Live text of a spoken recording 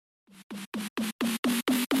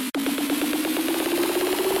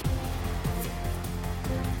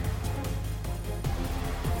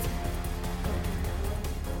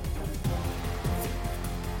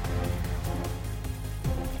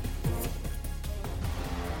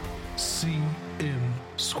CM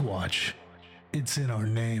Squatch. It's in our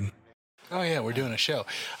name. Oh, yeah, we're doing a show.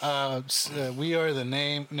 We are the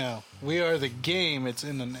name. No, we are the game. It's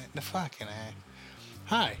in the name. The fucking A.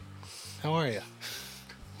 Hi. How are you?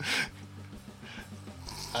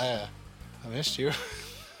 I missed you.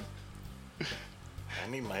 I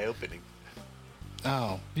need my opening.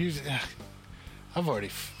 Oh, I've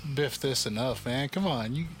already biffed this enough, man. Come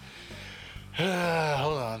on. You.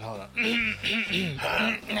 Hold on.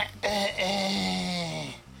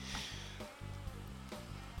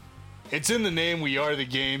 It's in the name. We are the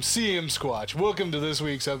game. CM Squatch. Welcome to this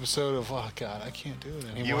week's episode of. Oh God, I can't do it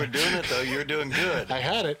anymore. You were doing it though. You were doing good. I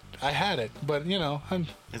had it. But you know, And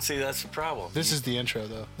see, that's the problem. This is the intro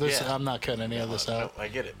though. Yeah. I'm not cutting any of this out. No, I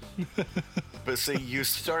get it. But see, you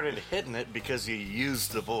started hitting it because you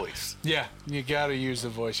used the voice. Yeah, you gotta use the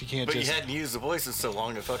voice. You can't But just. you hadn't used the voice in so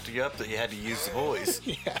long it fucked you up that you had to use the voice.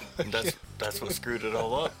 Yeah. And that's what screwed it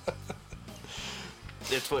all up.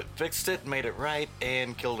 It's what fixed it, made it right,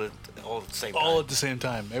 and killed it all at the same time. All at the same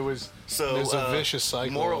time. It was a vicious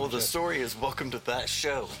cycle. Moral of the story is welcome to that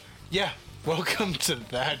show. Yeah, welcome to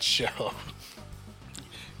that show.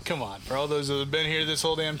 Come on, for all those that have been here this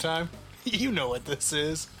whole damn time, you know what this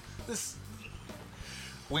is.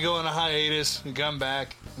 We go on a hiatus, we come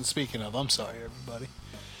back, and speaking of, I'm sorry, everybody.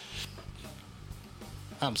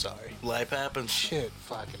 I'm sorry. Life happens. Shit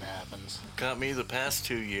fucking happens. Got me the past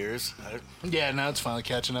 2 years. Yeah, now it's finally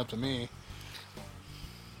catching up to me.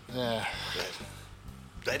 Yeah.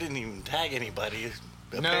 I didn't even tag anybody.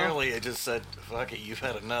 Apparently, I just said, fuck it, you've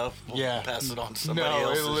had enough. We'll pass it on to somebody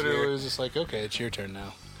else. No, it literally was just like, okay, it's your turn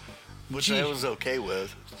now. Which I was okay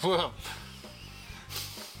with. Well,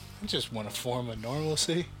 I just want a form of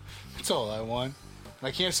normalcy. That's all I want. And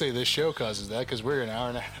I can't say this show causes that because we're an hour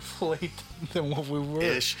and a half late than what we were.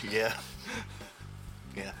 Ish, yeah.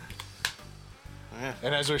 Yeah.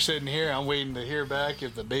 And as we're sitting here, I'm waiting to hear back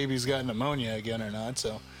if the baby's got pneumonia again or not.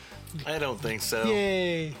 So I don't think so.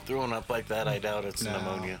 Yay! Throwing up like that, I doubt it's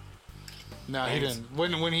pneumonia. No, he didn't.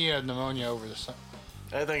 When he had pneumonia over the summer.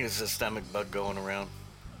 I think it's a stomach bug going around.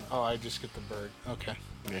 Oh, I just get the bird. Okay.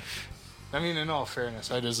 Yeah. I mean, in all fairness,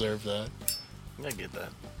 I deserve that. I get that.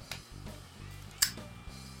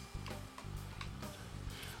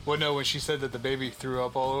 Well, no, when she said that the baby threw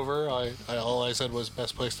up all over, all I said was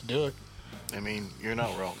best place to do it. I mean, you're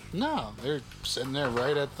not wrong. No, they're sitting there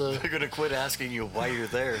right at the... They're going to quit asking you why you're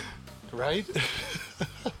there. Right?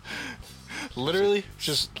 Literally,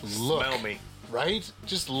 just look. Smell me. Right?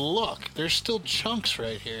 Just look. There's still chunks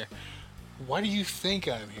right here. Why do you think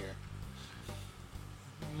I'm here?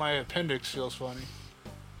 My appendix feels funny.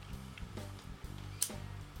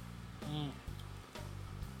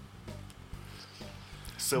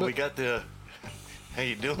 So we got the how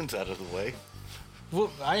you doing's out of the way. Well,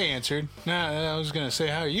 I answered. Nah, I was going to say,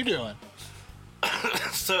 how are you doing?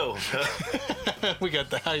 So we got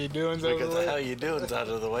the how you doing's out of the way. We got the how you doing's out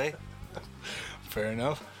of the way. Fair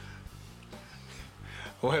enough.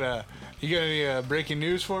 What, you got any breaking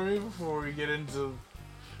news for me before we get into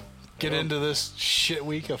this shit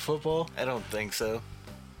week of football? I don't think so.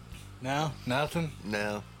 No? Nothing?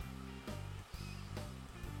 No.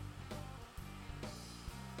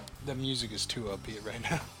 The music is too upbeat right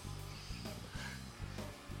now.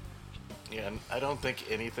 Yeah, I don't think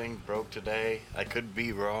anything broke today. I could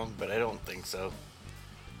be wrong, but I don't think so.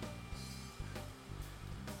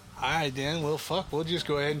 Alright, Dan. Well, fuck. We'll just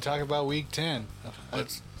go ahead and talk about week 10.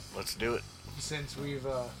 Let's do it. Since we've,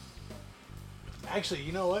 actually,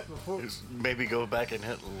 you know what? Before maybe go back and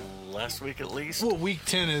hit last week at least. Well, week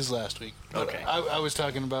 10 is last week. Okay. I was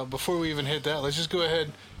talking about, before we even hit that, let's just go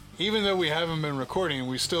ahead. Even though we haven't been recording,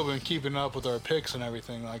 we've still been keeping up with our picks and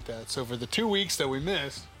everything like that. So for the 2 weeks that we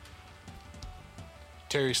missed,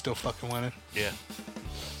 Terry's still fucking winning. Yeah.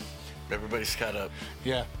 Everybody's caught up.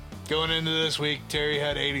 Yeah. Going into this week, Terry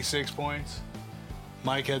had 86 points.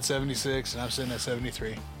 Mike had 76, and I'm sitting at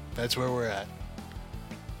 73. That's where we're at.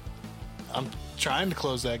 I'm trying to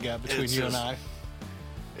close that gap between you and I.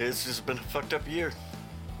 It's just been a fucked up year.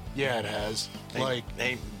 Yeah, it has.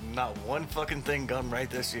 Ain't not one fucking thing gone right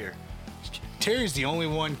this year. Terry's the only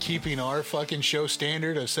one keeping our fucking show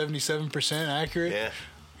standard of 77% accurate. Yeah.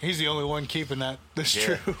 He's the only one keeping that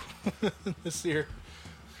true this year.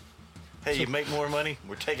 Hey, you make more money?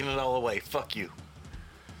 We're taking it all away. Fuck you.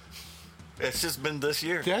 It's just been this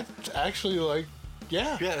year. That's actually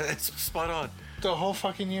yeah. Yeah, it's spot on. The whole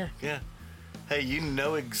fucking year. Yeah. Hey, you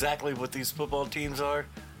know exactly what these football teams are?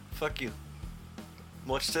 Fuck you.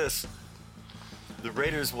 Watch this. The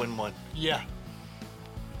Raiders win one. Yeah.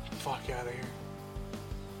 Fuck out of here.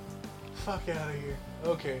 Fuck out of here.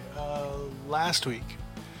 Okay, last week.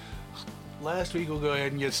 last week. We'll go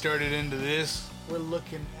ahead and get started into this. We're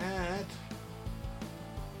looking at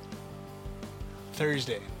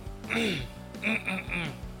Thursday.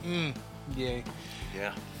 Yay.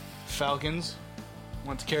 Yeah. Falcons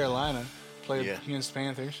went to Carolina, played Yeah. against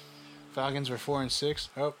Panthers. Falcons were 4-6.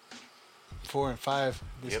 Oh, 4-5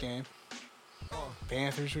 this Yep. game.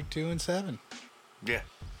 Panthers were 2-7. Yeah.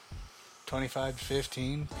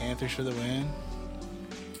 25-15. Panthers for the win.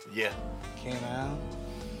 Yeah. Came out.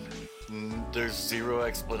 There's zero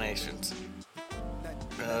explanations.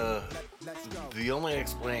 The only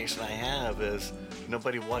explanation I have is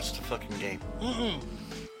nobody watched the fucking game.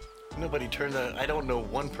 Nobody turned that. I don't know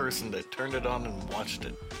one person that turned it on and watched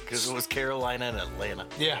it because it was Carolina and Atlanta.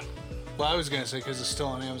 Yeah. Well, I was going to say because it's still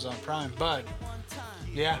on Amazon Prime, but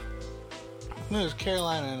yeah. It was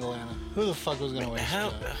Carolina and Atlanta. Who the fuck was going to waste How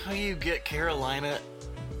that? you get Carolina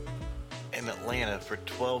and Atlanta for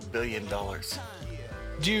 $12 billion?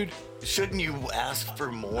 Dude, Shouldn't you ask for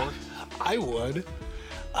more? I would.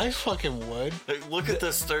 I fucking would. Like, look at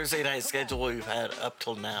this Thursday night schedule we've had up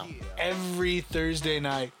till now. Every Thursday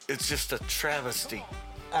night It's just a travesty.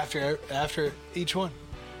 after each one.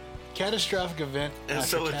 Catastrophic event. And after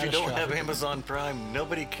so if you don't have catastrophic Amazon Prime,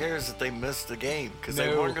 nobody cares that they missed the game because they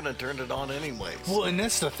No. weren't going to turn it on anyways. Well, and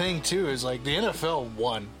that's the thing too, is like the NFL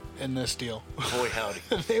won in this deal. Boy, howdy.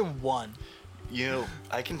 They won. You know,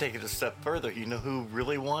 I can take it a step further. You know who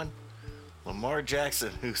really won? Lamar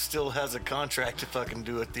Jackson, who still has a contract to fucking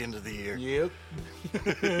do at the end of the year. Yep.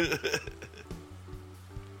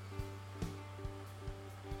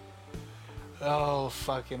 Oh,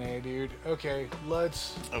 fucking A, dude. Okay,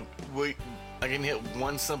 let's... Wait, I can hit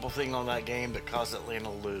one simple thing on that game that caused Atlanta to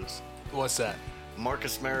lose. What's that?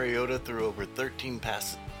 Marcus Mariota threw over 13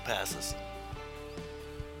 passes.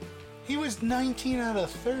 He was 19 out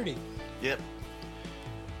of 30. Yep.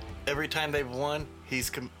 Every time they've won,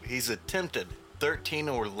 he's attempted 13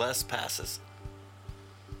 or less passes.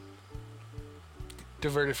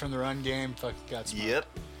 Diverted from the run game, fucking got smoked. Yep.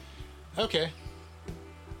 Okay.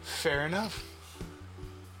 Fair enough.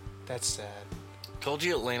 That's sad. Told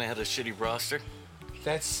you Atlanta had a shitty roster.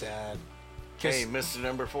 That's sad. Hey, Mr.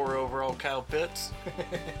 Number 4 overall, Kyle Pitts.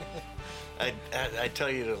 I tell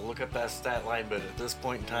you to look up that stat line, but at this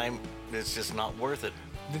point in time, it's just not worth it.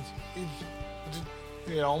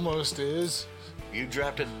 It almost is. You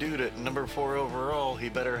drafted a dude at number 4 overall, he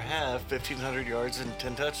better have 1,500 yards and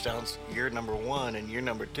 10 touchdowns. Year number 1 and year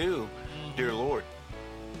number 2, dear Lord.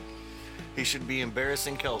 He should be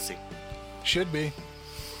embarrassing Kelsey. Should be.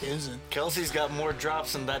 Isn't. Kelsey's got more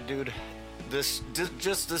drops than that dude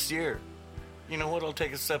just this year. You know what? I'll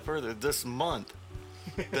take it a step further. This month,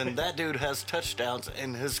 then that dude has touchdowns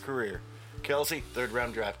in his career. Kelsey, 3rd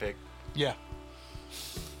round draft pick. Yeah.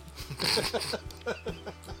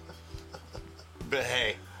 But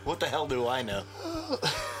hey, what the hell do I know?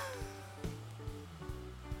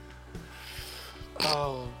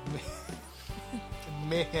 Oh,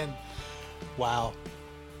 man. Wow.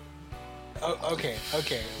 Oh, okay.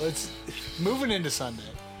 Let's... Moving into Sunday.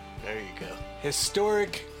 There you go.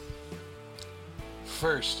 Historic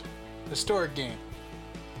game.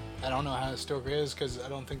 I don't know how historic it is because I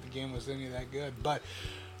don't think the game was any that good. But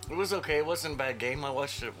It was okay. It wasn't a bad game. I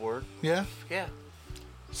watched it at work. yeah, Yeah.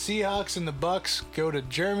 Seahawks and the Bucks go to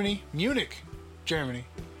Munich, Germany,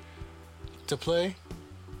 to play.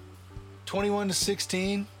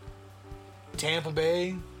 21-16. Tampa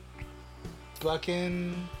Bay,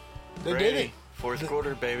 fucking, they did it. Fourth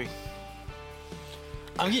quarter, baby.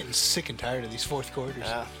 I'm getting sick and tired of these fourth quarters.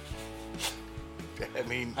 Yeah. I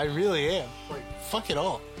mean, I really am. Like, fuck it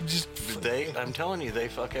all. Just I'm telling you, they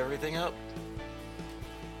fuck everything up.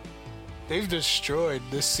 they've destroyed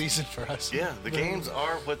this season for us. Yeah, the games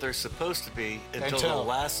are what they're supposed to be until the Until.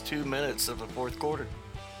 last 2 minutes of the fourth quarter.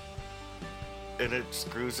 And it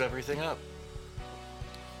screws everything up.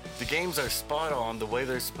 The games are spot on the way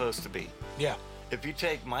they're supposed to be. Yeah. If you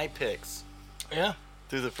take my picks Yeah.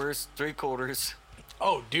 through the first 3 quarters,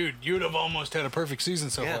 Oh, dude, you'd have almost had a perfect season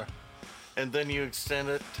so yeah, far. and then you extend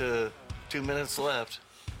it to 2 minutes left,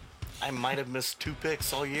 I might have missed 2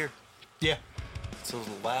 picks all year. Yeah. So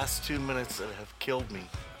the last 2 minutes that have killed me.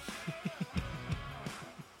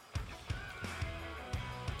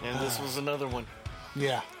 And this was another one.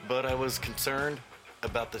 Yeah. But I was concerned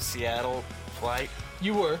about the Seattle flight.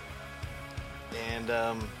 You were. And,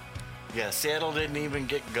 yeah, Seattle didn't even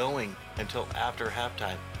get going until after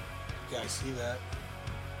halftime. Yeah, I see that.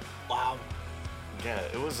 Wow. Yeah,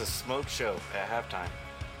 it was a smoke show at halftime.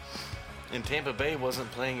 And Tampa Bay wasn't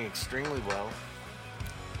playing extremely well.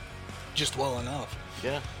 Just well enough.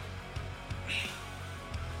 Yeah.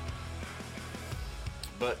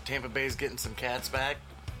 But Tampa Bay's getting some cats back.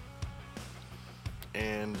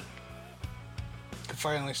 And They're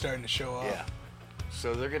finally starting to show up. yeah,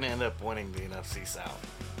 so they're going to end up winning the NFC South.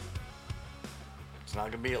 It's not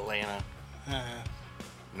going to be Atlanta. Uh,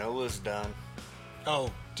 Nola's done. oh,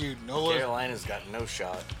 dude, Nola. Carolina's got no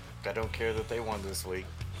shot. I don't care that they won this week.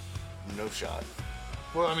 No shot.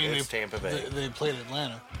 Well, I mean, It's Tampa Bay. They played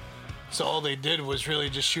Atlanta, so all they did was really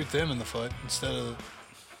just shoot them in the foot instead of.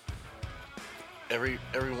 Every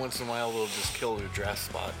once in a while, they'll just kill their draft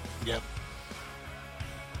spot. Yep.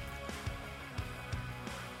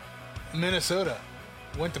 Minnesota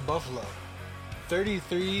went to Buffalo,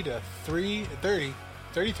 33 to 30,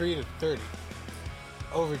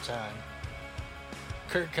 overtime.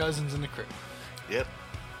 Kirk Cousins in the crew. Yep.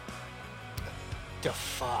 The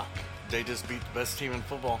fuck. They just beat the best team in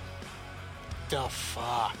football. The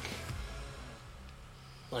fuck.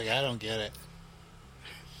 Like, I don't get it.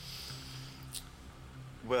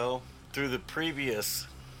 Well, through the previous,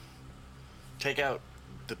 take out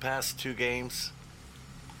the past 2 games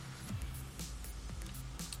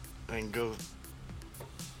and go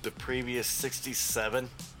the previous 67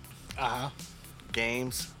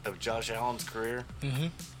 games of Josh Allen's career. Mm-hmm.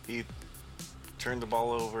 He turned the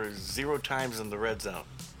ball over 0 times in the red zone.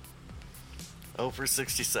 0 for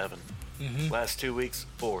 67. Mm-hmm. Last 2 weeks,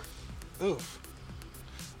 4. Oof.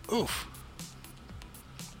 Oof.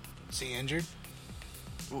 Is he injured?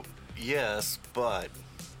 Well, yes, but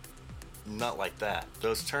not like that.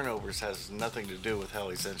 Those turnovers has nothing to do with how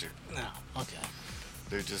he's injured. No. Okay.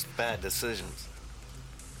 They're just bad decisions.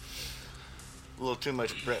 A little too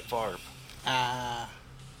much Brett Favre,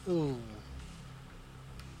 Ooh.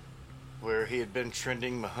 where he had been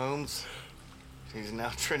trending Mahomes, he's now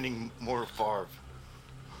trending more Favre.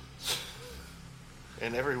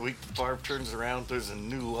 And every week Favre turns around, there's a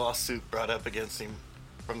new lawsuit brought up against him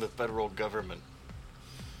from the federal government.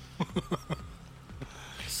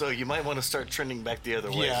 So you might want to start trending back the other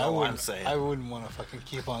way, is all I'm saying. I wouldn't want to fucking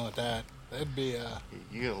keep on with that. That'd be,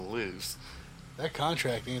 You're going to lose. that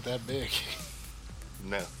contract ain't that big.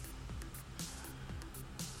 No.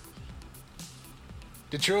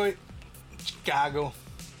 Detroit, Chicago,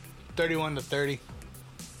 31 to 30.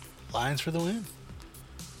 Lions for the win.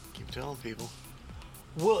 Keep telling people.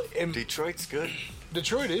 Well, and Detroit's good.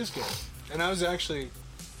 Detroit is good. And I was actually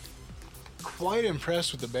quite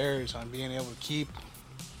impressed with the Bears on being able to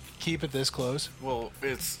keep it this close. Well,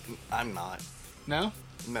 I'm not. No?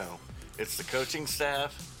 No. It's the coaching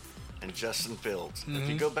staff and Justin Fields. If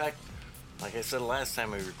you Mhm. go back, like I said last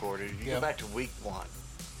time we recorded, you Yep. go back to week 1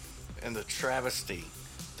 and the travesty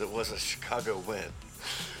that was a Chicago win,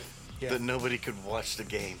 Yeah. that nobody could watch the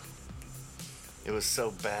game. It was so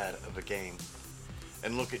bad of a game.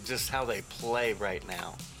 And look at just how they play right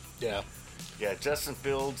now. Yeah. Yeah, Justin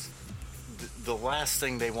Fields, the last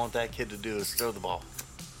thing they want that kid to do is throw the ball.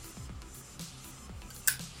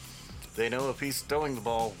 They know if he's throwing the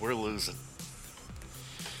ball, we're losing.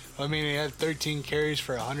 I mean, he had 13 carries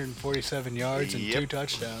for 147 yards and 2 Yep.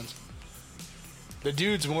 touchdowns. The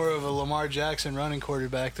dude's more of a Lamar Jackson running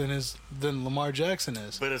quarterback than Lamar Jackson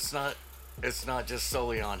is. But it's not just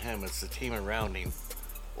solely on him, it's the team around him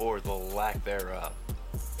or the lack thereof.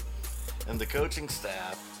 And the coaching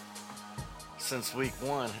staff since week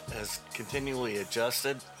 1 has continually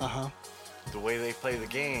adjusted the way they play the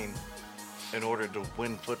game in order to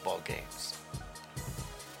win football games.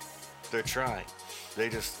 They're trying.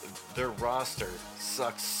 Their roster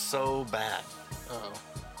sucks so bad. Oh,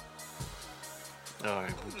 All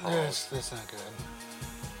right, we pause. that's not good.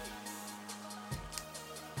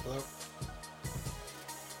 Hello?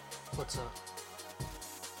 What's up?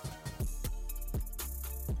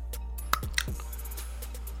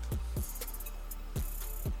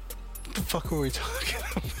 What the fuck were we talking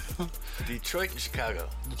about? Detroit and Chicago.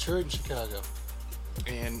 Detroit and Chicago.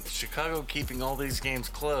 And Chicago keeping all these games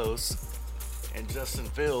close, and Justin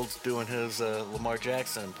Fields doing his Lamar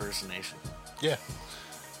Jackson impersonation. Yeah.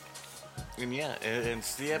 And yeah,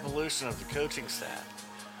 it's the evolution of the coaching staff.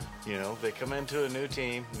 You know, they come into a new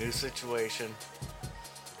team, new situation,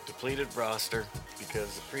 depleted roster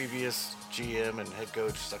because the previous GM and head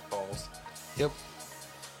coach suck balls. Yep.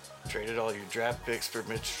 Traded all your draft picks for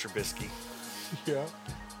Mitch Trubisky Yeah.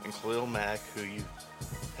 and Khalil Mack, who you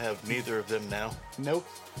have neither of them now. Nope.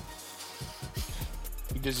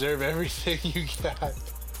 You deserve everything you got.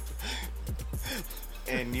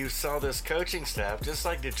 And you saw this coaching staff, just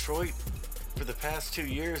like Detroit for the past 2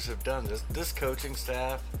 years have done this coaching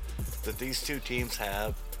staff that these two teams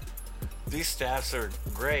have. These staffs are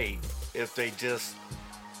great if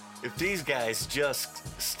these guys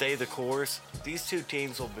just stay the course. These two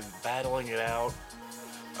teams will be battling it out.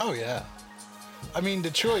 Oh, yeah. I mean,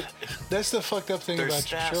 Detroit, that's the fucked up thing Their about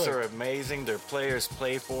staffs Detroit. are amazing. Their players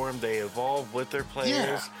play for them. They evolve with their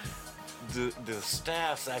players. Yeah. The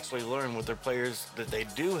staffs actually learn what their players that they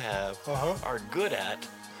do have are good at.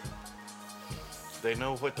 They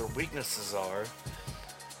know what their weaknesses are.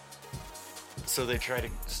 So they try to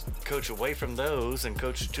coach away from those and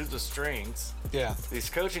coach to the strengths. Yeah. These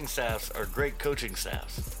coaching staffs are great coaching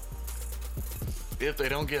staffs. If they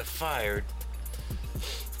don't get fired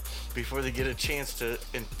before they get a chance to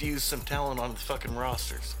infuse some talent on the fucking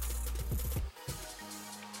rosters.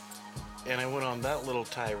 And I went on that little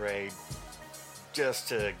tirade just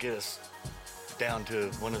to get us down to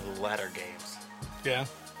one of the latter games. Yeah.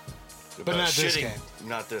 But About not this game.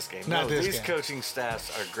 Not this game. Not no, this these game. coaching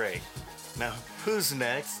staffs are great. Now, who's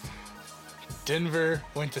next? Denver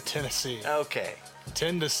went to Tennessee. Okay.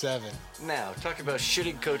 10-7. Now, talking about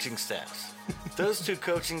shitty coaching staffs. Those two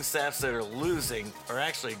coaching staffs that are losing are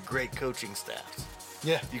actually great coaching staffs.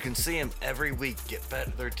 Yeah. You can see them every week get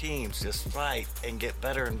better. Their teams just fight and get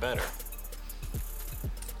better and better.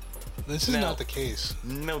 This is Now- not the case.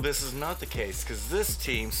 No, this is not the case because this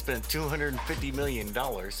team spent $250 million.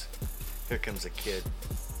 Here comes a kid.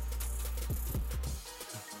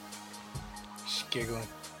 She's giggling.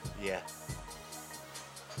 Yeah.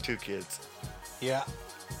 2 kids. Yeah.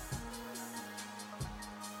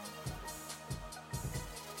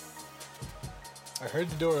 I heard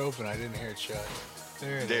the door open. I didn't hear it shut.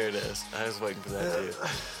 There it There is. it is. I was waiting for that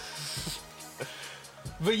too.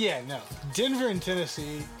 But yeah, no. Denver and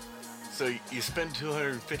Tennessee. So you spend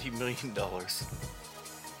 $250 million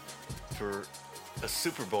for a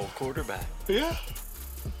Super Bowl quarterback Yeah.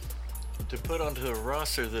 to put onto a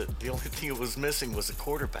roster that the only thing it was missing was a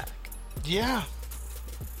quarterback. Yeah.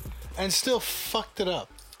 And still fucked it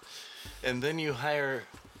up. And then you hire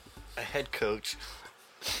a head coach.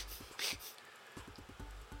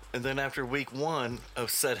 And then after week 1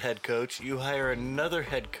 of said head coach, you hire another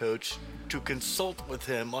head coach to consult with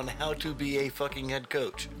him on how to be a fucking head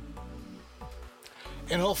coach.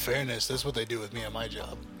 In all fairness, that's what they do with me at my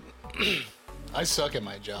job. I suck at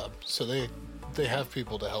my job, so they have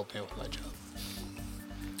people to help me with my job.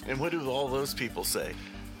 And what do all those people say?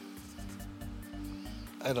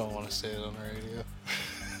 I don't want to say it on the radio.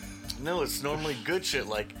 No, it's normally good shit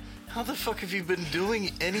like, how the fuck have you been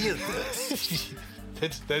doing any of this?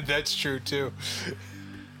 That's true too.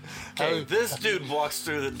 Okay, this dude walks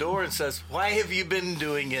through the door and says, why have you been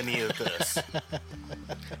doing any of this?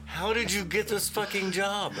 How did you get this fucking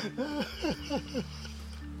job?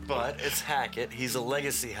 But it's Hackett. He's a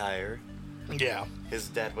legacy hire. Yeah. His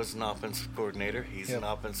dad was an offensive coordinator. He's Yep. an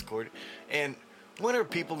offensive coordinator. And when are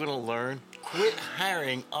people going to learn? Quit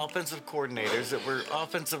hiring offensive coordinators that were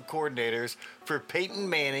offensive coordinators for Peyton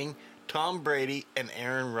Manning, Tom Brady, and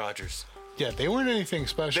Aaron Rodgers. Yeah, they weren't anything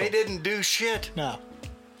special. They didn't do shit. No.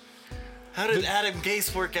 How did Adam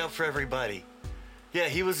Gase work out for everybody? Yeah,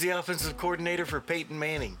 he was the offensive coordinator for Peyton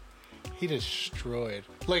Manning. He destroyed.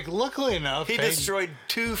 Like, luckily enough, He Peyton- destroyed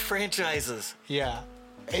 2 franchises. Yeah.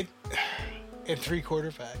 And 3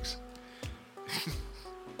 quarterbacks.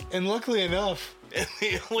 And luckily enough, And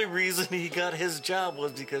the only reason he got his job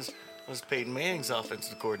was because it was Peyton Manning's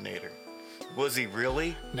offensive coordinator. Was he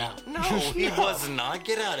really? no. No, he No. was not.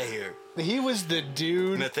 Get out of here. He was the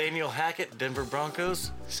dude. Nathaniel Hackett, Denver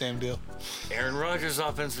Broncos. Same deal. Aaron Rodgers,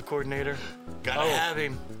 offensive coordinator. Gotta Oh. have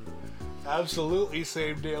him. Absolutely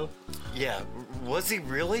same deal. Yeah, was he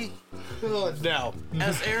really? No.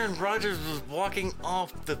 As Aaron Rodgers was walking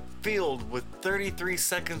off the field with 33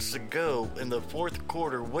 seconds to go in the 4th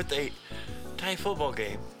quarter with a tie football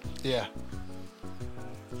game, Yeah.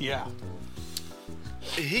 Yeah.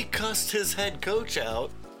 he cussed his head coach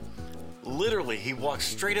out. Literally, he walked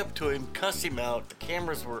straight up to him, cussed him out. The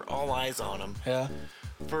cameras were all eyes on him Yeah.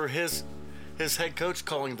 for his head coach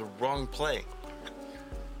calling the wrong play.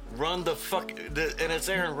 Run the fuck, and it's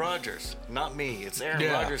Aaron Rodgers, not me. It's Aaron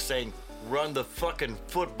Yeah. Rodgers saying, "Run the fucking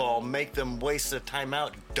football, make them waste a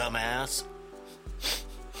timeout, dumbass."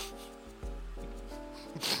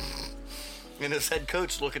 And his head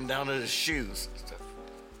coach looking down at his shoes.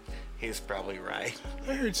 He's probably right.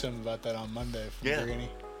 I heard something about that on Monday from Yeah. Greeny.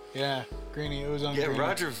 Yeah, Greeny. It was on Yeah, Greeny.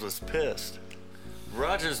 Rodgers was pissed.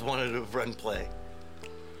 Rodgers wanted to run play.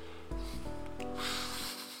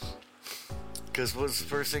 Because what's the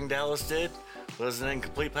first thing Dallas did? Was an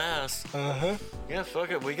incomplete pass. Uh-huh. Yeah, fuck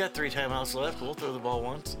it. We got 3 timeouts left. We'll throw the ball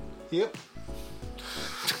once. Yep.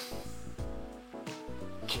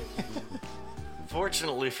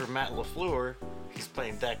 Fortunately for Matt LaFleur, he's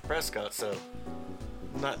playing Dak Prescott, so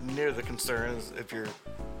not near the concern as if you're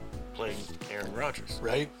playing Aaron Rodgers.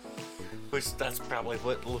 Right? Which that's probably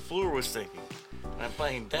what LaFleur was thinking. I'm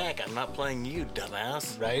playing Dak. I'm not playing you,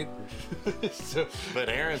 dumbass. Right? So But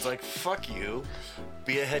Aaron's like, fuck you.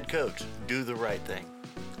 Be a head coach. Do the right thing.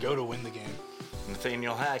 go to win the game.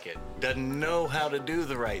 Nathaniel Hackett doesn't know how to do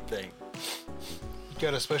the right thing.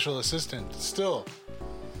 Got a special assistant. Still,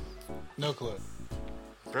 no clue.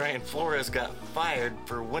 Brian Flores got fired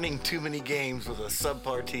for winning too many games with a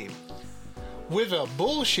subpar team. With a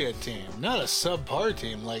bullshit team, not a subpar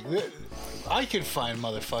team. Like, I could find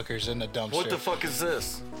motherfuckers in the dumpster. What the fuck is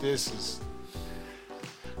this? This is...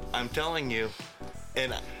 I'm telling you,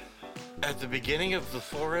 and at the beginning of the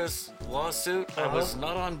Flores lawsuit, I was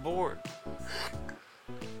not on board.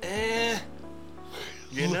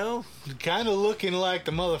 You know? Kind of looking like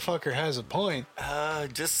the motherfucker has a point.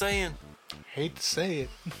 Just saying. Hate to say it.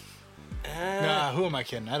 Nah, who am I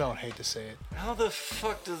kidding? I don't hate to say it. How the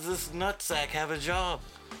fuck does this nutsack have a job?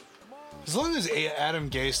 As long as Adam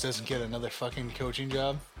Gase doesn't get another fucking coaching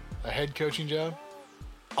job, a head coaching job,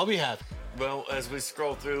 I'll be happy. Well, as we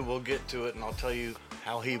scroll through, we'll get to it, and I'll tell you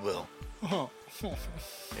how he will.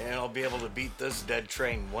 And I'll be able to beat this dead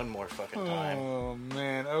train one more fucking time. Oh,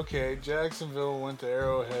 man. Okay, Jacksonville went to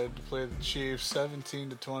Arrowhead to play the Chiefs,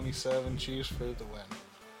 17-27, Chiefs for the win.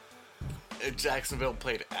 Jacksonville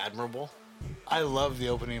played admirable. I love the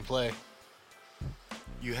opening play.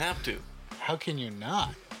 You have to. How can you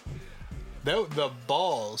not? The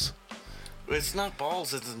balls It's not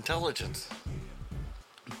balls, it's intelligence.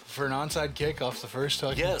 for an onside kick off the first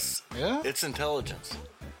touch. Yes. Yeah? It's intelligence.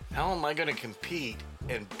 How am I going to compete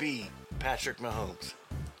and beat Patrick Mahomes?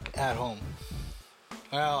 At home.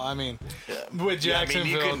 Well, I mean, with Yeah, I mean,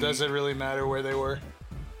 you Jacksonville, can- does it really matter where they were?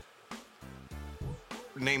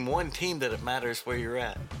 Name one team that it matters where you're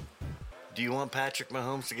at. Do you want Patrick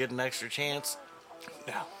Mahomes to get an extra chance?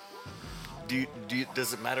 No.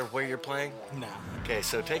 Does it matter where you're playing? No. Okay,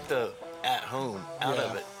 so take the at home out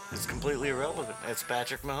of Yeah. it. It's completely irrelevant. It's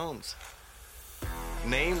Patrick Mahomes.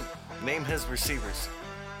 Name his receivers.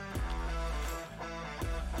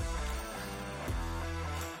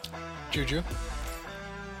 Juju.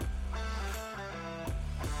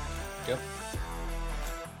 Yep.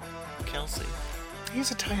 Kelsey.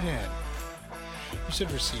 He's a tight end. You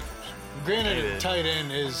said receivers. Granted, Tight a end. tight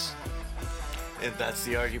end is... And that's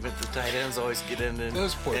the argument the tight ends always get into.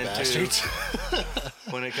 Those poor bastards.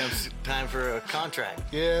 When it comes time for a contract.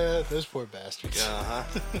 Yeah, those poor bastards.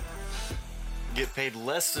 Uh-huh. Get paid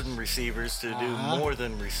less than receivers to do more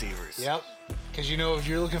than receivers. Yep. Because you know, if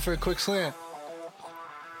you're looking for a quick slant,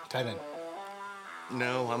 tight end.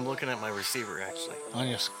 No, I'm looking at my receiver, actually. On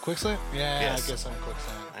your quick slant? Yeah, Yes. I guess on a quick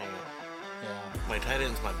slant. I am. Yeah, My tight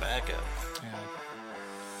end's my backup. yeah.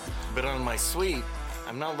 But on my sweep,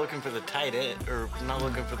 I'm not looking for the tight end, or not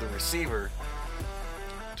looking for the receiver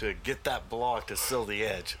to get that block to seal the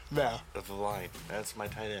edge No. of the line. That's my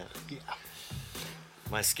tight end. Yeah.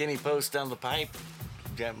 My skinny post down the pipe,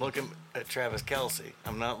 yeah, I'm looking at Travis Kelsey.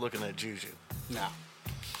 I'm not looking at Juju. No.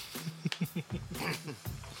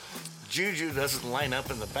 Juju doesn't line up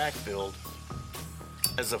in the backfield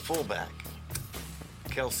as a fullback.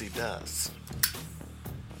 Kelsey does.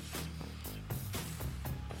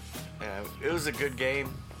 Yeah, it was a good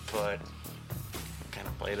game, but kind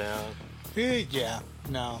of played out. Yeah.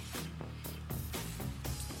 No.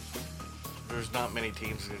 There's not many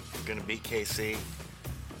teams going to beat KC.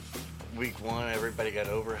 Week 1, everybody got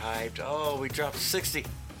overhyped. Oh, we dropped 60.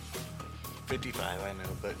 55, I know,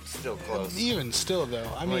 but still close. Even still, though,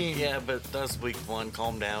 I Like, mean, yeah, but that's week 1.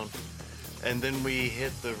 Calm down. And then we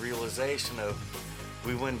hit the realization of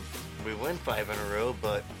we win 5 in a row,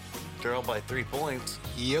 but they're all by 3 points.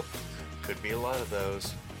 Yep. Could be a lot of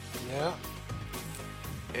those. Yeah.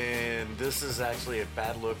 And this is actually a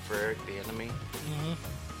bad look for Eric the enemy. Mm-hmm.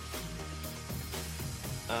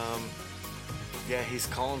 Yeah, he's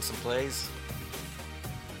calling some plays,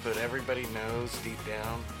 but everybody knows deep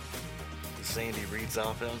down the Sandy Reid's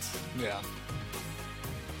offense. Yeah.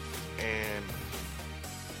 And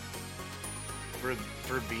for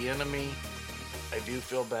the enemy, I do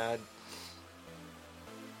feel bad.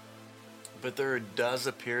 But there does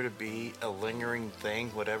appear to be a lingering thing,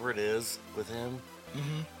 whatever it is, with him.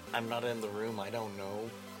 Mm-hmm. I'm not in the room, I don't know.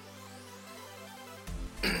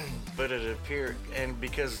 But it appeared, and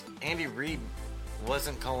because Andy Reid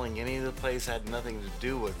wasn't calling any of the plays, had nothing to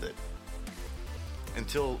do with it.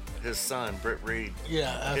 Until his son, Britt Reid,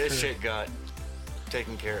 Yeah. After, his shit got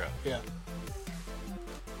taken care of. Yeah.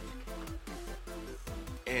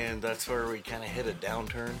 And that's where we kind of hit a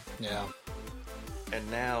downturn. Yeah. And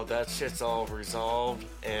now that shit's all resolved.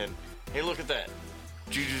 And hey, look at that.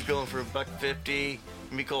 Juju's going for $150.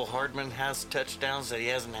 Mecole Hardman has touchdowns that he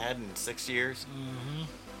hasn't had in 6 years. Mm-hmm.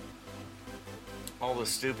 All this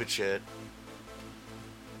stupid shit.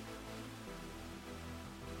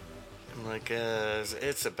 I'm like,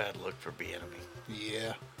 it's a bad look for Bieniemy.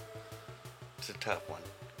 Yeah. It's a tough one.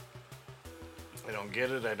 I don't get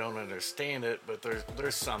it. I don't understand it, but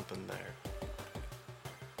there's something there.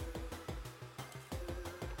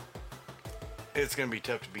 It's gonna be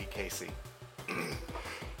tough to beat KC.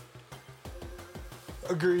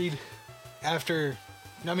 Agreed.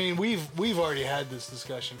 We've already had this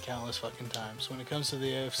discussion countless fucking times. When it comes to the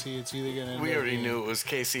AFC, it's either gonna. We already knew it was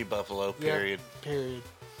KC Buffalo. Period. Yep, period.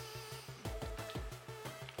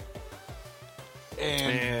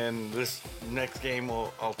 And this next game,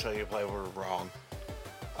 I'll tell you why we're wrong.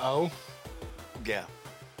 Oh. Yeah.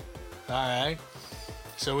 All right.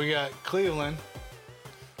 So we got Cleveland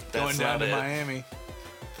going down to Miami.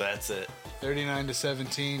 That's it.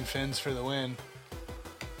 39-17, Fins for the win.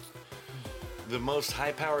 The most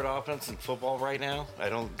high-powered offense in football right now, I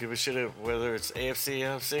don't give a shit whether it's AFC,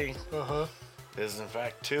 NFC, is in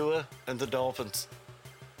fact Tua and the Dolphins.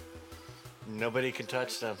 Nobody can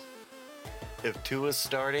touch them. If Tua's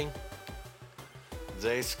starting,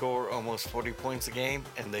 they score almost 40 points a game,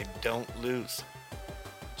 and they don't lose.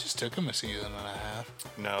 Just took them a season and a half.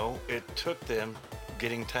 No, it took them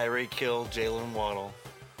getting Tyreek Hill, Jalen Waddle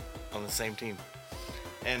on the same team.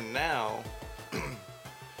 And now,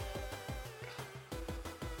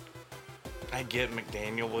 I get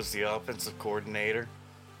McDaniel was the offensive coordinator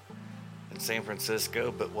in San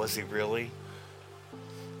Francisco, but was he really?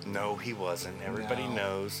 No, he wasn't. Everybody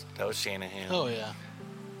knows that was Shanahan. Oh, yeah.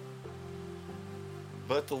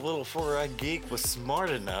 But the little four-eyed geek was smart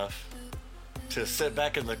enough to sit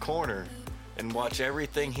back in the corner and watch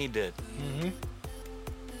everything he did. Mm-hmm.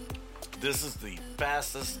 This is the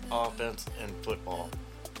fastest offense in football.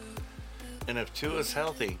 And if Tua's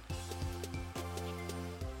healthy...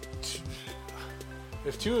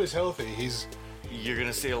 If Tua is healthy, you're going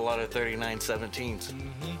to see a lot of 39-17s.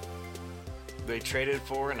 Mm-hmm. They traded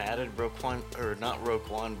for and added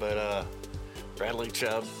Bradley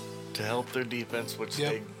Chubb to help their defense, which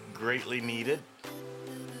they greatly needed.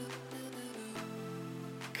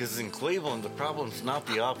 Because in Cleveland, the problem's not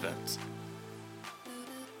the offense.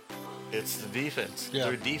 It's the defense. Yeah.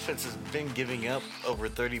 Their defense has been giving up over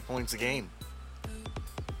 30 points a game.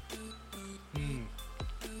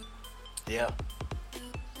 Yeah.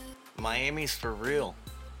 Miami's for real.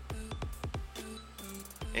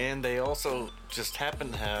 And they also just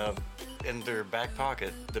happen to have in their back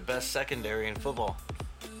pocket the best secondary in football.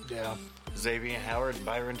 Yeah. Xavier Howard and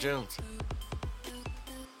Byron Jones.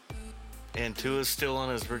 And Tua's still on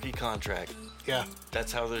his rookie contract. Yeah.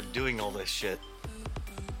 That's how they're doing all this shit.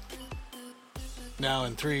 Now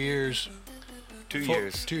in 3 years. 2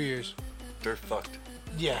 years. 2 years. They're fucked.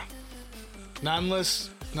 Yeah. Not unless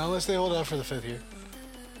they hold out for the 5th year.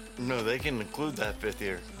 No, they can include that 5th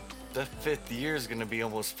year. That 5th year is going to be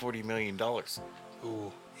almost $40 million.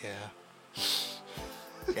 Ooh, yeah.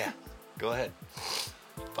 Yeah, go ahead.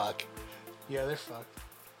 Fuck. Yeah, they're fucked.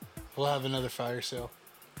 We'll have another fire sale.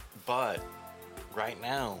 But right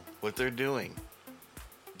now, what they're doing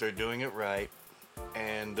it right,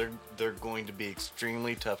 and they're going to be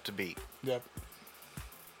extremely tough to beat. Yep.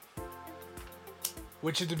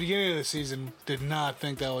 Which at the beginning of the season did not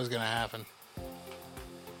think that was going to happen.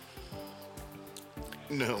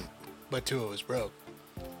 No. But Tua was broke.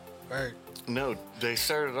 Right. No, they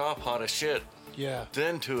started off hot as shit. Yeah.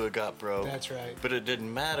 Then Tua got broke. That's right. But it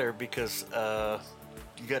didn't matter because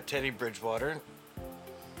you got Teddy Bridgewater.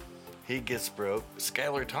 He gets broke.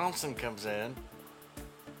 Skylar Thompson comes in.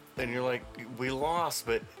 And you're like, we lost,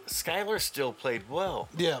 but Skylar still played well.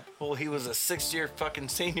 Yeah. Well, he was a 6-year fucking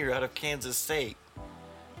senior out of Kansas State.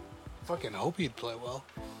 Fucking hope he'd play well.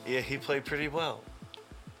 Yeah, he played pretty well.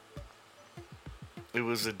 It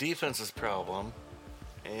was the defense's problem,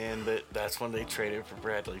 and that's when they traded for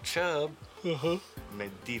Bradley Chubb. Uh-huh.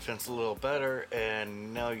 Made defense a little better,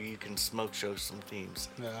 and now you can smoke show some teams.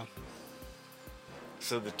 Yeah.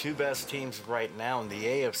 So the two best teams right now in the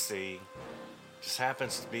AFC just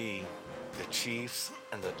happens to be the Chiefs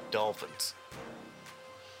and the Dolphins.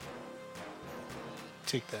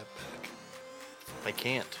 Take that back. I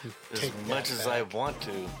can't. Take as much that as I back. want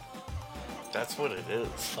to. That's what it is.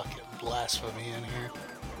 Fucking blasphemy in here.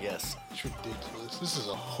 Yes. It's ridiculous. This is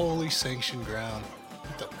a holy sanctioned ground.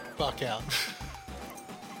 Get the fuck out.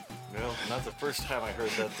 No, not the first time I heard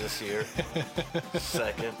that this year.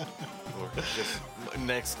 Second, or just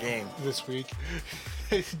next game. This week.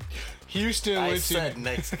 Houston I went said to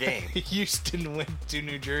next game. Houston went to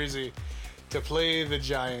New Jersey to play the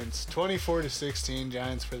Giants. 24-16,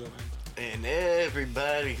 Giants for the win. And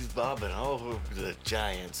everybody's bobbing all over the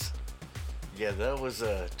Giants. Yeah, that was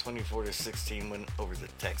a 24-16 win over the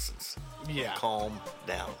Texans. Yeah. Calm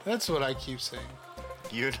down. That's what I keep saying.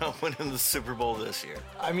 You're not winning the Super Bowl this year.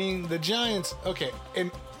 I mean, the Giants. Okay,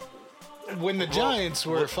 and when the Giants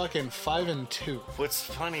were fucking 5-2. What's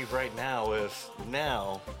funny right now is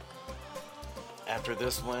after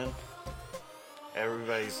this win,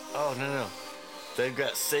 everybody's no. They've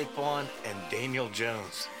got Saquon and Daniel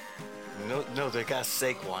Jones. No, they got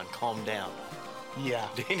Saquon. Calm down. Yeah.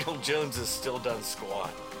 Daniel Jones is still done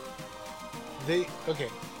squat.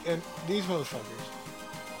 And these motherfuckers.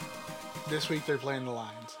 This week they're playing the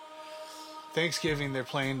Lions. Thanksgiving they're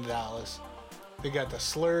playing Dallas. They got the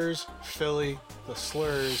Slurs, Philly, the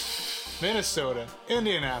Slurs, Minnesota,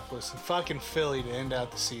 Indianapolis, and fucking Philly to end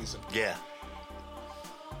out the season. Yeah.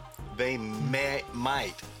 They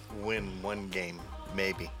might win one game,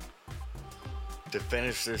 maybe, to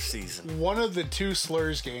finish their season. One of the 2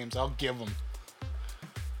 Slurs games, I'll give them.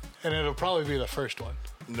 And it'll probably be the first one.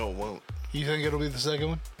 No, it won't. You think it'll be the second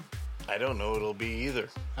one? I don't know it'll be either.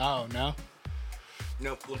 Oh, no?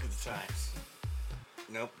 Nope, look at the times.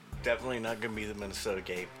 Nope, definitely not going to be the Minnesota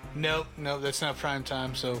game. Nope, that's not prime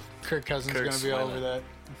time, so Kirk Cousins is going to be all over that.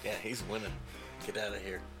 Yeah, he's winning. Get out of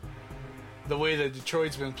here. The way that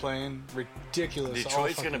Detroit's been playing, ridiculous.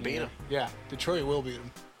 Detroit's going to beat them. Yeah, Detroit will beat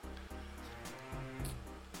them.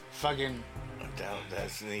 Fucking. No doubt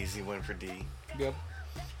that's an easy win for D. Yep.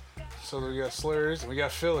 So we got Slurs and we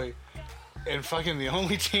got Philly. And fucking the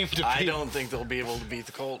only team to beat. I don't think they'll be able to beat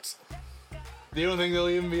the Colts. You don't think they'll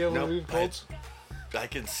even be able to beat the Colts? I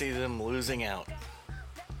can see them losing out.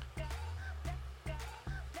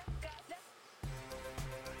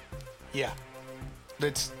 Yeah.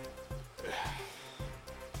 It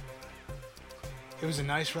was a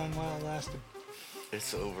nice run while it lasted.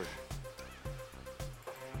 It's over.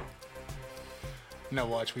 No,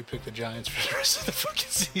 watch. We picked the Giants for the rest of the fucking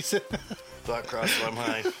season. Thought crossed my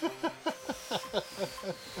mind.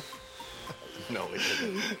 No, we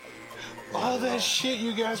didn't. All that shit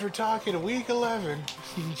you guys were talking week 11,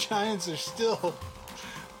 the Giants are still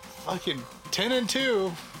fucking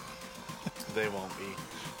 10-2. They won't be.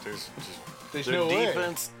 There's their no way.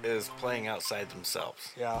 defense is playing outside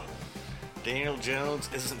themselves. Yeah. Daniel Jones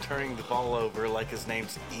isn't turning the ball over like his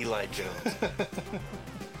name's Eli Jones.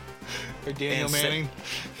 Or Daniel Manning.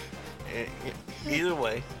 Either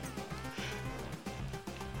way.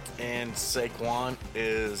 And Saquon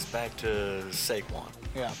is back to Saquon.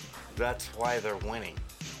 Yeah. That's why they're winning.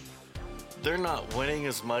 They're not winning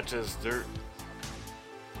as much as they're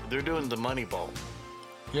doing the money ball.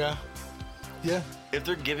 Yeah. Yeah. If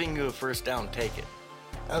they're giving you a first down, take it.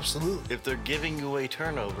 Absolutely. If they're giving you a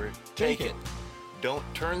turnover, take it. Don't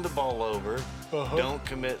turn the ball over. Uh-huh. Don't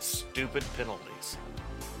commit stupid penalties.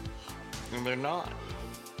 And they're not.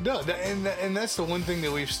 No, and that's the one thing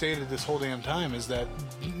that we've stated this whole damn time is that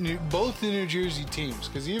both the New Jersey teams,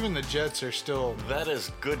 because even the Jets are still... That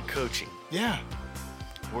is good coaching. Yeah.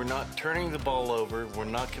 We're not turning the ball over. We're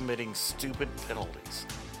not committing stupid penalties.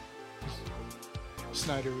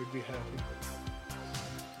 Snyder would be happy.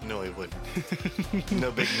 No, he wouldn't. No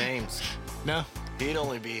big names. No. He'd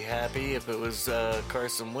only be happy if it was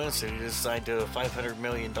Carson Wentz and he just signed to a $500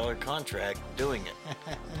 million contract doing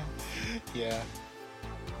it. Yeah.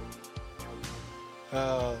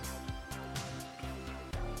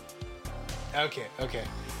 Okay.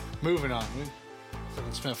 Moving on. We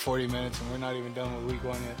fucking spent 40 minutes and we're not even done with week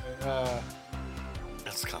 1 yet.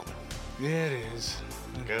 That's coming. Yeah, it is.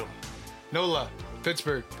 Go. NOLA,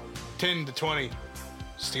 Pittsburgh, 10-20.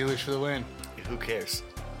 Steelers for the win. Who cares?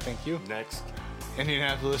 Thank you. Next.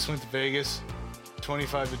 Indianapolis went to Vegas,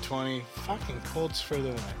 25-20. Fucking Colts for the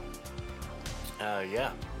win.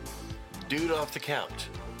 Yeah. Dude off the couch.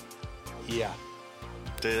 Yeah.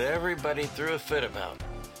 That everybody threw a fit about.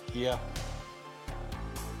 Yeah.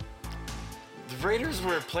 The Raiders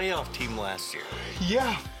were a playoff team last year.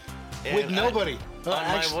 Yeah. And with nobody. On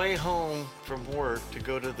my way home from work to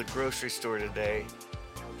go to the grocery store today,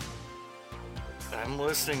 I'm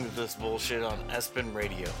listening to this bullshit on ESPN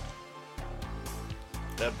Radio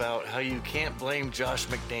about how you can't blame Josh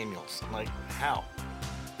McDaniels. I'm like, how?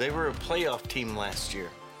 They were a playoff team last year.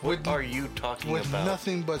 What are you talking with about? With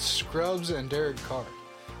nothing but scrubs and Derek Carr.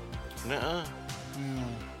 Nuh-uh.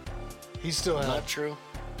 He's still out. Not true.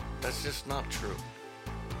 That's just not true.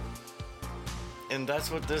 And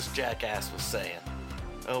that's what this jackass was saying.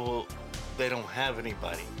 Oh, well, they don't have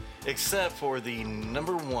anybody. Except for the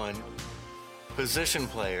number 1 position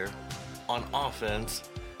player on offense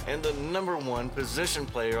and the number 1 position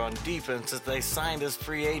player on defense that they signed as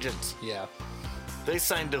free agents. Yeah. They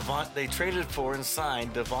signed they traded for and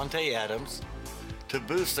signed Devontae Adams to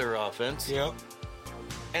boost their offense. Yep.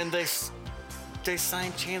 And they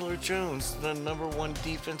signed Chandler Jones, the number 1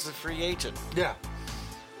 defensive free agent. Yeah.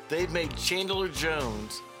 They've made Chandler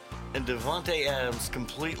Jones and Devontae Adams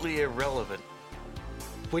completely irrelevant.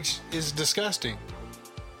 Which is disgusting.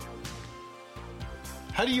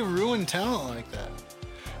 How do you ruin talent like that?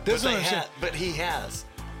 That's what I'm saying. But he has.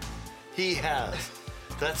 He has.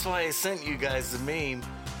 That's why I sent you guys the meme.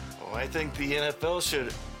 Oh, I think the NFL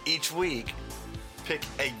should, each week, pick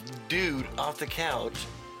a dude off the couch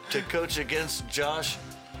to coach against Josh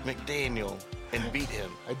McDaniel and beat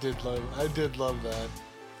him. I did love that.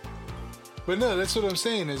 But no, that's what I'm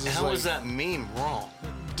saying. How is that meme wrong?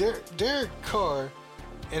 Derek Carr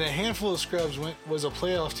and a handful of scrubs was a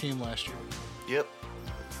playoff team last year. Yep.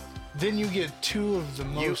 Then you get two of the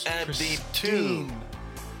most You add the pristine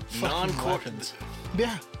fucking weapons.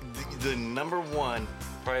 Yeah. The number one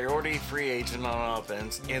priority free agent on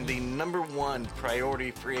offense and the number one priority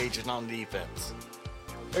free agent on defense.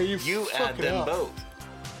 You add them both.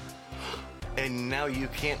 And now you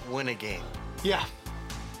can't win a game. Yeah.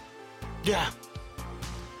 Yeah.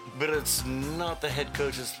 But it's not the head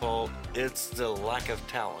coach's fault. It's the lack of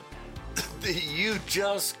talent that you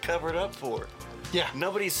just covered up for. Yeah.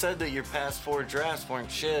 Nobody said that your past 4 drafts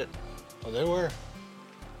weren't shit. Well, they were.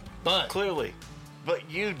 But Clearly. But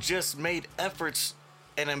you just made efforts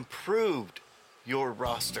and improved your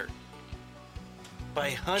roster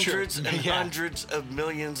by hundreds and hundreds of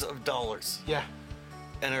millions of dollars. Yeah.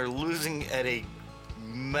 And are losing at a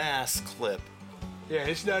mass clip. Yeah,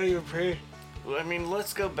 it's not even pretty. I mean,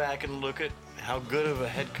 let's go back and look at how good of a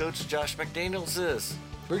head coach Josh McDaniels is.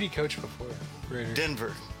 Where'd he coach before? Raiders.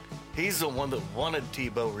 Denver. He's the one that wanted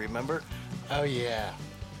Tebow, remember? Oh, yeah.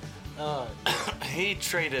 He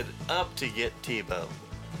traded up to get Tebow.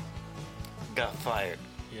 Got fired.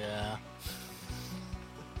 Yeah.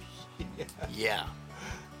 Yeah.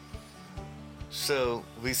 So,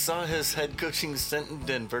 we saw his head coaching stint in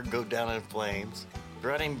Denver go down in flames.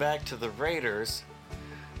 Running back to the Raiders,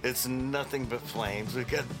 it's nothing but flames. We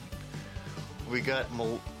got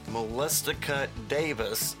Molesta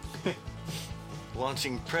Davis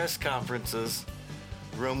launching press conferences.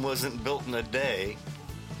 Rome wasn't built in a day.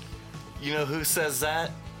 You know who says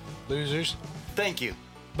that? Losers. Thank you.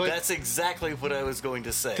 But that's exactly what I was going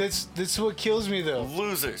to say. That's what kills me, though.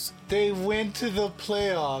 Losers. They went to the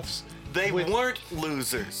playoffs. They weren't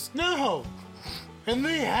losers. No. And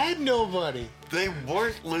they had nobody. They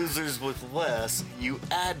weren't losers with less. You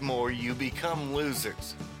add more, you become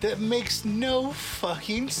losers. That makes no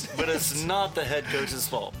fucking sense. But it's not the head coach's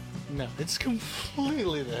fault. No, it's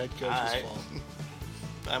completely the head coach's fault.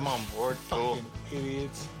 I'm on board. Fucking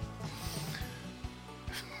idiots.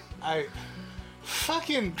 I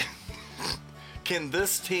fucking... Can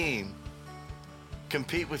this team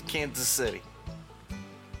compete with Kansas City?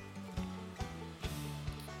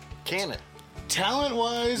 Can it?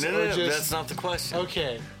 Talent-wise? No, that's not the question.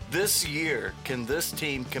 Okay. This year, can this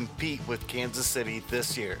team compete with Kansas City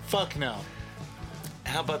this year? Fuck no.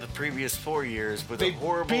 How about the previous 4 years with They a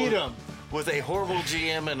horrible beat them. With a horrible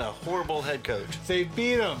GM and a horrible head coach? They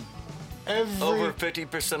beat them over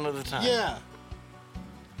 50% of the time. Yeah.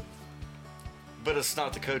 But it's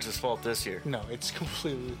not the coach's fault this year. No, it's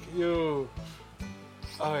completely... Ew.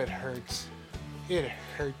 Oh, it hurts. It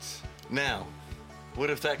hurts. Now, what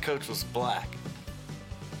if that coach was black?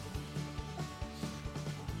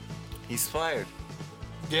 He's fired.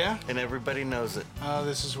 Yeah? And everybody knows it. Oh,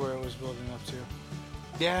 this is where it was building up to.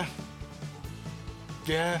 Yeah.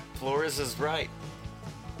 Yeah. Flores is right.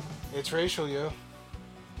 It's racial, yo.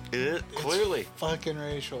 Clearly. It's fucking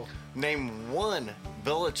racial. Name one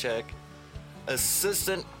Belichick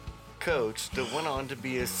assistant coach that went on to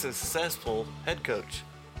be a successful head coach.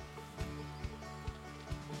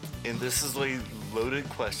 And this is a loaded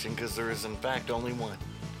question because there is in fact only one.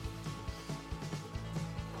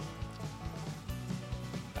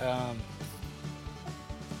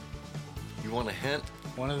 You want a hint?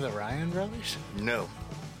 One of the Ryan brothers? No.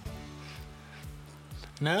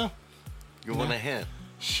 No? You want a hint?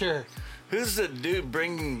 Sure. Who's the dude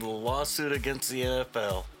bringing the lawsuit against the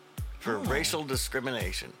NFL for racial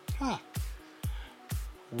discrimination? Huh.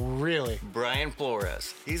 Really? Brian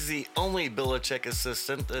Flores. He's the only Belichick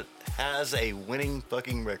assistant that has a winning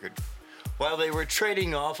fucking record. While they were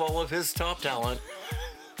trading off all of his top talent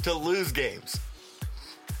to lose games.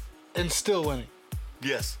 And still winning.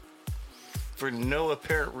 Yes. For no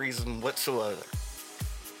apparent reason whatsoever.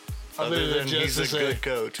 Other than he's a good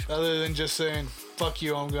coach. Other than just saying, fuck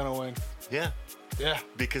you, I'm gonna win. Yeah. Yeah.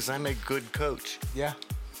 Because I'm a good coach. Yeah.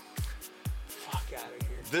 Fuck out of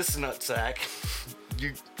here. This nutsack,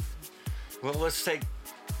 well, let's take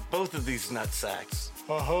both of these nutsacks.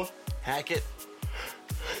 Uh-huh. Hackett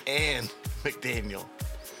and McDaniel.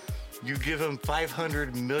 You give them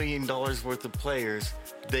 $500 million worth of players.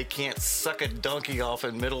 they can't suck a donkey off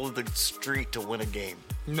in the middle of the street to win a game.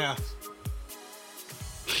 No.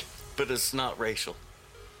 But it's not racial.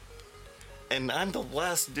 And I'm the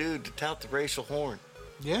last dude to tout the racial horn.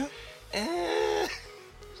 Yeah? I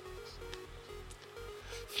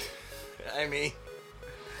mean,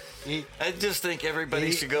 I just think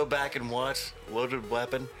everybody should go back and watch Loaded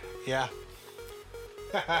Weapon. Yeah.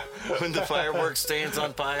 When the fireworks stands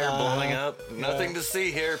on fire, blowing up. Nothing to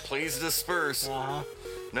see here. Please disperse.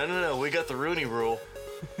 No. We got the Rooney Rule.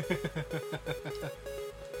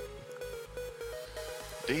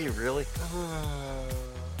 Do you really?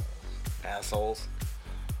 Assholes.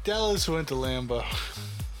 Dallas went to Lambeau.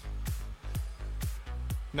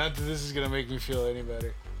 Not that this is going to make me feel any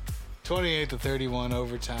better. 28-31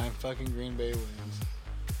 overtime. Fucking Green Bay wins.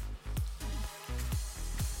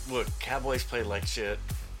 Look, Cowboys played like shit.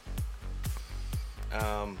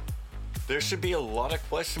 There should be a lot of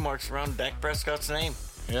question marks around Dak Prescott's name.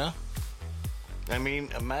 Yeah? I mean,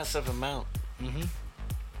 a massive amount. Mm-hmm.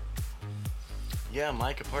 Yeah,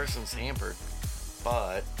 Micah Parsons hampered,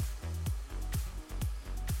 but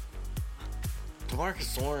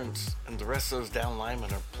DeMarcus Lawrence and the rest of those down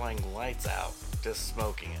linemen are playing lights out, just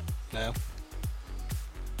smoking it. No.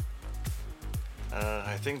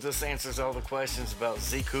 I think this answers all the questions about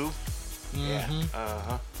Ziku. Mm-hmm.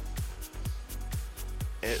 Yeah.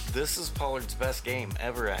 This is Pollard's best game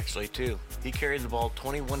ever, actually, too. He carried the ball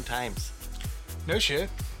 21 times. No shit.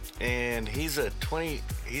 And he's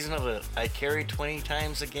not a I carry 20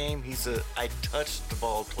 times a game. He's a I touched the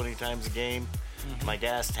ball 20 times a game. Mm-hmm. My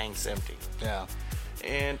gas tank's empty. Yeah.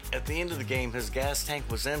 And at the end of the game, his gas tank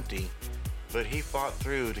was empty, but he fought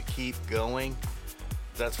through to keep going.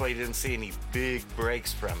 That's why you didn't see any big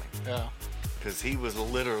breaks from him. Yeah. Because he was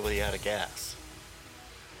literally out of gas.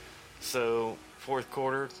 So, fourth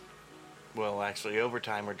quarter, well, actually,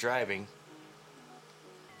 overtime, we're driving.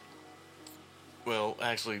 Well,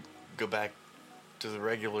 actually, go back to the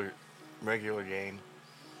regular game.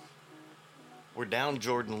 We're down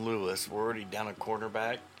Jordan Lewis. We're already down a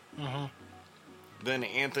cornerback. Mm-hmm. Then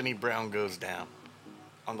Anthony Brown goes down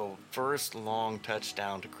on the first long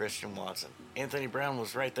touchdown to Christian Watson. Anthony Brown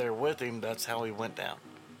was right there with him. That's how he went down.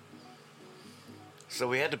 So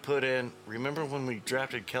we had to put in, remember when we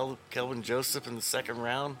drafted Kelvin Joseph in the second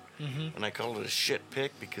round? Mm-hmm. And I called it a shit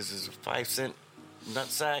pick because it's a 5-cent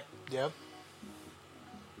nutsack. Yep.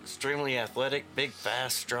 Extremely athletic, big,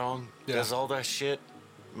 fast, strong, does all that shit.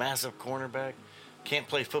 Massive cornerback. Can't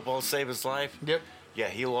play football to save his life. Yep. Yeah,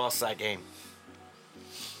 he lost that game.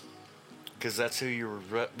 Because that's who you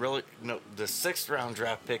were really... No, the 6th round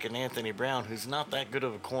draft pick in Anthony Brown, who's not that good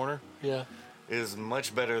of a corner, Yeah. is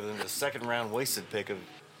much better than the 2nd round wasted pick of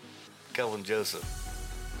Kelvin Joseph.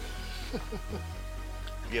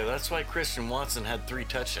 Yeah, that's why Christian Watson had 3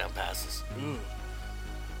 touchdown passes.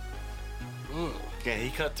 Ooh. Yeah, he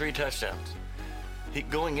caught 3 touchdowns.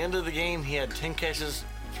 Going into the game, he had 10 catches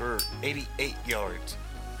for 88 yards.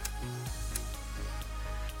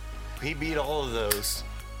 He beat all of those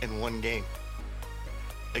in one game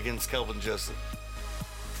against Kelvin Joseph.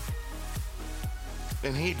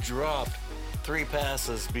 And he dropped 3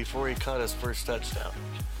 passes before he caught his first touchdown.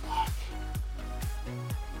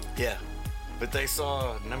 Yeah, but they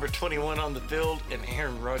saw number 21 on the field and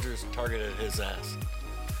Aaron Rodgers targeted his ass.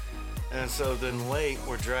 And so then late,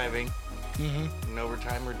 we're driving. Mm-hmm. In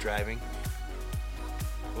overtime, we're driving.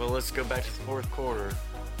 Well, let's go back to the fourth quarter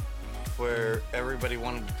where everybody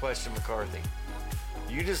wanted to question McCarthy.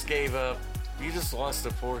 You just gave up. You just lost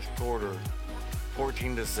the fourth quarter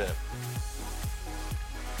 14-0.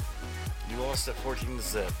 You lost at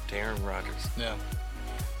 14-0 to Aaron Rodgers. Yeah.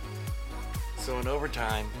 So in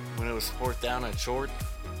overtime, when it was 4th down and short,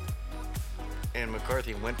 and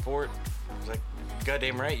McCarthy went for it, I was like,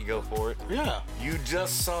 goddamn right you go for it. Yeah. You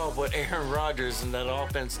just saw what Aaron Rodgers and that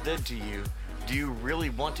offense did to you. Do you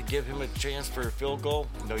really want to give him a chance for a field goal?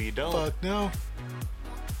 No, you don't. Fuck no.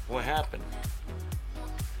 What happened?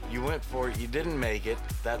 You went for it. You didn't make it.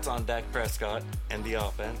 That's on Dak Prescott and the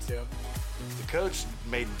offense. Yep. The coach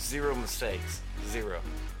made 0 mistakes. 0.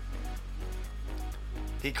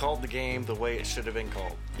 He called the game the way it should have been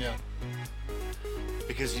called. Yeah.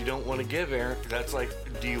 Because you don't want to give Aaron... That's like,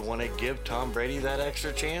 do you want to give Tom Brady that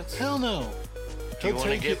extra chance? Hell no. Do you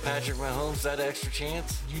want to give Patrick Mahomes that extra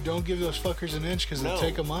chance? You don't give those fuckers an inch because they'll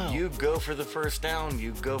take a mile. You go for the first down.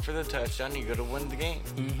 You go for the touchdown. You go to win the game.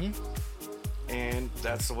 Mm-hmm. And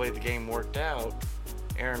that's the way the game worked out.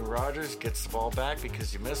 Aaron Rodgers gets the ball back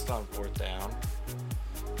because you missed on 4th down.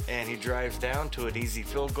 And he drives down to an easy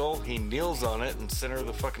field goal. He kneels on it in center of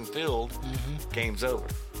the fucking field. Mm-hmm. Game's over.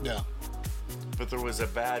 Yeah. But there was a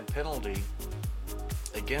bad penalty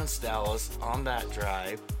against Dallas on that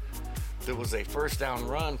drive. There was a first down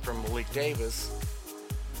run from Malik Davis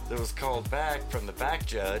that was called back from the back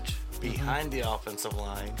judge behind the offensive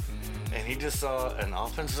line. And he just saw an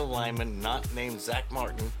offensive lineman not named Zach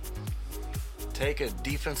Martin take a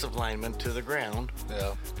defensive lineman to the ground.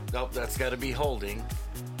 Yeah. Nope, that's got to be holding.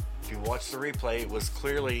 If you watch the replay, it was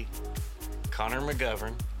clearly Connor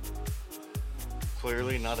McGovern.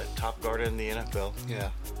 Clearly not a top guard in the NFL. Yeah.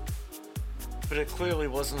 But it clearly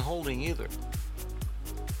wasn't holding either.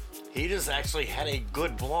 He just actually had a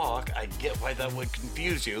good block. I get why that would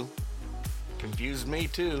confuse you. Confused me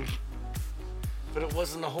too. But it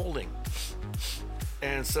wasn't a holding.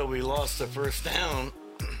 And so we lost the first down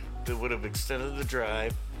that would have extended the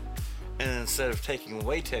drive. And instead of taking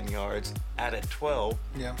away 10 yards, added 12.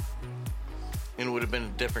 Yeah. And it would have been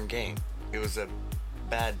a different game. It was a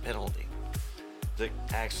bad penalty that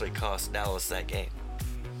actually cost Dallas that game.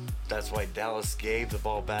 That's why Dallas gave the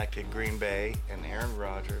ball back to Green Bay and Aaron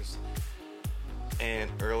Rodgers. And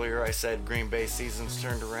earlier I said Green Bay season's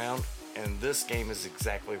turned around, and this game is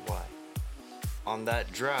exactly why. On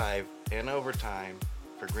that drive in overtime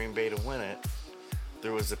for Green Bay to win it,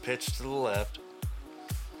 there was a pitch to the left,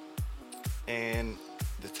 and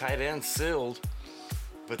the tight end sealed,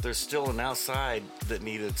 but there's still an outside that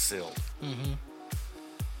needed sealed.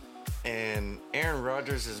 And Aaron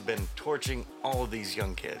Rodgers has been torching all of these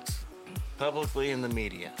young kids publicly in the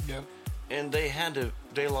media. Yep. And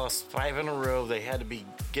they lost 5 in a row. They had to be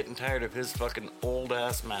getting tired of his fucking old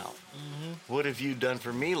ass mouth. What have you done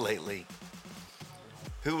for me lately?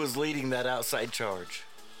 Who was leading that outside charge?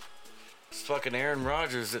 It's fucking Aaron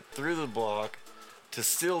Rodgers that threw the block to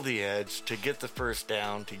steal the edge, to get the first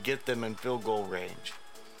down, to get them in field goal range.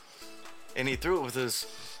 And he threw it with his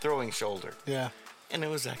throwing shoulder. Yeah. And it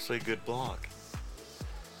was actually a good block.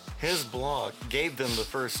 His block gave them the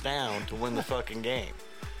first down to win the fucking game.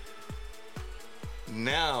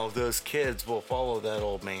 Now those kids will follow that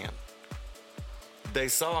old man. They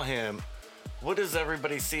saw him. What does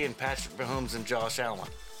everybody see in Patrick Mahomes and Josh Allen?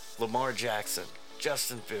 Lamar Jackson,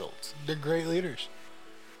 Justin Fields. They're great leaders.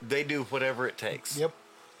 They do whatever it takes. Yep.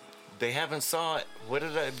 They haven't saw it. What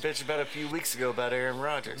did I bitch about a few weeks ago about Aaron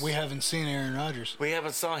Rodgers? We haven't seen Aaron Rodgers. We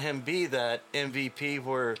haven't saw him be that MVP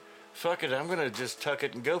where, fuck it, I'm going to just tuck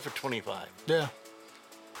it and go for 25. Yeah.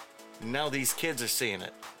 Now these kids are seeing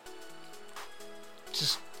it.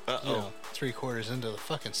 Just, 3 quarters into the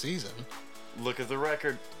fucking season. Look at the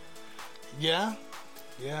record. Yeah.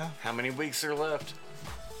 Yeah. How many weeks are left?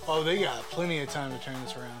 Oh, they got plenty of time to turn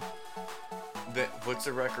this around. What's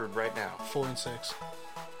the record right now? 4-6.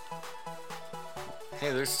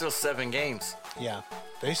 Hey, there's still 7 games. Yeah.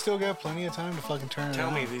 They still got plenty of time to fucking turn it around.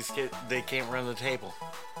 Tell me these kids, they can't run the table.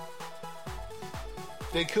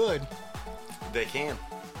 They could. They can.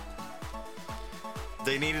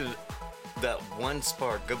 They needed that one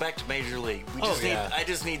spark. Go back to Major League. I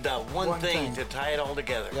just need that one thing to tie it all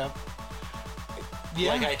together. Yep.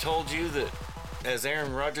 Yeah. Like I told you that as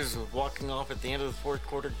Aaron Rodgers was walking off at the end of the fourth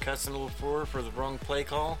quarter, cussing LaFleur for the wrong play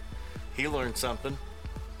call, he learned something.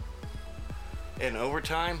 In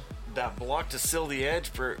overtime, that block to seal the edge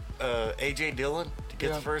for A.J. Dillon to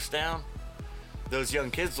get the first down, those young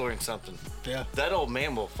kids learned something. Yeah. That old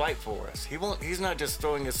man will fight for us. He's not just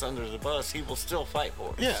throwing us under the bus. He will still fight for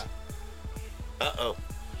us. Yeah. Uh-oh.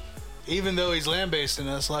 Even though he's lambasting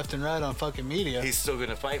us left and right on fucking media, he's still going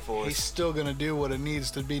to fight for us. He's still going to do what it needs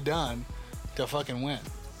to be done to fucking win.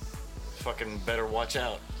 Fucking better watch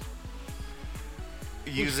out.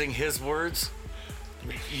 Using his words,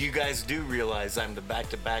 you guys do realize I'm the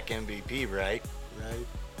back-to-back MVP, right? Right.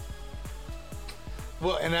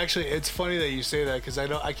 Well, and actually, it's funny that you say that because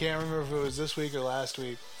I can't remember if it was this week or last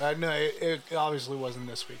week. No, it obviously wasn't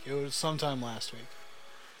this week. It was sometime last week,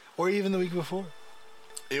 or even the week before.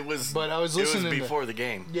 It was. But I was listening. It was before the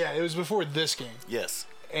game. Yeah, it was before this game. Yes.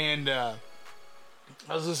 And I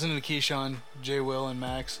was listening to Keyshawn, J. Will, and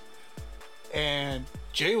Max, and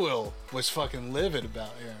J. Will was fucking livid about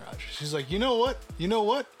Aaron Rodgers. He's like, you know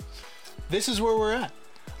what? This is where we're at.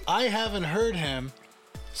 I haven't heard him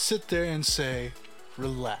sit there and say,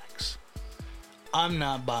 relax. I'm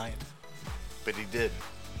not buying it. But he did.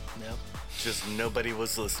 Yep. Just nobody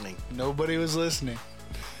was listening. Nobody was listening.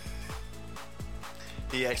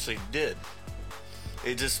 He actually did.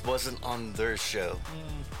 It just wasn't on their show.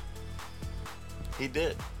 He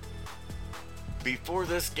did. Before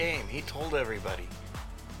this game, he told everybody,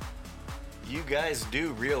 you guys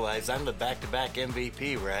do realize I'm the back-to-back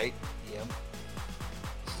MVP, right? Yep.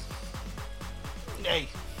 Hey.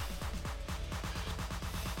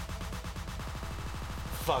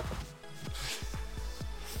 Fuck him.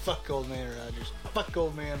 Fuck old man Rodgers. Fuck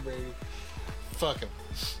old man Brady. fuck him.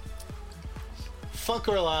 Fuck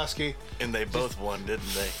Orlowski. And they both won,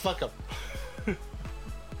 didn't they? Fuck him.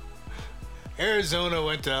 Arizona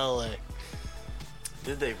went to LA.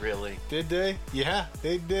 Did they really? Did they? Yeah,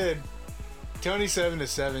 they did.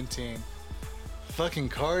 27-17. Fucking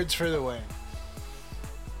Cards for the win.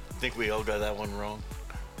 Think we all got that one wrong?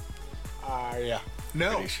 Yeah.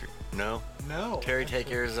 No. Pretty sure. No? No. Terry,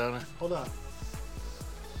 take Arizona? Hold on.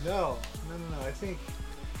 No. I think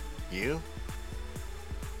You?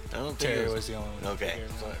 I don't think Terry it was the only one. Okay. Terry.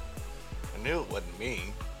 So I knew it wasn't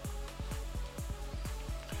me.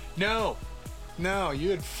 No, you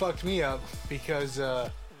had fucked me up because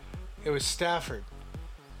it was Stafford.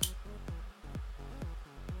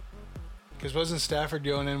 Because wasn't Stafford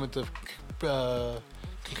going in with the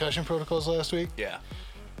concussion protocols last week? Yeah.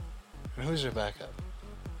 And who's their backup?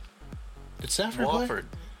 Did Stafford Wofford.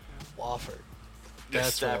 play? Wofford. Yes,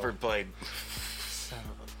 That's Stafford played. Son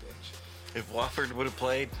of a bitch. If Wofford would have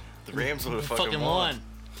played, the Rams would have fucking won. won.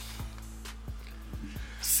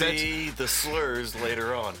 See the slurs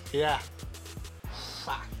later on. Yeah.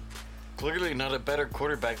 Clearly not a better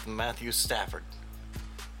quarterback than Matthew Stafford.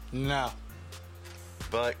 No.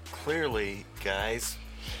 But clearly, guys,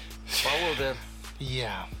 follow them.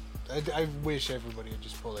 Yeah. I wish everybody would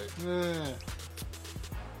just pull it.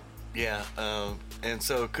 Yeah, and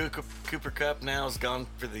so Cooper Kupp now is gone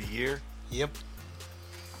for the year. Yep.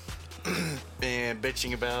 And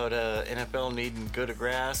bitching about NFL needing good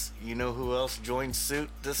grass. You know who else joined suit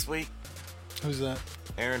this week? Who's that?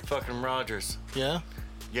 Aaron fucking Rodgers. Yeah?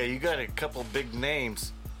 Yeah, you got a couple big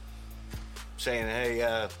names saying,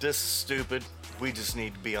 hey, this is stupid. We just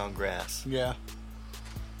need to be on grass. Yeah.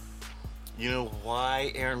 You know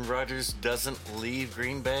why Aaron Rodgers doesn't leave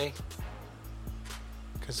Green Bay?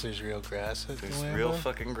 Because there's real grass at There's Lambeau? real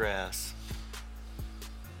fucking grass.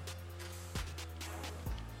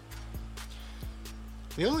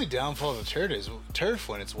 The only downfall of the turf is turf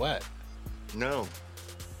when it's wet. No.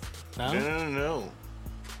 No? No.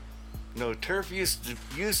 No, turf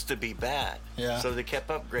used to be bad. Yeah. So they kept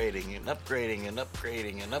upgrading and upgrading and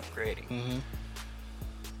upgrading and upgrading.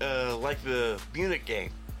 Mm-hmm. Like the Munich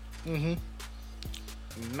game.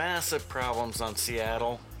 Mm-hmm. Massive problems on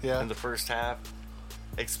Seattle Yeah. in the first half,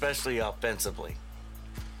 especially offensively.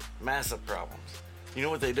 Massive problems. You know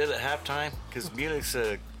what they did at halftime? Because Munich's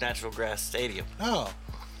a natural grass stadium. Oh.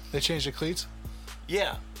 They changed the cleats?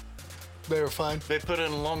 Yeah, They were fine? they put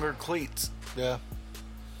in longer cleats. Yeah.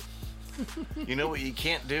 You know what you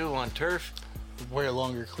can't do on turf? Wear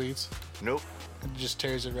longer cleats. Nope. It just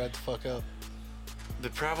tears it right the fuck up. The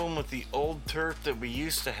problem with the old turf that we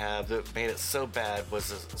used to have that made it so bad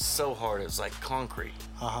was it's so hard. It was like concrete.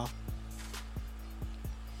 Uh-huh.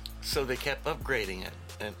 So they kept upgrading it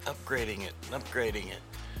and upgrading it and upgrading it.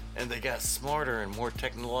 And they got smarter and more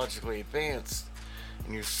technologically advanced.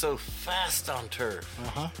 And you're so fast on turf.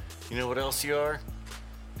 Uh-huh. You know what else you are?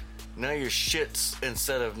 Now your shits,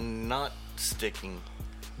 instead of not sticking,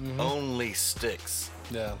 only sticks.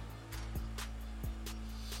 Yeah.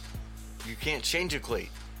 You can't change a cleat.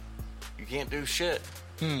 You can't do shit.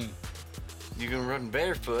 Hmm. You can run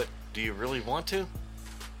barefoot. Do you really want to?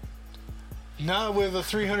 Not with a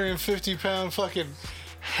 350-pound fucking...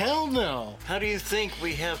 Hell no. How do you think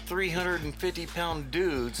we have 350-pound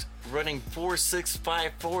dudes running 4.6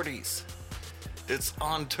 540s? It's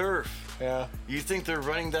on turf. Yeah. You think they're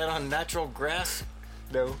running that on natural grass?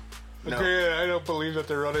 No. No. Okay, I don't believe that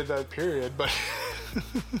they're running that period, but...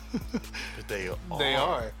 But they are. They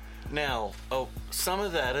are. Now, some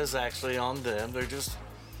of that is actually on them. They're just...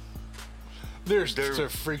 They're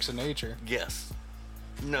freaks of nature. Yes.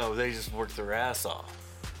 No, they just work their ass off.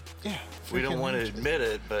 Yeah. We don't want to admit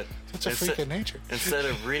it, but... It's a freak of nature. Instead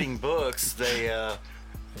of reading books, they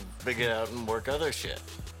get out and work other shit.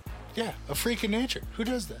 Yeah, a freak of nature. Who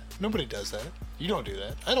does that? Nobody does that. You don't do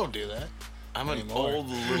that. I don't do that. I'm an Anymore. old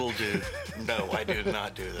little dude. No, I do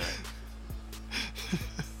not do that.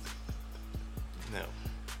 No.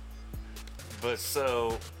 But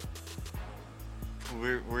so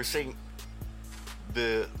we're seeing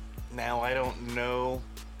now I don't know.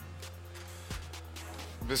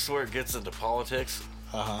 This is where it gets into politics.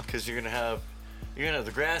 Uh-huh. Because you're gonna have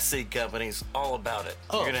the grass seed companies all about it.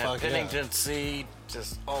 Oh, you're gonna have fuck yeah. Pennington seed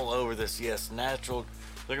just all over this. Yes, natural.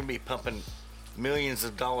 They're gonna be pumping millions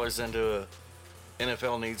of dollars into a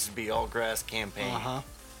NFL needs to be all grass campaign. Uh-huh.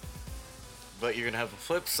 But you're gonna have the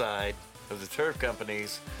flip side of the turf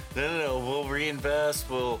companies. No, we'll reinvest.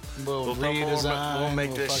 We'll pump more, redesign, we'll make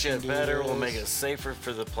we'll this shit fucking do better. We'll this. make it safer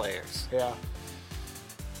for the players. Yeah.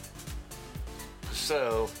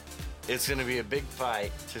 So it's gonna be a big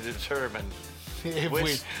fight to determine If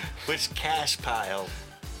which cash pile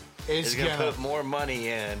is going to put more money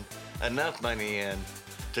in, enough money in,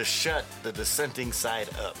 to shut the dissenting side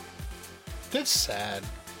up. That's sad.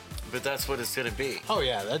 But that's what it's going to be. Oh,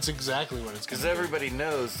 yeah, that's exactly what it's going to be. Because everybody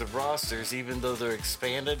knows the rosters, even though they're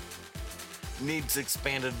expanded, needs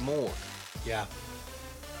expanded more. Yeah.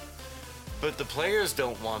 But the players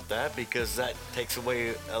don't want that because that takes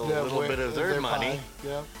away a little bit of their money.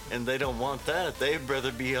 Yeah. And they don't want that. They'd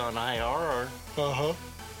rather be on IRR. Uh-huh.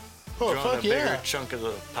 Oh, drawing fuck a bigger yeah. chunk of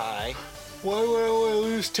the pie. Why would I want to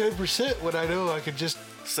lose 10% when I know I could just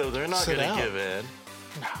So they're not going to give in.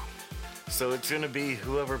 No. So it's going to be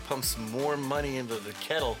whoever pumps more money into the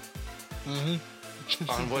kettle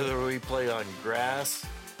on whether we play on grass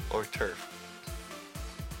or turf.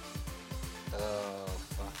 Oh,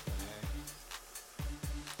 fuck.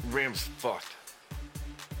 Rams fucked.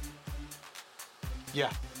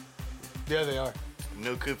 Yeah. Yeah, they are.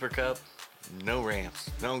 No Cooper Cup, no Rams.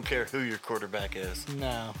 I don't care who your quarterback is.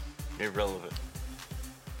 No. Irrelevant.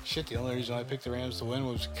 Shit, the only reason I picked the Rams to win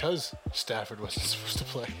was because Stafford wasn't supposed to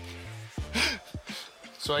play.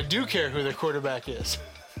 So I do care who their quarterback is.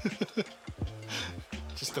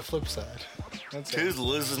 Just the flip side. That's Who's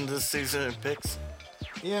losing this season in picks?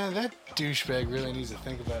 Yeah, that douchebag really needs to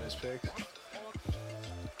think about his picks.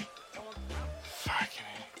 Fucking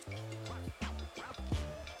A.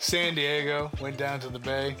 San Diego went down to the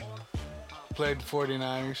Bay, played the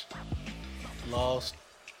 49ers, lost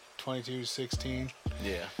 22-16.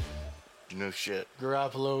 Yeah. No shit.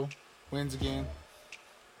 Garoppolo wins again.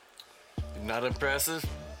 Not impressive.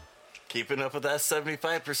 Keeping up with that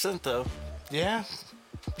 75% though. Yeah.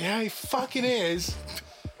 Yeah, he fucking is.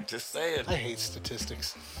 Just saying. I hate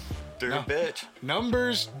statistics. They're a bitch.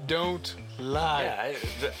 Numbers don't lie.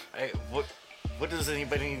 Yeah. What does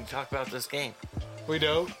anybody need to talk about this game? We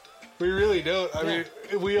don't. We really don't. I mean,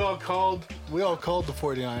 we all called the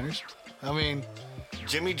 49ers. I mean,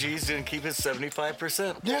 Jimmy G's gonna keep his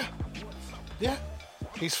 75%. yeah. Yeah.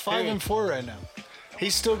 He's 5-4 right now.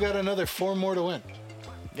 He's still got another 4 more to win.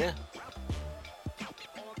 Yeah.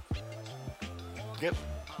 Yep.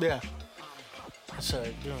 Yeah.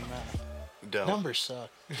 Sorry, doing math. Don't. Numbers suck.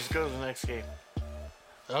 Just go to the next game.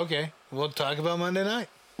 Okay, we'll talk about Monday night.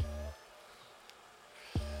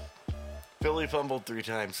 Philly fumbled 3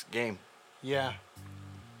 times. Game. Yeah.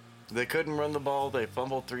 They couldn't run the ball. They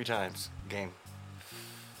fumbled 3 times. Game.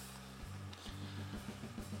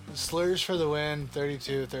 Slurs for the win,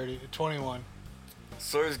 21.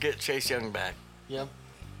 Slurs get Chase Young back. Yep.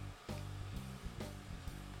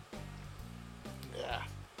 Yeah.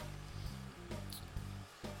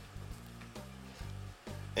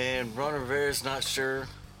 And Ron Rivera's not sure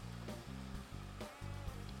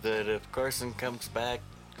that if Carson comes back,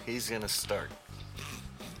 he's going to start.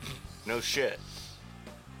 No shit.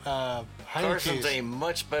 Carson's a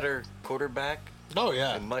much better quarterback. Oh,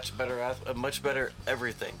 yeah. And much better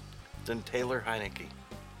everything than Taylor Heineke.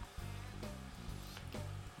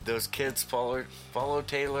 Those kids follow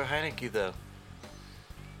Taylor Heineke, though.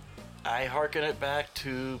 I hearken it back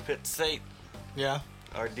to Pitt State. Yeah.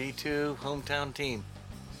 Our D2 hometown team.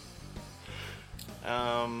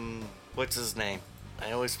 What's his name?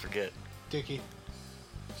 I always forget. Dickey.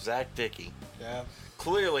 Zach Dickey. Yeah.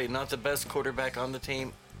 Clearly not the best quarterback on the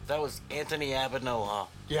team. That was Anthony Abinoha.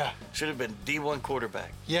 Yeah. Should have been D1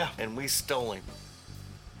 quarterback. Yeah. And we stole him.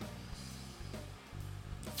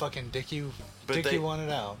 Fucking Dickey But they won it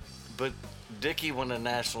out. But Dickey won a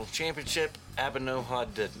national championship.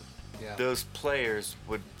 Abinoha didn't. Yeah. Those players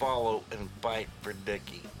would follow and fight for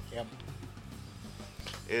Dickey. Yep.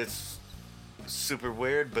 It's super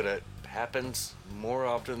weird, but it happens more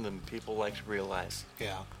often than people like to realize.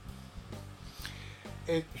 Yeah.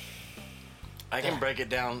 I can break it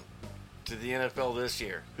down to the NFL this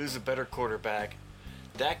year. Who's a better quarterback?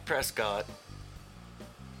 Dak Prescott,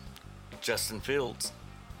 Justin Fields.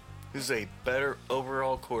 Who's a better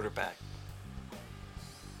overall quarterback?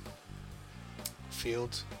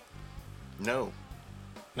 Fields. No.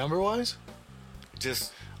 Number wise?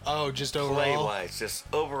 Just overall. play wise. Just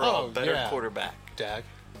overall better quarterback. Dak.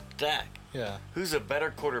 Yeah. Who's a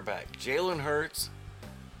better quarterback? Jalen Hurts,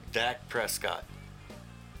 Dak Prescott.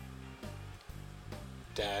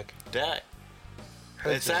 Dak.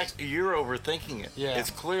 It's actually, you're overthinking it. Yeah.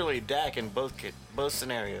 It's clearly Dak in both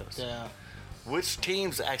scenarios. Yeah. Which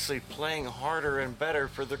team's actually playing harder and better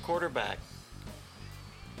for the quarterback?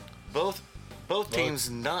 Both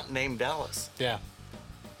teams not named Dallas. Yeah.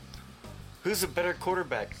 Who's a better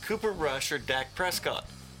quarterback, Cooper Rush or Dak Prescott?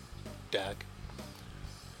 Dak.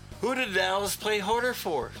 Who did Dallas play harder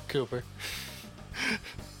for? Cooper.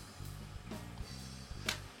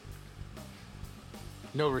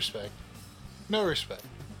 No respect.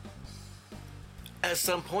 At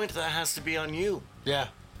some point, that has to be on you. Yeah.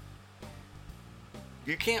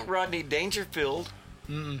 You can't Rodney Dangerfield.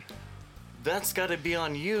 That's got to be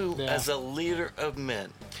on you as a leader of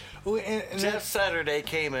men. Well, and Jeff Saturday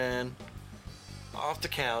came in off the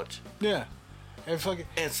couch. Yeah. And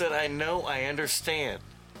said, I know, I understand.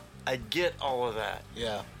 I get all of that.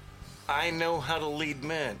 Yeah. I know how to lead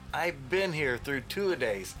men. I've been here through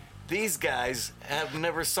two-a-days. These guys have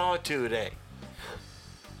never saw a two-a-day.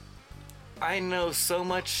 I know so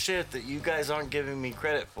much shit that you guys aren't giving me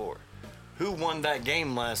credit for. Who won that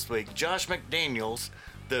game last week? Josh McDaniels,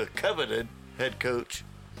 the coveted head coach,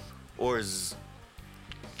 or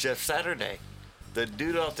Jeff Saturday, the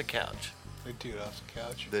dude off the couch? The dude off the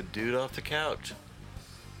couch. The dude off the couch.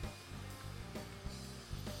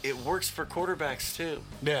 It works for quarterbacks too.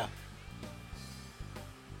 Yeah.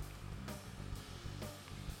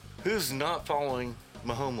 Who's not following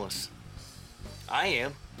Mahomes? I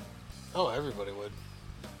am. Oh, everybody would.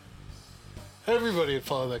 Everybody would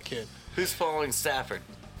follow that kid. Who's following Stafford?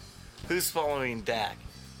 Who's following Dak?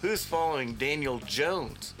 Who's following Daniel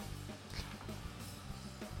Jones?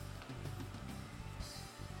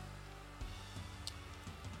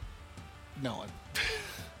 No one.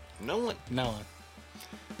 No one. No one.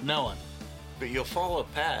 No one. But you'll follow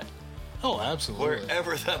Pat Oh, absolutely.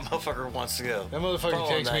 wherever that motherfucker wants to go. That motherfucker Follow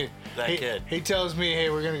takes me. that kid. He tells me, hey,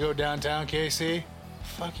 we're going to go downtown, KC.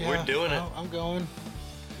 Fuck yeah. We're doing it. I'm going.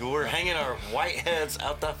 We're hanging our white heads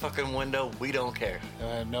out that fucking window. We don't care.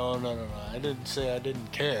 No. I didn't say I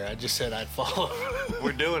didn't care. I just said I'd follow.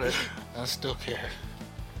 We're doing it. I still care.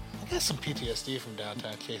 I got some PTSD from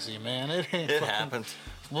downtown KC, man. It It happens.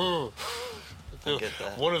 Whoa. I get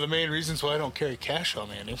that. One of the main reasons why I don't carry cash on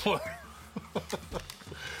me anymore.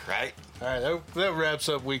 Right? All right, that wraps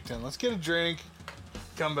up week 10. Let's get a drink.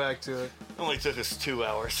 Come back to it. Only took us 2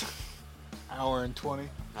 hours. Hour and 20.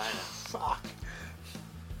 I know. Fuck.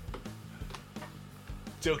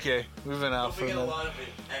 It's okay. We've been out for a We get a minute. lot of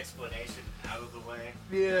explanation out of the way.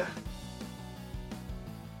 Yeah.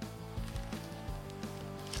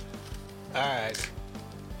 All right.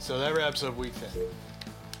 So that wraps up week 10.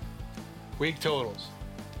 Week totals.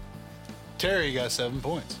 Terry got 7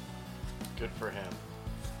 points. Good for him.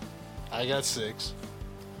 I got 6.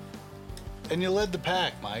 And you led the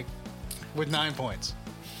pack, Mike, with 9 points.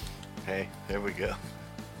 Hey, there we go.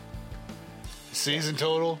 Season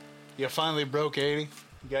total, you finally broke 80.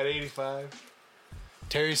 You got 85.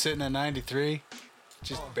 Terry's sitting at 93.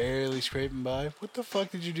 Just barely scraping by. What the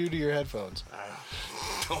fuck did you do to your headphones? I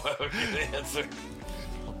don't have a good answer.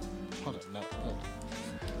 Hold on, no.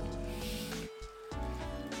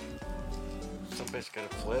 Somebody's got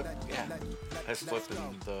to flip? Yeah. I was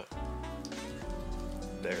flipping the...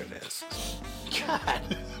 There it is. God.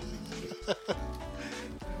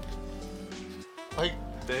 Like,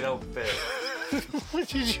 They don't fit. what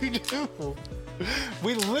did you do?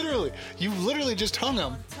 You literally just hung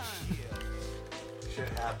them Shit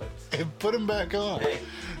happens. and put them back on. Hey,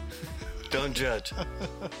 don't judge.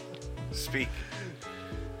 Speak.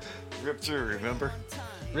 Rip through, remember?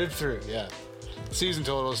 Rib through, yeah. Season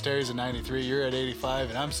total, Terry's at 93, you're at 85,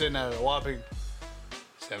 and I'm sitting at a whopping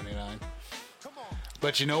 79.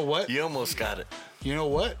 But you know what? You almost got it. You know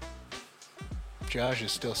what? Josh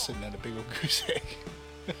is still sitting at a big old goose egg.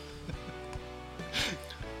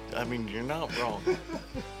 I mean, you're not wrong.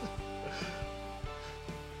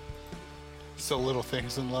 It's the little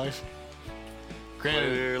things in life. Granted,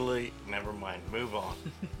 Clearly, never mind. Move on.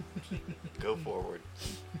 Go forward.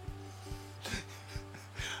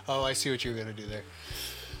 oh, I see what you were going to do there.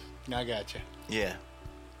 I got you. Yeah.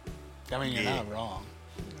 I mean, you're Yeah. not wrong.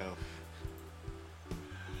 No.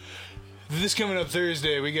 This coming up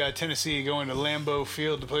Thursday, we got Tennessee going to Lambeau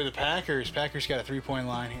Field to play the Packers. Packers got a 3-point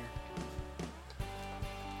line here.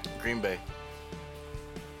 Green Bay.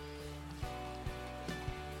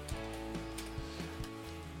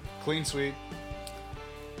 Clean sweep.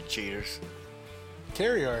 Cheaters.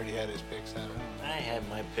 Terry already had his picks out. I had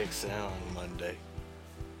my picks out on Monday.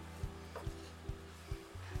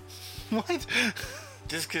 What?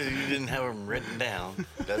 Just because you didn't have them written down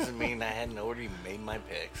doesn't mean I hadn't already made my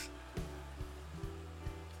picks.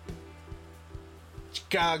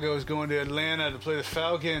 Chicago's going to Atlanta to play the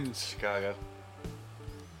Falcons. Chicago.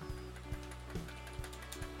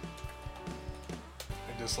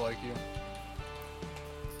 I dislike you.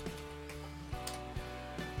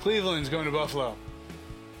 Cleveland's going to Buffalo.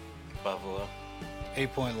 Buffalo.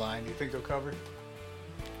 8-point line. Do you think they'll cover?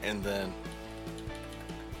 And then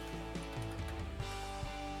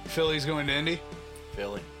Philly's going to Indy.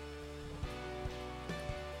 Philly.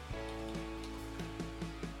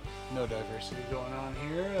 No diversity going on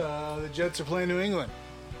here. The Jets are playing New England.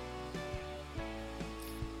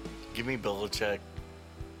 Give me Belichick.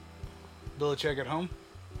 Belichick at home?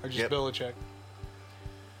 Or just Yep. Belichick?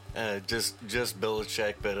 Just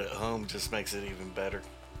Belichick, but at home just makes it even better.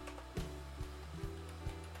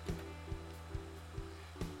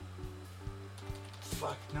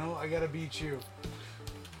 Fuck, no, I gotta beat you.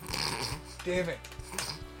 Damn it.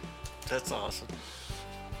 That's awesome.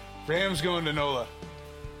 Rams going to NOLA.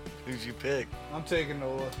 Who'd you pick? I'm taking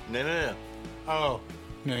NOLA. No. Oh,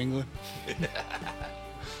 New England.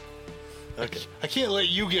 Okay. I can't let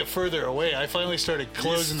you get further away. I finally started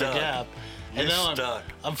closing the stuck. gap. You're And now stuck.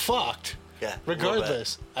 I'm fucked. Yeah. a little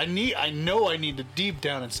Regardless, I know I need to deep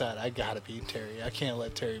down inside. I gotta beat Terry. I can't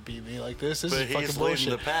let Terry beat me like this. This But is fucking he's leading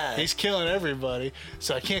bullshit. the pack. He's killing everybody,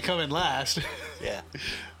 so I can't come in last. bit. Yeah.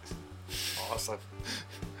 Awesome.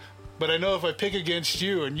 But I know if I pick against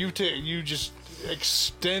you and you just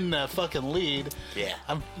extend that fucking lead, Yeah.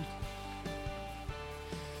 I'm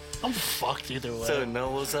fucked either way. So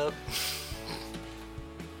Nola's up.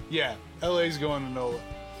 Yeah, LA's going to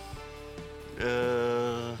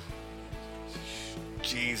NOLA.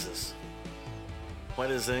 Jesus. Why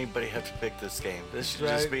does anybody have to pick this game? This should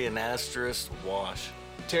Right. just be an asterisk wash.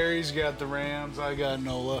 Terry's got the Rams. I got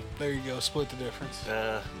NOLA. There you go. Split the difference.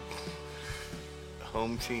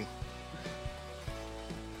 Home team.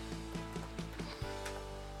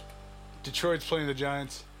 Detroit's playing the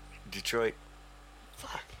Giants. Detroit.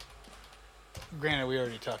 Fuck. Granted, we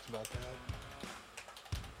already talked about that.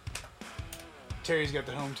 Terry's got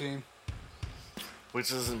the home team.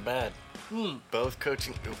 Which isn't bad. Both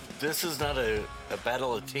coaching. This is not a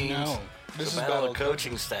battle of teams. No, this It's is a battle battle of of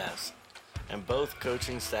coaching staffs. And both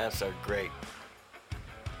coaching staffs are great.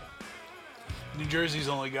 New Jersey's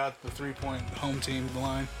only got the 3-point home team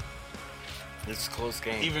line. It's a close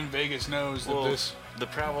game. Even Vegas knows that well, this. the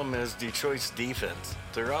problem is Detroit's defense.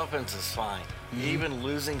 Their offense is fine. Even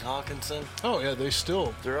losing Hawkinson, Oh yeah, they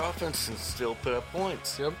still. their offense can still put up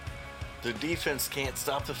points. Yep. Their defense can't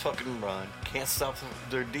stop the fucking run. Can't stop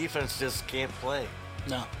their defense just can't play.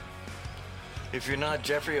 No. If you're not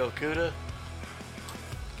Jeffrey Okuda,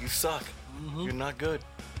 you suck. You're not good.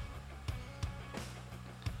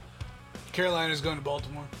 Carolina's going to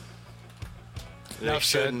Baltimore. They Enough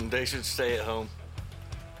said. shouldn't. They should stay at home.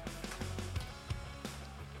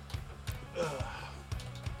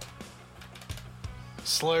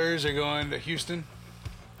 Slurs are going to Houston.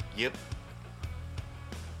 Yep.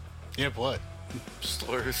 Yep. What?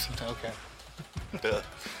 Slurs. Okay. Duh.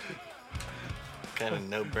 Kind of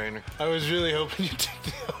no-brainer. I was really hoping you'd take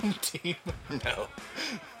the home team. No.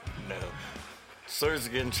 Slurs are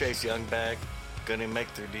getting Chase Young back. Gonna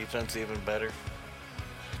make their defense even better.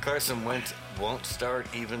 Carson Wentz won't start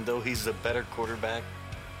even though he's a better quarterback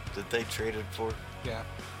that they traded for. Yeah.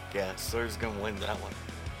 Yeah, Slurs gonna win that one.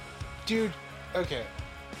 Dude, okay.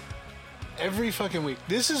 Every fucking week.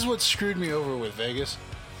 This is what screwed me over with Vegas.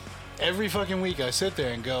 Every fucking week I sit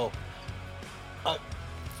there and go,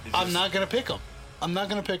 I'm not going to pick them. I'm not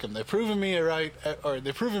going to pick them. They've proven me right, or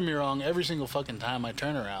they've proven me wrong every single fucking time I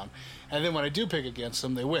turn around. And then when I do pick against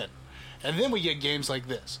them, they win. And then we get games like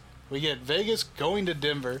this. We get Vegas going to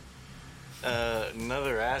Denver.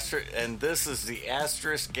 Another asterisk, and this is the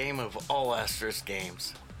asterisk game of all asterisk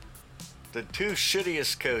games. The two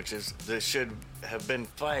shittiest coaches that should have been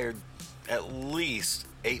fired at least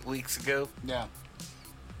 8 weeks ago Yeah.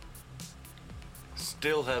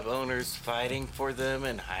 still have owners fighting for them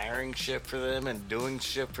and hiring shit for them and doing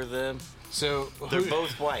shit for them. So They're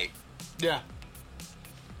both white. Yeah.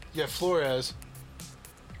 Yeah, Flores.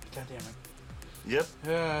 God damn it. Yep.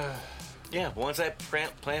 Yeah. Yeah, once I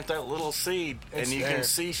plant that little seed It's and you there. can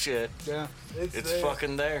see shit, Yeah. it's there.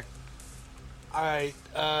 fucking there. All right.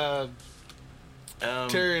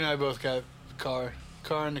 Terry and I both got car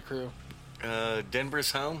and the crew.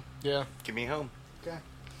 Denver's home. Yeah. Give me home. Okay.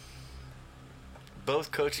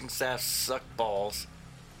 Both coaching staffs suck balls.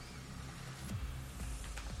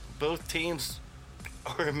 Both teams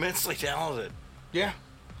are immensely talented, Yeah.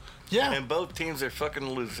 Yeah. and both teams are fucking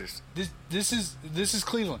losers. This is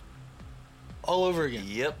Cleveland. All over again.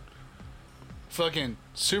 Yep. Fucking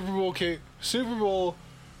Super Bowl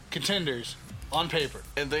contenders on paper.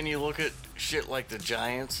 And then you look at shit like the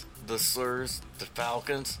Giants, the Slurs, the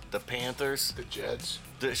Falcons, the Panthers The Jets.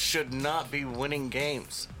 that should not be winning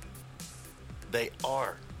games. They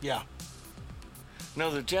are. Yeah.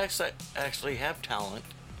 No, the Jacks actually have talent.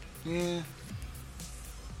 Yeah.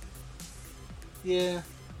 Yeah.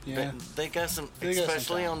 Yeah. They got some, They got some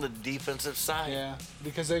especially talent. on the defensive side. Yeah.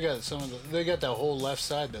 Because they got they got that whole left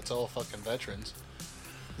side that's all fucking veterans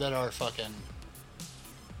that are fucking.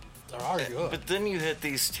 They are good. But then you hit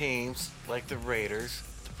these teams like the Raiders,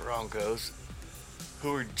 the Broncos,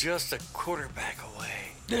 who are just a quarterback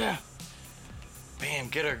away. Yeah. Bam,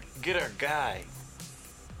 get our guy.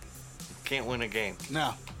 Can't win a game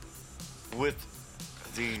No. with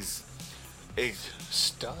these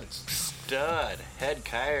Studs. stud head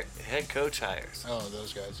coach hires. Oh,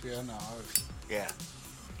 those guys. Yeah, no. Yeah,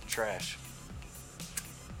 trash.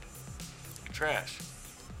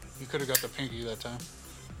 You could have got the pinky that time.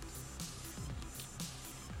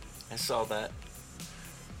 I saw that.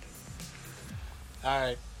 All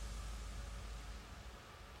right.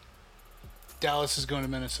 Dallas is going to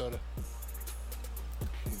Minnesota.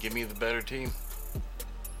 Give me the better team.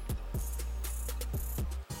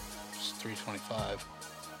 It's 325.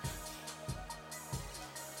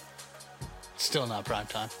 Still not prime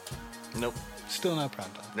time. Nope. Still not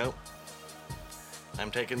prime time. Nope.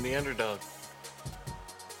 I'm taking the underdog.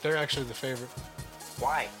 They're actually the favorite.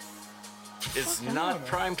 Why? It's Fucking not know,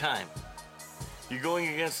 prime time. You're going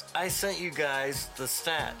against. I sent you guys the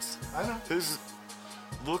stats. I know.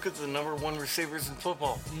 Look at the number one receivers in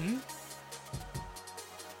football. Mm-hmm.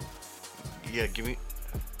 Yeah, give me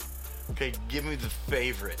the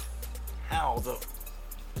favorite. How the?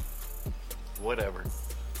 Whatever.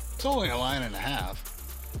 It's only a line and a half.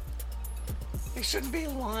 It shouldn't be a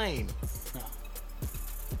line. No.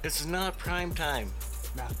 It's not prime time.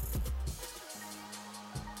 No.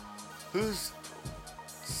 Who's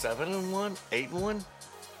 7-1, 8-1?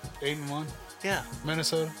 8-1. Yeah,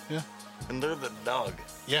 Minnesota. Yeah. and they're the dog.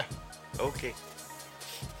 Yeah. Okay.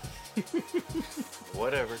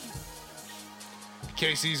 Whatever.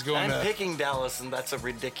 KC's going I'm to. picking Dallas, and that's a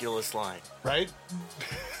ridiculous line. Right?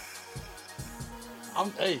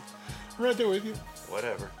 Hey, I'm right there with you.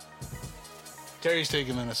 Whatever. Terry's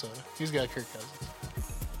taking Minnesota. He's got Kirk Cousins.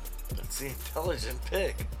 That's the intelligent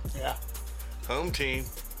pick. Yeah. Home team,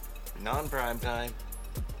 non-prime time.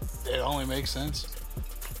 It only makes sense.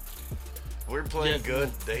 We're playing Yeah.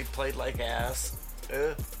 good. They played like ass.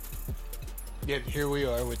 Yet here we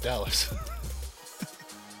are with Dallas.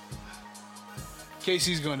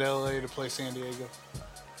 KC's going to LA to play San Diego.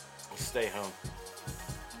 Stay home.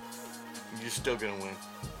 You're still gonna win.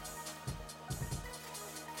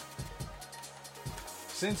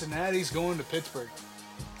 Cincinnati's going to Pittsburgh.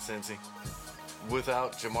 Cincy.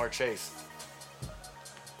 Without Jamar Chase.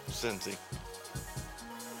 Cincy.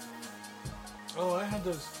 Oh, I had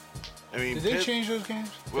those. I mean, Did they change those games?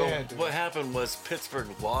 Well, They had to. what happened was Pittsburgh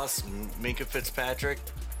lost Minka Fitzpatrick,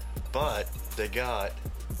 but they got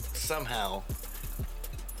somehow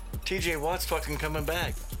TJ Watt's fucking coming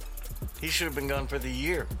back. He should have been gone for the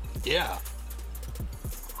year. Yeah.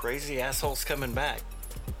 Crazy assholes coming back.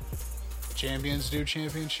 Champions do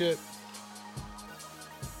championship.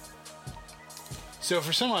 So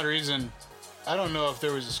for some odd reason, I don't know if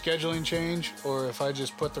there was a scheduling change or if I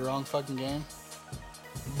just put the wrong fucking game,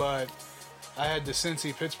 but I had the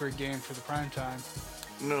Cincy-Pittsburgh game for the prime time.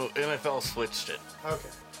 No, NFL switched it. Okay.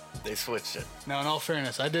 They switched it. Now, in all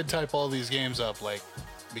fairness, I did type all these games up like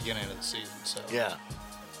beginning of the season, so. Yeah.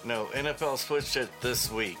 No, NFL switched it this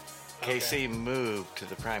week. Okay. KC moved to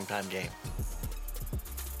the primetime game.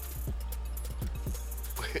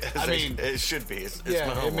 I mean, it should be. It's yeah,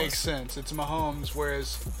 Mahomes. it makes sense. It's Mahomes,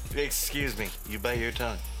 whereas Excuse me. You bite your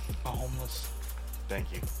tongue. Mahomes.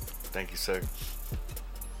 Thank you. Thank you, sir.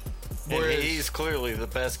 And Whereas, he's clearly the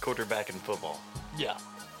best quarterback in football. yeah,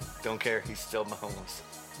 Don't care. He's still Mahomes.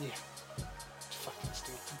 yeah, it's fucking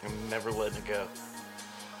stupid. I'm never letting it go.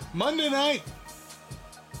 Monday night,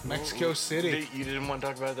 Mexico City. You didn't want to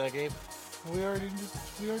talk about that game? We already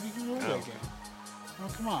enjoyed Oh. that game. Oh,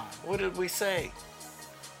 come on, What did we say?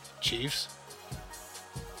 Chiefs.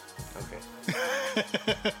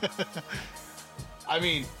 Okay. I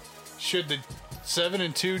mean, should the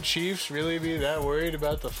 7-2 Chiefs really be that worried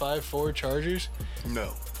about the 5-4 Chargers?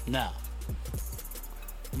 No. No.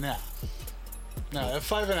 No. No, at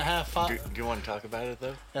 5.5. Do you want to talk about it,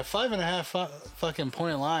 though? At 5.5 fucking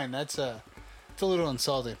point line, it's a little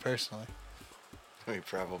insulting, personally. I mean,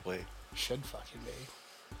 probably. Should fucking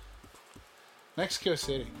be. Mexico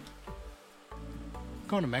City.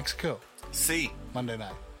 Going to Mexico C. Monday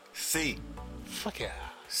night. C. Fuck yeah.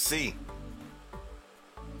 C.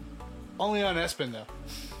 Only on Espen though.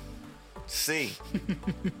 C.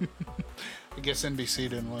 I guess NBC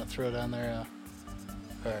didn't want to throw down their.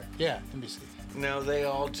 Yeah, NBC. No, they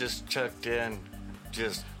all just chucked in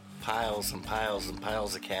just piles and piles and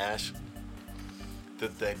piles of cash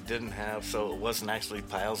that they didn't have, so it wasn't actually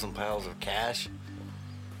piles and piles of cash.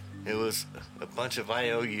 It was a bunch of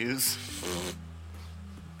IOUs.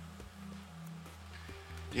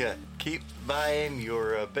 Yeah, keep buying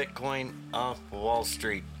your Bitcoin off Wall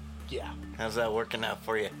Street. Yeah. How's that working out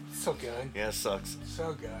for you? So good. Yeah, it sucks.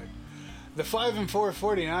 So good. The 5-4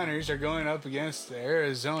 49ers are going up against the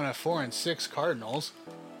Arizona 4-6 Cardinals.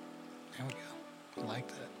 There we go. I like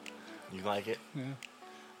that. You like it? Yeah,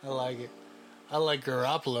 I like it. I like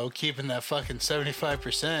Garoppolo keeping that fucking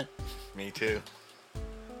 75%. Me too.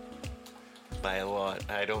 By a lot.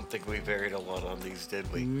 I don't think we varied a lot on these,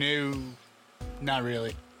 did we? No, not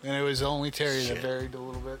really. And it was only Terry that Shit. varied a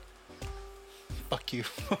little bit. Fuck you.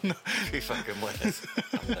 Be fucking with us.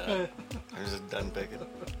 I'm done. I'm just done picking.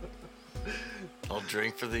 I'll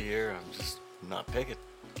drink for the year. I'm just not picking.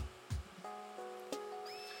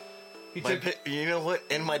 You know what?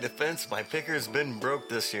 In my defense, my picker's been broke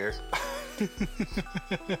this year.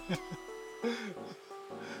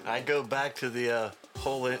 I go back to the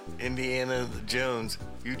whole Indiana Jones.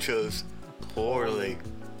 You chose poorly.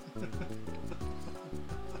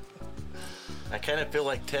 I kind of feel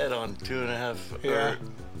like Ted on 2.5 Yeah. or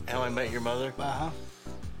How I Met Your Mother Uh-huh.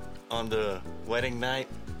 on the wedding night.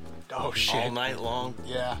 Oh, shit. All night long.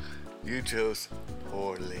 Yeah. You chose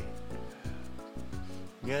poorly.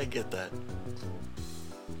 Yeah, I get that.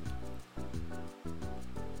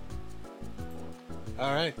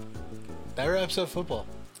 All right. That wraps up football.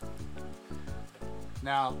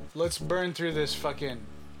 Now, let's burn through this fucking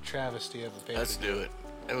travesty of a paper. Let's do it.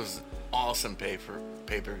 It was awesome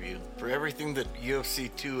pay-per-view. For everything that UFC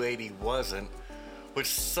 280 wasn't, which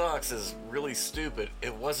sucks, is really stupid,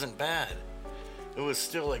 it wasn't bad. It was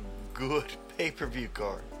still a good pay-per-view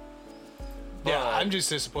card. Yeah, But I'm just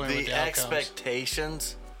disappointed with the the outcomes.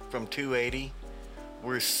 expectations from 280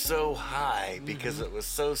 were so high because it was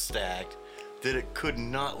so stacked that it could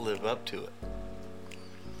not live up to it.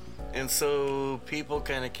 And so people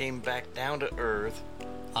kind of came back down to earth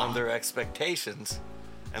on their expectations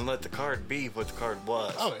and let the card be what the card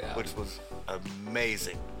was, Oh, yeah. which was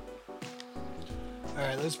amazing. All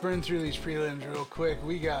right, let's burn through these prelims real quick.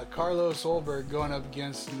 We got Carlos Olberg going up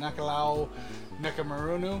against Nakalau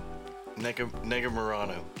Nakamurunu.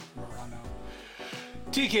 Negamurano. Morano.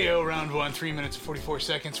 TKO round 1, 3 minutes and 44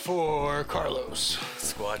 seconds for Carlos.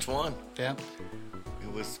 Squatch won. Yeah.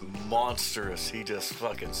 It was monstrous. He just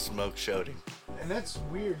fucking smoke showed him. And that's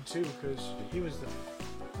weird too, because he was the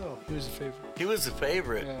favorite. He was a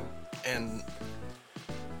favorite, Yeah. and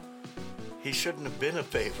he shouldn't have been a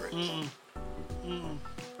favorite.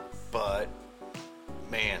 But,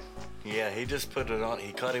 man, yeah, he just put it on.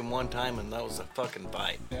 He caught him one time, and that was a fucking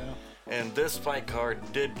fight. Yeah. And this fight card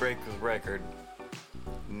did break the record.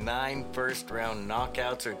 9 first-round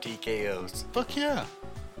knockouts or TKOs. Fuck yeah.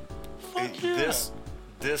 Fuck yeah.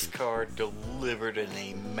 This card delivered in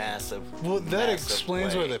a massive. Well, that massive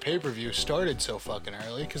explains way. why the pay-per-view started so fucking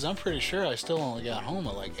early, because I'm pretty sure I still only got home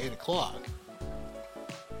at like 8 o'clock.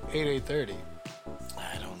 8:30.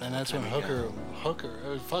 I don't know. And that's what when time we got.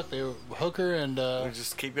 Hooker and, We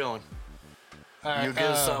just keep going. all right, You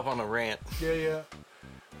get us off on a rant. Yeah.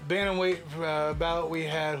 Bantamweight bout, we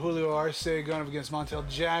had Julio Arce going up against Montel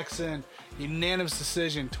Jackson. Unanimous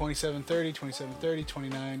decision, 27-30,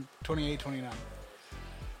 27-30, 28-29.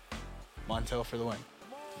 Montel for the win.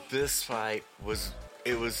 This fight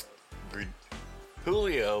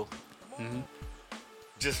Julio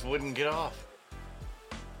just wouldn't get off.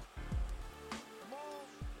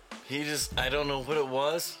 I don't know what it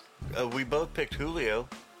was. We both picked Julio.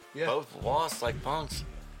 Yeah. Both lost like punks.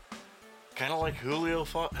 Kind of like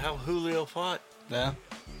how Julio fought. Yeah.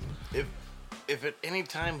 If at any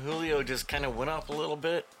time Julio just kind of went off a little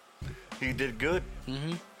bit, he did good.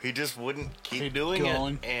 Mm-hmm. He just wouldn't keep doing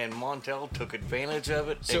going. it, and Montel took advantage of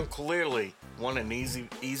it So- and clearly won an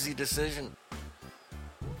easy decision.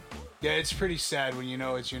 Yeah, it's pretty sad when you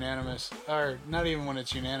know it's unanimous. Or not even when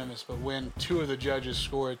it's unanimous, but when 2 of the judges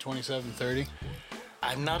score at 27-30.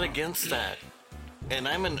 I'm not against that, and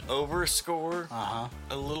I'm an overscorer Uh-huh.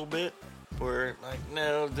 a little bit. Where like,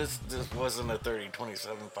 no, this wasn't a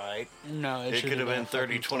 30-27 fight. No, It could have been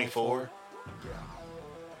 30-24.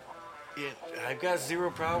 Yeah, I've got zero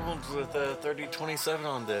problems with 30-27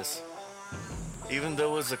 on this. Even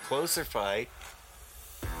though it was a closer fight.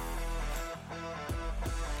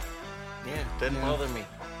 Yeah, doesn't bother me.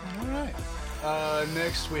 All right.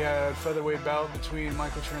 Next, we had featherweight bout between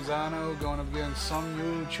Michael Trenzano going up against Sung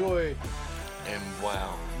Yu Choi. And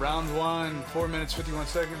wow. Round 1, 4 minutes, 51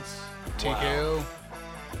 seconds. TKO.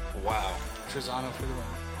 Wow. Trenzano for the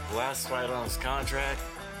win. Last fight on his contract.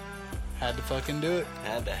 Had to fucking do it.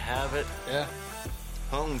 Had to have it. Yeah.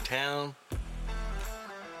 Hometown.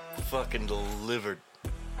 Fucking delivered.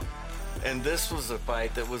 And this was a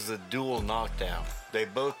fight that was a dual knockdown. They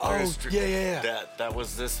both yeah. That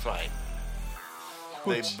was this fight.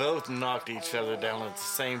 They both knocked each other down at the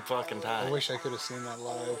same fucking time. I wish I could have seen that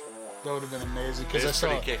live. That would have been amazing. Because It's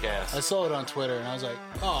pretty kick-ass. I saw it on Twitter and I was like,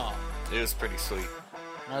 oh, It was pretty sweet.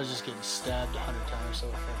 I was just getting stabbed 100 times. So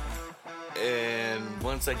fucking. And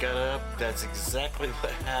once I got up, that's exactly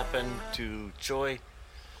what happened to Choi.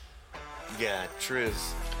 Yeah,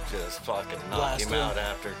 Triz just fucking knocked him out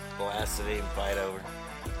after blasted him, fight over.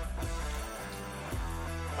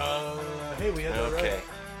 Hey, we had that Okay. right.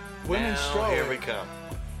 Women's Now, strawweight. here we come.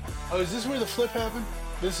 Oh, is this where the flip happened?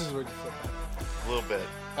 This is where the flip happened. A little bit.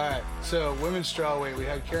 All right, so women's strawweight, we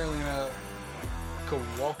had Karolina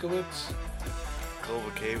Kowalkiewicz.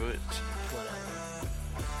 Kovacevic.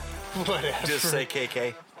 Whatever. Just say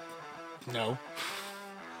KK. No.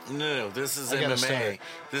 No, this is I gotta MMA. start.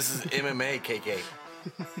 This is MMA KK.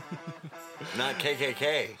 Not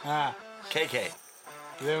KKK. Ah. KK.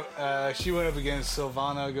 Then, she went up against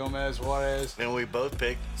Silvana Gomez Juarez. And we both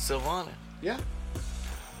picked Silvana. Yeah. That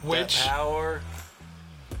Which power.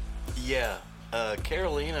 Yeah.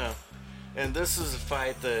 Carolina. And this is a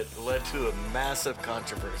fight that led to a massive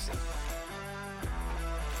controversy.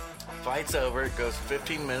 Fight's over. It goes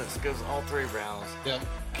 15 minutes. It goes all 3 rounds. Yep.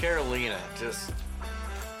 Carolina just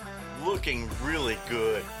looking really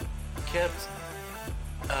good. Kept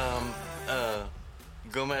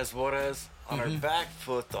Gomez Juarez on her back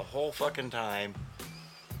foot the whole fucking time.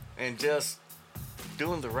 And just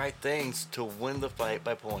doing the right things to win the fight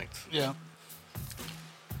by points. Yeah.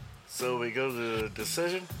 So we go to the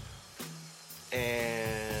decision.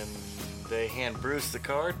 And they hand Bruce the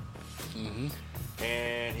card.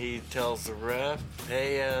 And he tells the ref,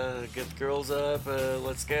 hey, get the girls up,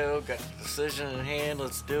 let's go. Got the decision in hand,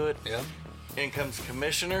 let's do it. Yep. In comes the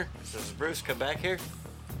commissioner, says, Bruce, come back here.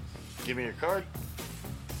 Give me your card.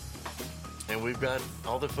 And we've got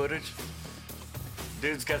all the footage.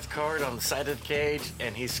 Dude's got the card on the side of the cage,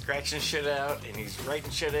 and he's scratching shit out, and he's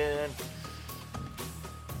writing shit in.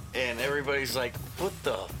 And everybody's like,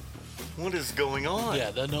 what is going on?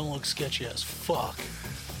 Yeah, that don't look sketchy as fuck.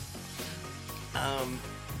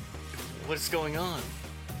 What's going on?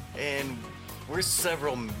 And we're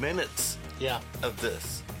several minutes Yeah. of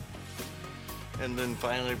this. And then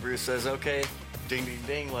finally Bruce says, okay, ding, ding,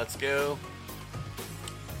 ding, let's go.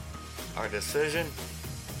 Our decision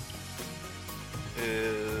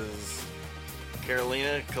is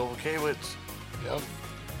Karolina Kowalkiewicz. Yep.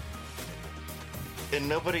 And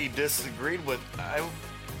nobody disagreed with. I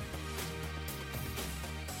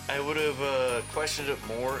would have questioned it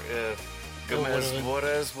more if Gomez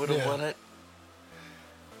Juarez would have won it.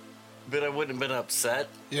 But I wouldn't have been upset.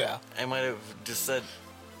 Yeah. I might have just said,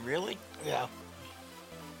 really? Yeah.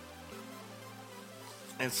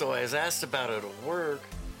 And so I was asked about it at work.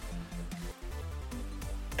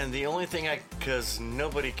 And the only thing because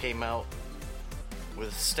nobody came out with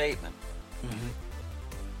a statement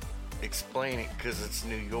explaining, because it's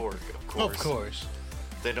New York, of course. Of course.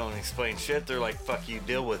 They don't explain shit. They're like, fuck you,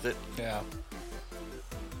 deal with it. Yeah.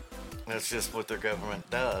 That's just what their government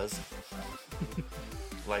does.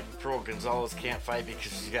 Like, Pearl Gonzalez can't fight because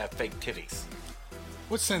she's got fake titties.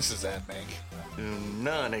 What sense does that make?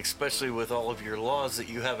 None, especially with all of your laws that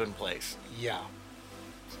you have in place. Yeah.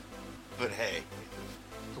 But hey,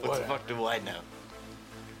 what the fuck do I know?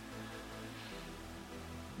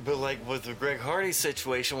 But like with the Greg Hardy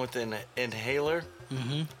situation with the inhaler,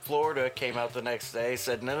 Florida came out the next day,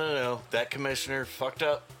 said, no, that commissioner fucked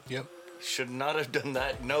up. Yep. Should not have done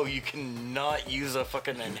that. No, you cannot use a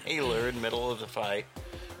fucking inhaler in the middle of the fight.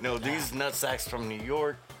 No, these nutsacks from New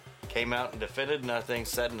York came out and defended nothing,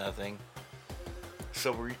 said nothing.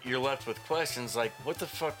 So you're left with questions like, what the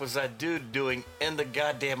fuck was that dude doing in the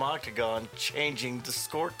goddamn octagon changing the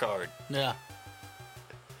scorecard? Yeah.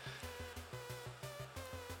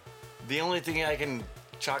 The only thing I can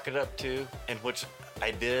chalk it up to, and which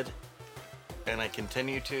I did, and I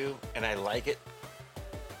continue to, and I like it,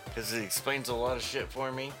 because it explains a lot of shit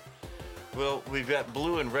for me. Well, we've got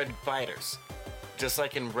blue and red fighters, just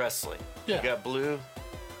like in wrestling. Yeah. You got blue,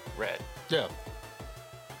 red. Yeah.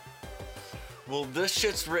 Well, this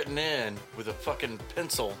shit's written in with a fucking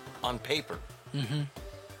pencil on paper.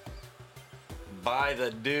 By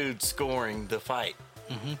the dude scoring the fight.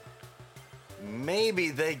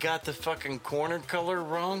 Maybe they got the fucking corner color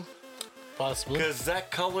wrong. Possibly. Because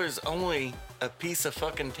that color's only a piece of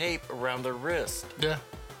fucking tape around their wrist. Yeah.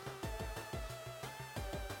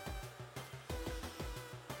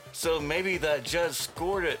 So maybe that judge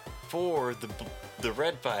scored it for the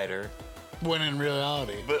red fighter. When in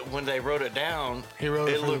reality, But when they wrote it down, He wrote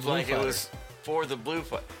it for the looked blue like it fighter. was for the blue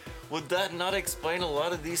fight. Would that not explain a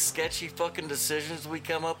lot of these sketchy fucking decisions we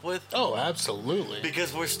come up with? oh, absolutely.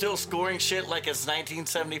 Because we're still scoring shit like it's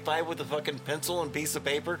 1975 with a fucking pencil and piece of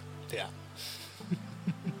paper? Yeah.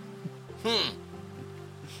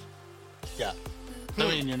 Yeah. I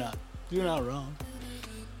mean, you're not wrong.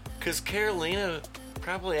 Because Carolina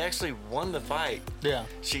probably actually won the fight. Yeah.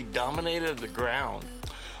 She dominated the ground.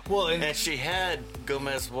 Well, And she had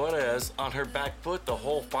Gomez Juarez on her back foot the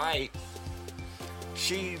whole fight.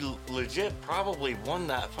 She legit probably won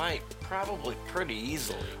that fight probably pretty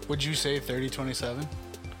easily. would you say 30-27?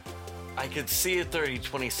 I could see a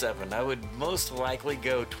 30-27. I would most likely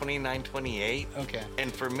go 29-28. Okay.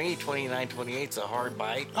 And for me, 29-28 is a hard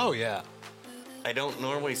bite. Oh, yeah. I don't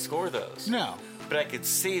normally score those. No. But I could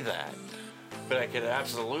see that. But I could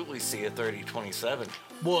absolutely see a 30-27.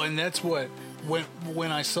 Well, and that's what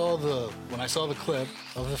when I saw the clip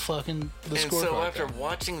of the fucking the And scorecard. so after thing.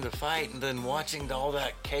 watching the fight and then watching all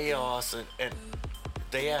that chaos and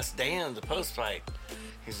they asked Dan the post fight,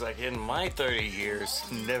 he's like, in my 30 years,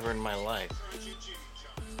 never in my life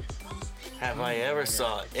have I ever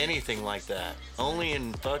saw anything like that. Only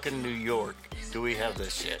in fucking New York do we have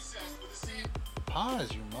this shit.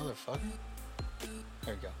 Pause, you motherfucker.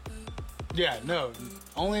 There you go. Yeah, no,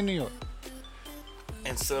 only in New York.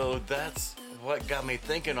 And so that's what got me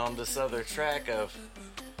thinking on this other track of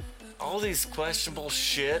all these questionable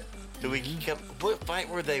shit that we kept. What fight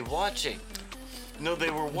were they watching? No, they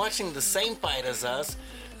were watching the same fight as us.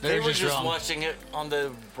 They They're were just just wrong. watching it on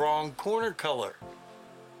the wrong corner color.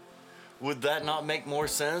 Would that not make more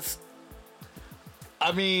sense?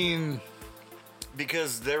 I mean,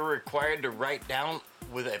 Because they're required to write down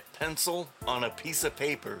with a pencil on a piece of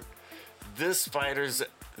paper, this fighter's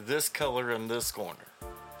this color in this corner.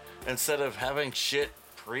 Instead of having shit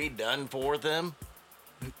pre-done for them,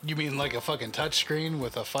 you mean like a fucking touchscreen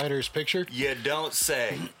with a fighter's picture? you don't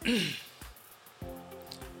say. I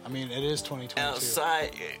mean, it is 2022.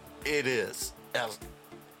 Outside, it is.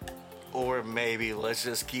 Or maybe let's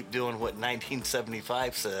just keep doing what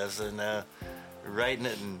 1975 says and writing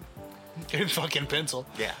it in. In fucking pencil.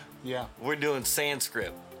 Yeah. Yeah. We're doing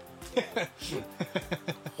Sanskrit.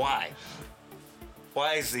 Why?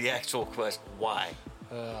 Why is the actual question? Why?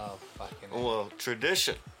 Oh, fucking. Well,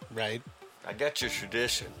 tradition. Right. I got your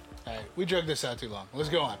tradition. All right, we dragged this out too long. Let's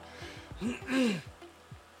go on.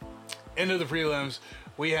 End of the prelims.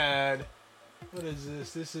 We had, what is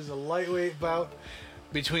this? This is a lightweight bout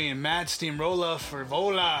between Matt Steamroller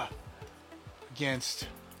Frivola against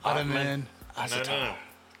Ottoman Azatar. No.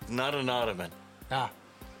 Not an Ottoman. Ah,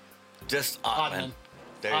 Just Ottoman. Ottoman.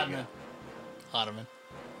 There you Ottoman. Ottoman.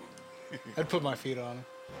 I'd put my feet on him.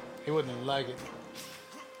 He wouldn't like it.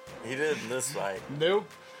 go. He did in this fight. Nope.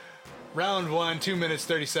 Round 1, 2 minutes,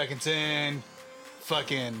 30 seconds in.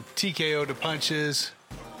 Fucking TKO to punches.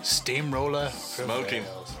 Steamroller. Smoked him.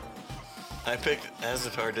 prevails. I picked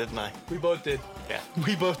Azatar, didn't I? We both did. Yeah.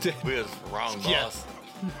 We both did. We was wrong, Yeah. boss.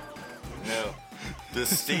 No. The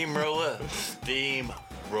steamroller steam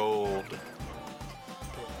rolled.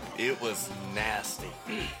 It was nasty.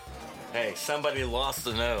 Hey, somebody lost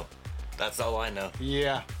to know. That's all I know.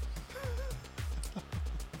 Yeah.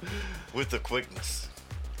 With the quickness.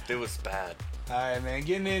 It was bad. All right, man.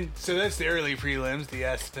 Getting in. So that's the early prelims, the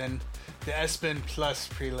Espen plus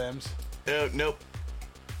prelims. Nope.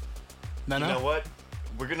 No. You know what?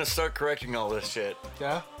 We're gonna start correcting all this shit.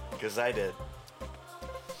 Yeah. Because I did.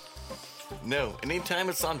 No, anytime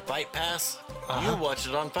it's on Fight Pass, Uh-huh. you watch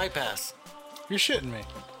it on Fight Pass. You're shitting me.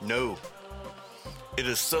 No. It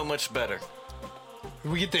is so much better.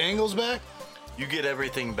 Did we get the angles back? You get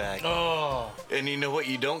everything back. Oh. And you know what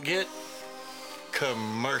you don't get?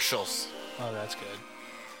 Commercials. Oh, that's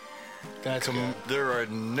good. That's good. There are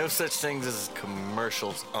no such things as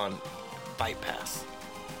commercials on Fight Pass.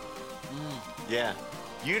 Yeah.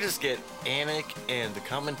 You just get Anik and the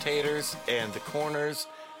commentators and the corners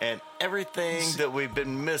and everything that we've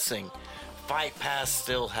been missing. Fight Pass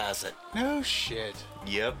still has it. No shit.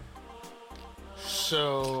 Yep.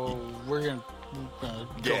 So we're gonna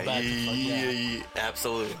go back to fuck yeah.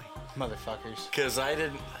 Absolutely. Motherfuckers. Because I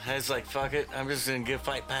was like, fuck it. I'm just going to give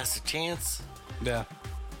Fight Pass a chance. Yeah.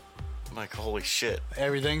 I'm like, holy shit.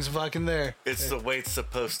 Everything's fucking there. It's the way it's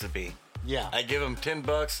supposed to be. Yeah. I give them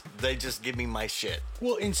 $10, they just give me my shit.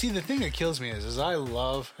 Well, and see, the thing that kills me is I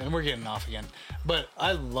love, and we're getting off again, but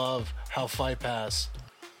I love how Fight Pass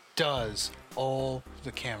does all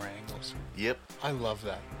the camera angles. Yep. I love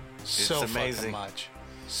that. So amazing. fucking much.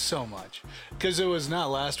 So much. Because it was not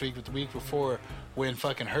last week, but the week before when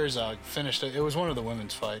fucking Herzog finished it. It was one of the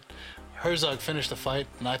women's fight. Herzog finished the fight,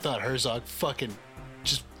 and I thought Herzog fucking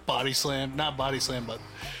just not body slam, but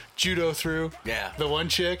judo through Yeah. the one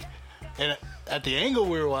chick. And at the angle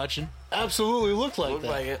we were watching, absolutely looked like Looked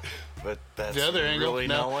that. like it. But that's The other angle, really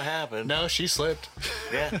no. not what happened. No, she slipped.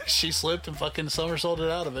 Yeah. She slipped and fucking somersaulted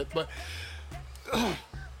out of it. But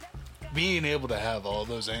being able to have all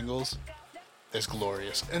those angles is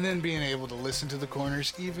glorious. And then being able to listen to the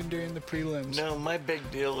corners even during the prelims. No, my big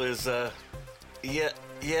deal is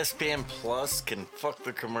ESPN Plus can fuck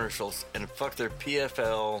the commercials and fuck their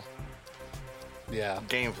PFL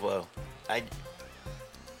game flow.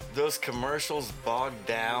 Those commercials bog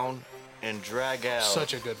down and drag out.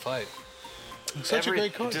 Such a good fight. Such a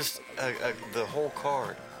great card. Just the whole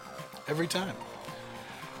card. Every time.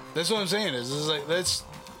 That's what I'm saying. Is like that's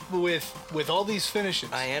with all these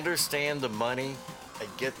finishes. I understand the money. I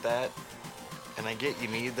get that. And I get you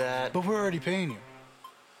need that. But we're already paying you.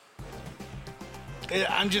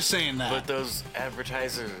 I'm just saying that. But those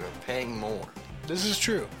advertisers are paying more. This is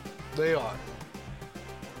true. They are.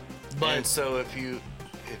 But and so if you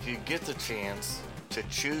get the chance to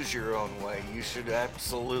choose your own way, you should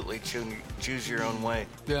absolutely choose your own way.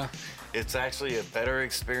 Yeah. It's actually a better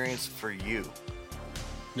experience for you.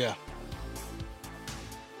 Yeah.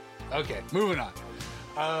 Okay, moving on.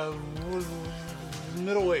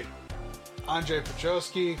 Middleweight. Andre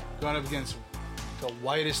Petroski going up against the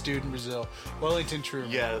whitest dude in Brazil, Wellington Truman.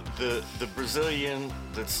 Yeah, the Brazilian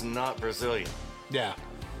that's not Brazilian. Yeah.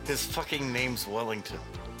 His fucking name's Wellington.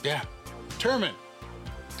 Yeah. Turman.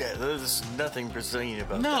 Yeah, there's nothing Brazilian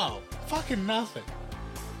about that. No, fucking nothing.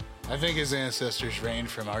 I think his ancestors reigned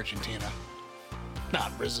from Argentina,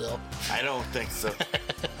 not Brazil. I don't think so.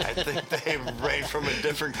 I think they reigned from a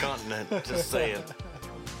different continent. Just saying.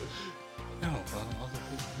 No,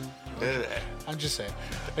 I'm just saying.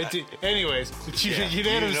 Anyways, unanimous you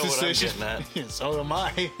know decision. what I'm getting at. So am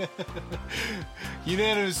I.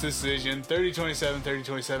 Unanimous decision. 30-27,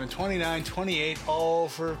 30-27, 29-28, all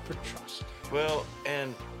for Petroski. Well,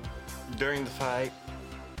 and during the fight,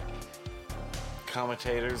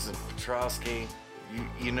 commentators and Petroski,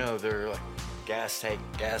 you know, they're like, gas tank,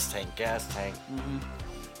 gas tank, gas tank.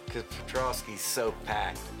 Because Petroski's so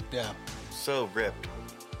packed. Yeah. So ripped.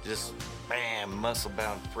 Just, bam,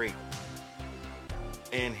 muscle-bound freak.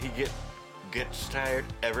 And he gets tired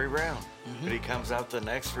every round. But he comes out the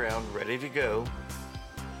next round ready to go.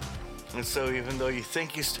 And so even though you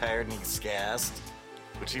think he's tired and he's gassed,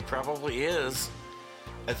 which he probably is,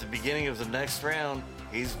 at the beginning of the next round,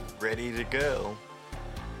 he's ready to go.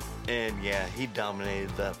 And yeah, he dominated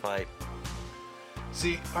that fight.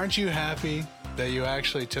 See, aren't you happy that you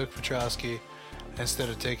actually took Petroski instead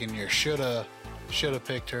of taking your shoulda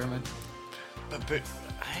picked Turman? But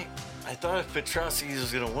I thought if Petroski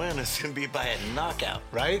was going to win, it's going to be by a knockout.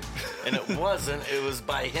 Right? And it wasn't. It was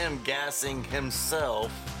by him gassing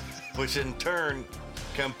himself, which in turn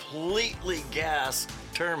completely gassed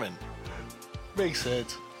Turman. Makes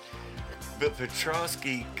sense. But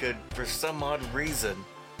Petroski could, for some odd reason...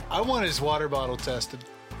 I want his water bottle tested.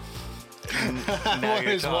 I want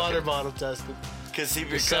his water bottle tested. Because he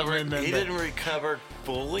recovered. He didn't recover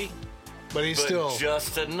fully, but he's still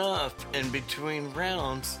just enough in between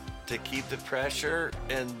rounds to keep the pressure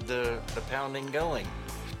and the pounding going.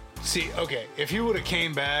 See, okay, if he would have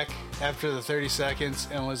came back after the 30 seconds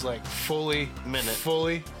and was like fully,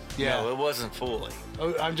 yeah. No, it wasn't fully.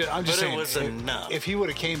 Oh, I'm just saying. It was enough. If he would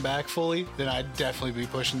have came back fully, then I'd definitely be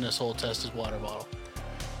pushing this whole tested water bottle.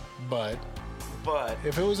 But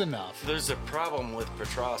if it was enough. There's a problem with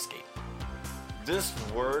Petroski. This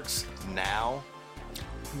works now.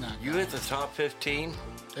 You hit the top 15.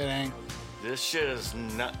 It ain't. This shit is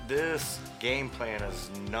not. This game plan is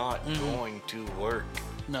not going to work.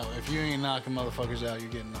 No, if you ain't knocking motherfuckers out, you're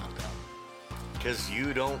getting knocked out. Because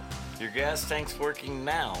you don't. Your gas tank's working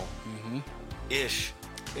now. Ish.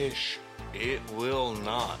 It will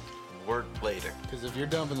not work later. Because if you're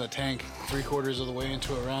dumping the tank 3/4 of the way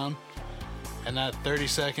into a round, and that 30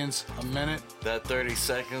 seconds, a minute. That 30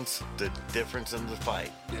 seconds, the difference in the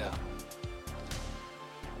fight. Yeah.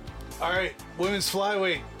 All right, women's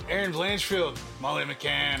flyweight, Erin Blanchfield, Molly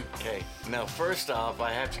McCann. Okay, now first off,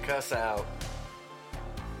 I have to cuss out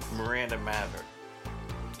Miranda Maverick.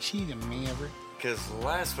 She the Maverick. Because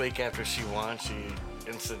last week after she won, she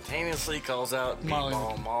instantaneously calls out Molly.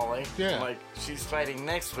 Molly. Yeah. Like, she's fighting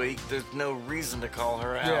next week. There's no reason to call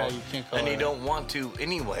her out. Yeah, you can't call her out. And you out. don't want to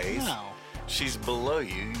anyways. No. She's below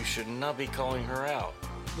you. You should not be calling her out.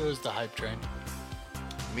 It was the hype train.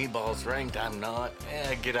 Meatball's ranked. I'm not.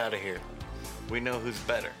 Get out of here. We know who's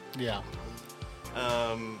better. Yeah.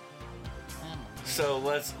 So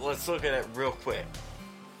let's look at it real quick.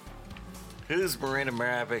 Who's Miranda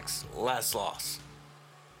Maverick's last loss?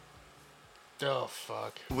 Oh,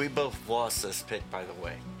 fuck. We both lost this pick, by the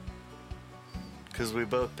way. Because we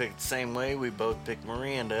both picked the same way. We both picked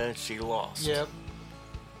Miranda, and she lost. Yep.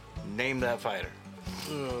 Name that fighter.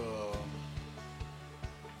 Ugh.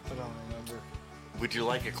 I don't remember. Would you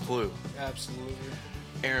like a clue? Absolutely.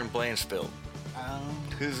 Erin Blanchfield.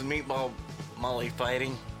 Who's Meatball Molly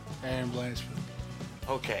fighting? Aaron Blanchfield.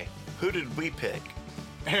 Okay, who did we pick?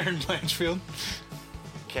 Aaron Blanchfield.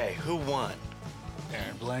 Okay, who won?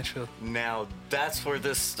 Aaron Blanchfield. Now, that's where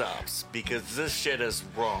this stops, because this shit is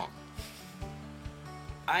wrong.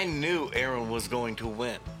 I knew Aaron was going to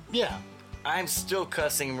win. Yeah. I'm still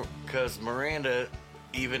cussing because Miranda,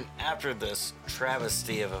 even after this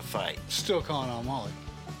travesty of a fight. Still calling on Molly.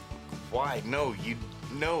 Why? No,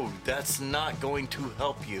 that's not going to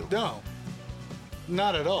help you. No.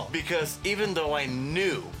 Not at all. Because even though I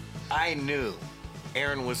knew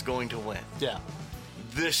Aaron was going to win. Yeah.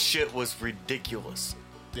 This shit was ridiculous.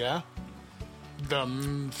 Yeah? The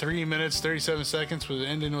 3 minutes, 37 seconds was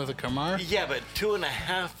ending with a Kamar? Yeah, but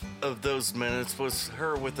 2.5 of those minutes was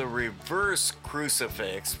her with a reverse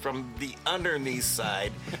crucifix from the underneath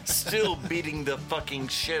side, still beating the fucking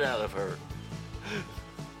shit out of her.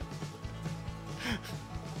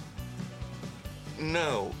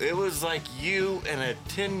 No, it was like you and a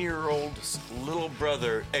 10-year-old little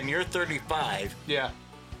brother, and you're 35, Yeah.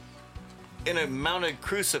 in a mounted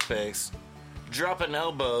crucifix, dropping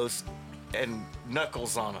elbows and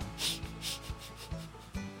knuckles on them.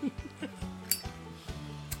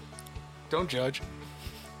 Don't judge.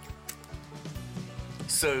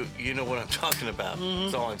 So, you know what I'm talking about.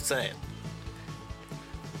 That's all I'm saying.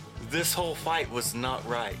 This whole fight was not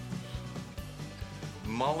right.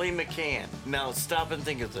 Molly McCann. Now, stop and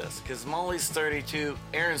think of this. Because Molly's 32,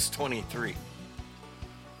 Aaron's 23.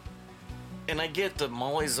 And I get that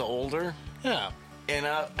Molly's older. Yeah. And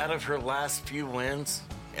out of her last few wins,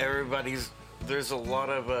 there's a lot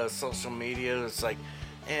of social media that's like,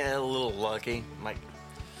 a little lucky. I'm like,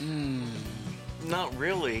 not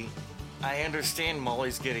really. I understand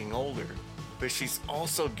Molly's getting older, but she's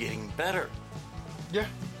also getting better. Yeah.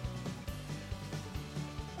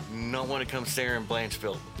 Not when it comes to Aaron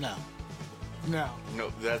Blanchfield. No.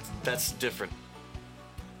 No, that's different.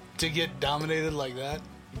 To get dominated like that?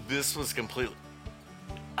 This was completely...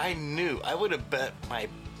 I knew I would have bet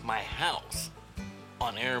my house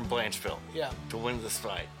on Aaron Blanchfield Yeah. to win this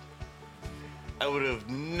fight. I would have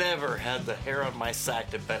never had the hair on my sack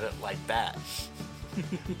to bet it like that.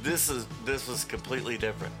 This was completely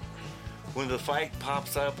different. When the fight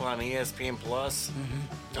pops up on ESPN Plus,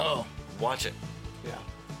 Oh. watch it.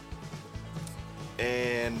 Yeah.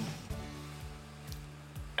 And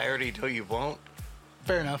I already know you won't.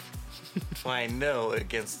 Fair enough. So I know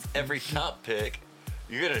against every top pick,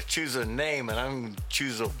 you're gonna choose a name, and I'm gonna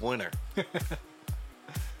choose a winner.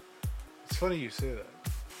 It's funny you say that.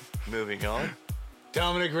 Moving on.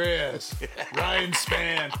 Dominic Reyes. Ryan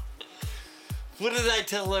Spann. What did I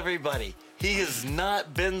tell everybody? He has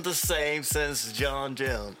not been the same since John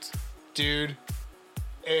Jones. Dude.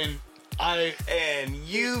 And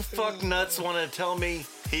you fucknuts want to tell me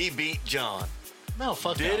he beat John? No,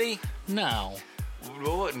 fuck Did no. he? No.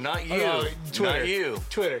 Well, not you. Oh, Twitter. Not you.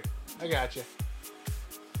 Twitter. I got you.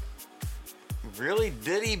 Really?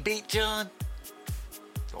 Did he beat John?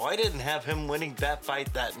 So I didn't have him winning that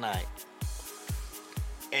fight that night.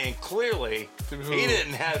 And clearly, he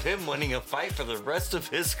didn't have him winning a fight for the rest of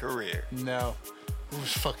his career. No. It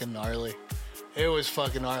was fucking gnarly. It was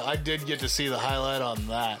fucking gnarly. I did get to see the highlight on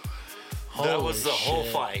that. That was the whole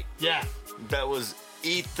shit. fight. Yeah. That was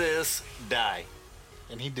eat this, die.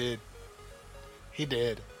 And he did. He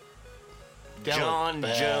did. That John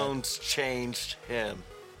was bad. Jones changed him.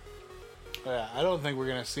 Yeah, I don't think we're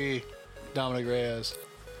going to see Dominic Reyes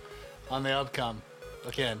on the upcome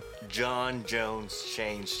again. John Jones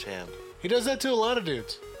changed him. He does that to a lot of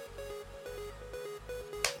dudes.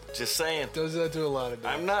 Just saying. Does that to a lot of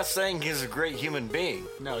dudes. I'm not saying he's a great human being.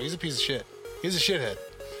 No, he's a piece of shit. He's a shithead.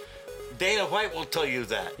 Dana White will tell you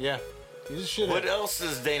that. Yeah. He's a shithead. What else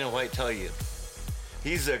does Dana White tell you?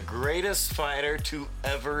 He's the greatest fighter to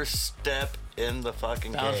ever step in the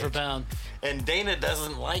fucking Pound cage. for pound. And Dana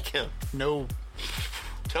doesn't like him. No.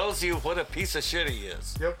 Tells you what a piece of shit he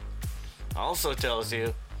is. Yep. Also tells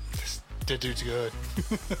you That dude's good.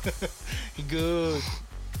 He good.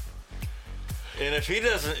 and if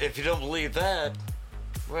you don't believe that,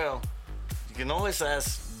 well, you can always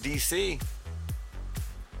ask DC.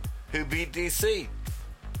 Who beat DC?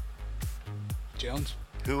 Jones.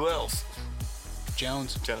 Who else?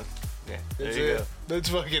 Jones. Jones. Yeah, That's there you it. go. That's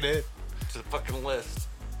fucking it. It's a fucking list.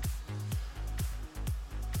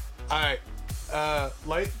 Alright.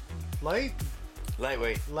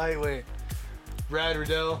 Lightweight. Lightweight. Brad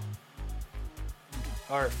Riddell.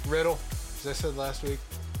 Or Riddle, as I said last week.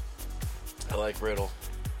 I like Riddle.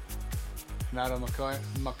 Not a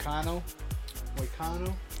Moicano.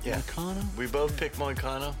 Yeah. Moicano? We both picked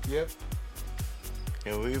Moicano, Yep.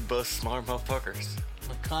 and we both smart motherfuckers.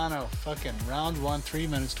 Moicano, fucking round 1, 3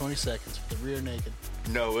 minutes, 20 seconds with the rear naked.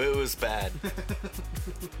 No, it was bad.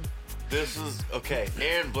 This was okay.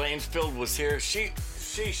 Erin Blanchfield was here. She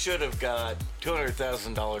should have got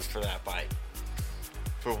 $200,000 for that fight.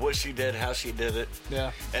 For what she did, how she did it.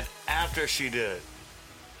 Yeah. And after she did it.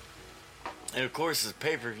 And of course it's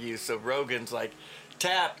pay-per-view, so Rogan's like,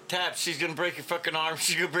 tap, she's gonna break your fucking arm,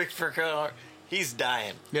 she's gonna break your fucking arm. He's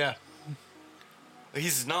dying. Yeah.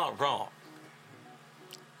 He's not wrong.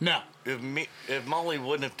 No. If Molly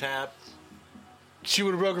wouldn't have tapped, she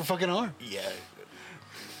would have broke her fucking arm. yeah.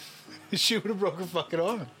 She would have broke her fucking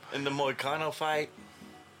arm. And the Moicano fight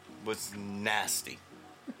was nasty.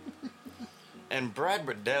 And Brad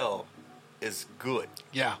Riddell is good.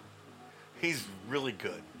 Yeah. He's really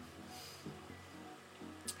good.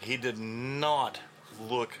 He did not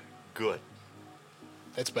look good.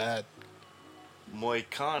 That's bad.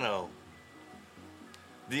 Moicano.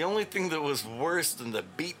 The only thing that was worse than the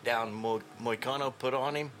beatdown Moicano put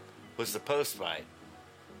on him was the post fight.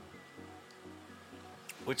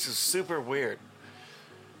 Which is super weird.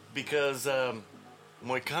 Because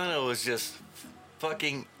Moicano was just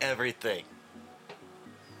fucking everything.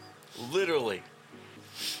 Literally.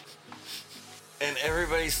 And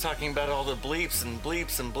everybody's talking about all the bleeps and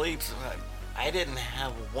bleeps and bleeps. I didn't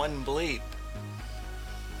have one bleep.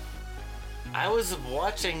 I was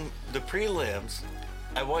watching the prelims.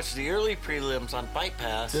 I watched the early prelims on Fight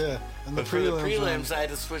Pass. Yeah. And But for the prelims, I had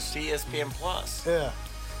to switch to ESPN Plus. Yeah.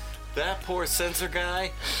 That poor censor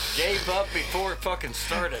guy gave up before it fucking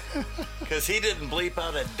started. Because he didn't bleep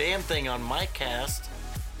out a damn thing on my cast.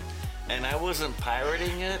 And I wasn't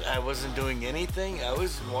pirating it. I wasn't doing anything. I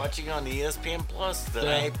was watching on ESPN Plus that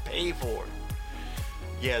I pay for.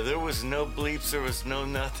 Yeah, there was no bleeps. There was no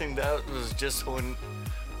nothing. That was just when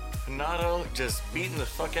Hanato just beating the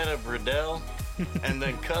fuck out of Riddell and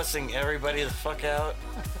then cussing everybody the fuck out.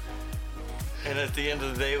 And at the end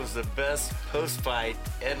of the day, it was the best post-fight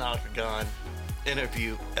and Octagon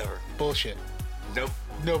interview ever. Bullshit. Nope.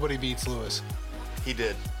 Nobody beats Lewis. He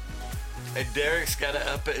did. And Derek's got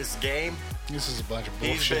to up his game. This is a bunch of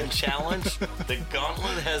bullshit. He's been challenged. The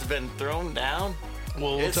gauntlet has been thrown down.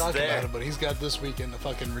 Well, we'll It's talk there. about it, but he's got this weekend to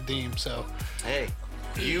fucking redeem, so. Hey,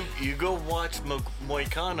 you go watch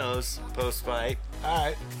Moicano's post-fight All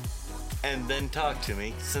right. and then talk to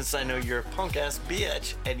me, since I know you're a punk-ass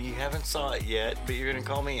bitch and you haven't saw it yet, but you're going to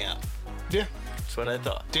call me out. Yeah. That's what I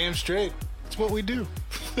thought. Damn straight. It's what we do.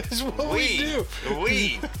 It's what we do.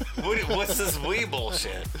 What's this we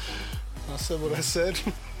bullshit? I said what I said.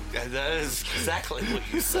 That is exactly what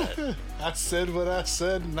you said. I said what I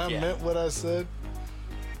said, and I meant what I said.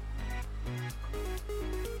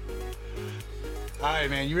 All right,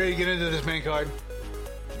 man. You ready to get into this main card?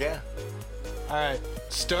 Yeah. All right.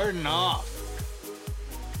 Starting off.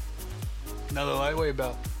 Another lightweight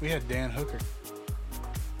bout. We had Dan Hooker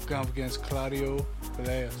going up against Claudio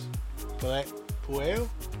Puelles. Puello?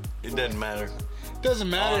 It doesn't matter.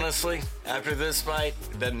 Doesn't matter. Honestly, after this fight,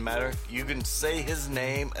 it doesn't matter. You can say his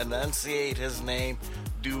name, enunciate his name,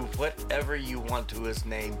 do whatever you want to his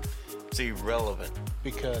name. It's irrelevant.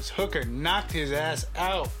 Because Hooker knocked his ass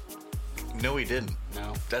out. No, he didn't.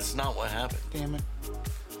 No. That's not what happened. Damn it.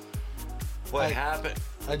 What happened?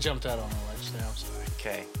 I jumped out on the ledge there. I'm sorry.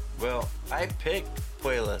 Okay. Well, I picked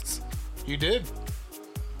Puelles. You did?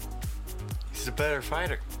 He's a better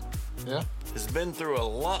fighter. Yeah. Has been through a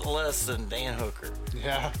lot less than Dan Hooker.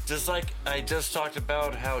 Yeah. Just like I just talked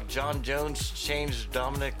about how John Jones changed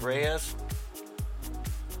Dominic Reyes.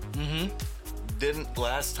 Mm-hmm. Didn't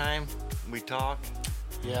last time we talked.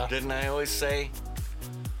 Yeah. Didn't I always say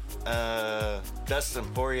Dustin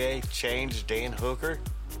Poirier changed Dan Hooker?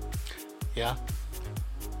 Yeah.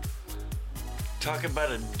 Talk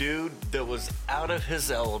about a dude that was out of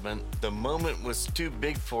his element. The moment was too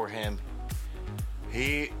big for him.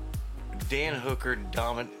 Dan Hooker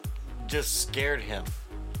just scared him.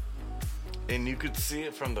 And you could see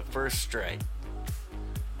it from the first strike.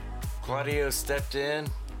 Claudio stepped in.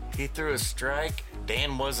 He threw a strike.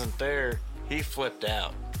 Dan wasn't there. He flipped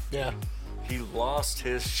out. Yeah. He lost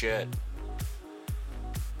his shit.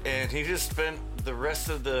 And he just spent the rest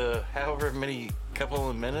of the however many couple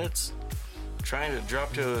of minutes trying to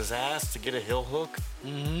drop to his ass to get a heel hook.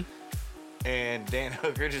 Mm-hmm. And Dan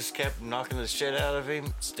Hooker just kept knocking the shit out of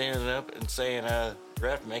him, standing up and saying,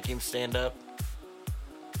 ref, make him stand up.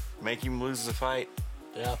 Make him lose the fight.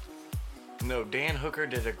 Yeah. No, Dan Hooker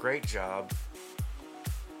did a great job.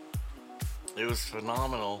 It was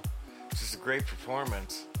phenomenal. Just a great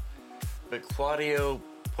performance. But Claudio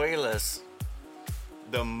Puelles,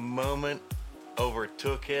 the moment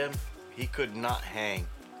overtook him, he could not hang.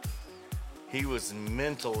 He was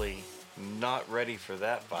mentally not ready for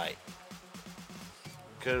that fight.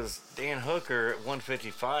 Because Dan Hooker at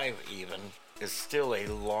 155 even is still a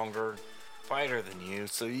longer fighter than you,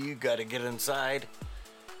 so you got to get inside.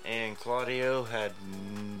 And Claudio had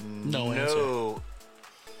nope.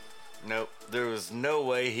 There was no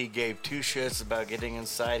way he gave two shits about getting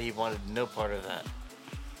inside. He wanted no part of that.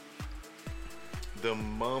 The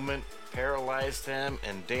moment paralyzed him,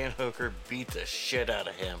 and Dan Hooker beat the shit out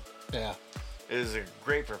of him. Yeah. It was a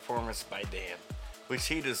great performance by Dan, which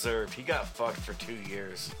he deserved. He got fucked for 2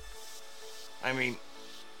 years. I mean,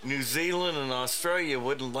 New Zealand and Australia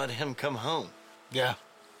wouldn't let him come home. Yeah.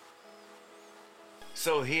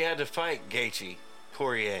 So he had to fight Gaethje,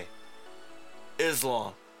 Poirier,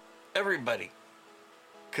 Islam, everybody,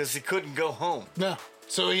 because he couldn't go home. No.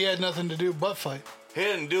 So he had nothing to do but fight. He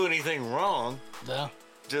didn't do anything wrong. Yeah.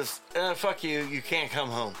 Just, fuck you, you can't come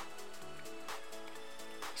home.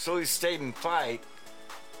 So he stayed and fight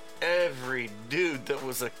every dude that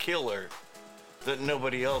was a killer that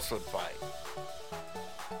nobody else would fight.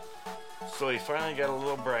 So he finally got a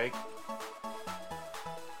little break.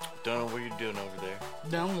 Don't know what you're doing over there.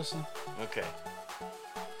 Don't listen. Okay.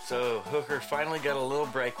 So Hooker finally got a little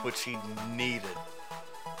break, which he needed.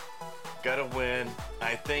 Got a win.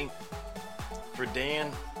 I think for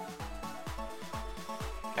Dan,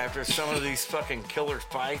 after some of these fucking killer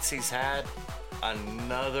fights he's had,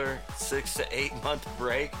 another 6 to 8 month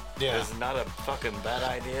break is not a fucking bad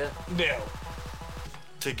idea. No.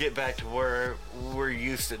 To get back to where we're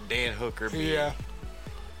used to Dan Hooker being. Yeah.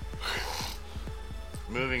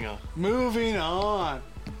 Moving on.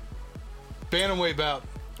 Bantamweight bout.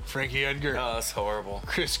 Frankie Edgar. Oh, that's horrible.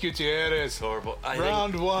 Chris Gutierrez. It's horrible.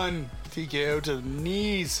 Round 1. TKO to the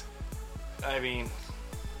knees. I mean,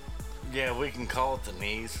 yeah, we can call it the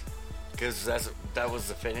knees. Because that was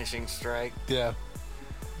the finishing strike. Yeah.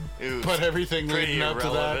 It was but everything leading up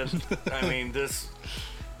irrelevant. to that. I mean, this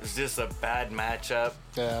is just a bad matchup.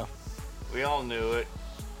 Yeah. We all knew it,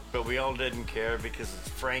 but we all didn't care because it's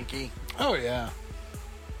Frankie. Oh, yeah.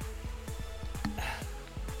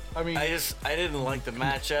 I mean, I didn't like the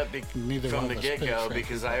matchup from the get-go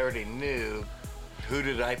because I already knew. Who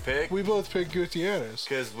did I pick? We both picked Gutierrez.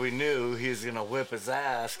 Because we knew he was going to whip his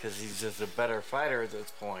ass because he's just a better fighter at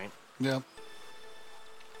this point. Yep.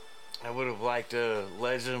 I would have liked a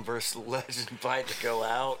legend versus legend fight to go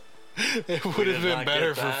out. It would have been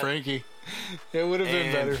better for Frankie. It would have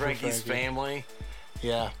been better for Frankie. Frankie's family.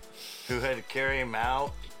 Yeah. Who had to carry him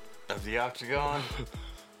out of the octagon.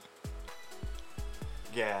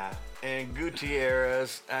 Yeah. And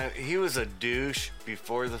Gutierrez, he was a douche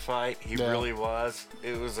before the fight. He really was.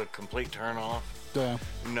 It was a complete turnoff. Yeah.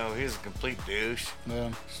 No, he was a complete douche. Yeah.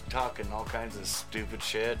 Just talking all kinds of stupid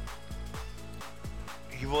shit.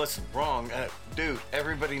 He wasn't wrong. Dude,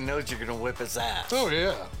 everybody knows you're going to whip his ass. Oh,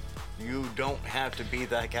 yeah. You don't have to be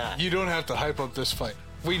that guy. You don't have to hype up this fight.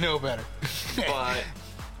 We know better. But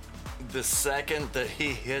the second that he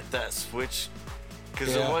hit that switch,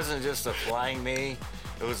 because it wasn't just a flying knee,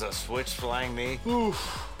 it was a switch flying knee.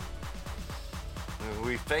 Oof.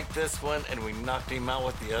 We faked this one and we knocked him out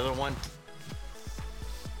with the other one.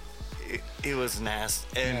 It was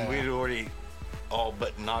nasty. And we'd already all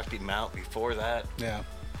but knocked him out before that. Yeah.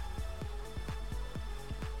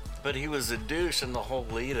 But he was a douche in the whole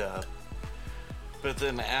lead up. But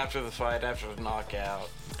then after the fight, after the knockout,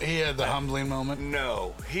 he had the humbling moment.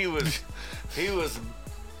 No, he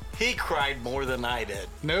cried more than I did.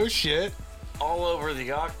 No shit. All over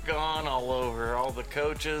the octagon, all over all the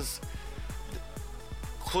coaches.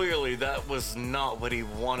 Clearly, that was not what he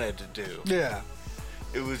wanted to do. Yeah.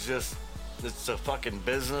 It was just, it's a fucking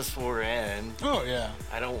business we're in. Oh, yeah.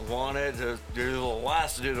 I don't want it. You're the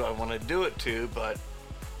last dude I want to do it to, but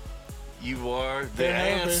you are the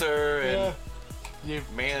answer, and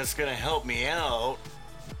man, it's going to help me out.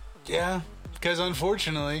 Yeah, because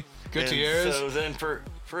unfortunately, Gutierrez... And so then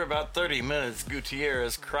for about 30 minutes,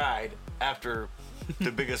 Gutierrez cried after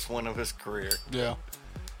the biggest one of his career. Yeah.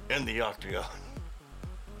 In the octagon.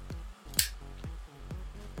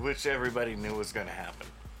 Which everybody knew was going to happen.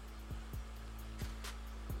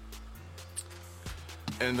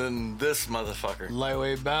 And then this motherfucker.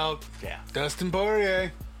 Lightweight bout. Yeah. Dustin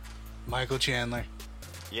Poirier. Michael Chandler.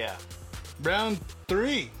 Yeah. Round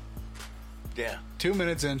 3. Yeah. 2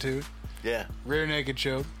 minutes into it. Yeah. Rear naked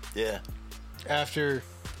choke. Yeah. After,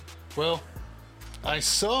 well, I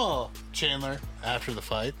saw Chandler after the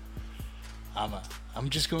fight. I'm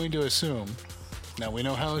just going to assume. Now we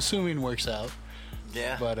know how assuming works out.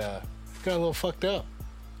 Yeah. But got a little fucked up.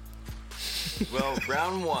 Well,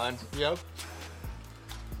 round 1. Yep.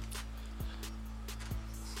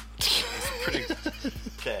 It's pretty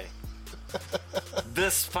okay.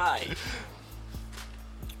 This fight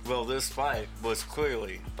Well, this fight was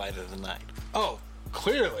clearly fight of the night. Oh,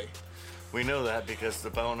 clearly. We know that because the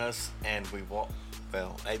bonus, and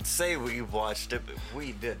well, I'd say we watched it, but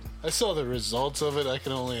we didn't. I saw the results of it. I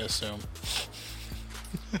can only assume.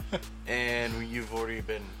 And you've already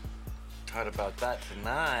been taught about that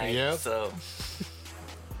tonight. Yep. So,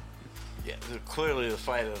 yeah, clearly the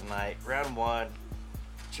fight of the night. Round 1,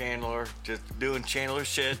 Chandler just doing Chandler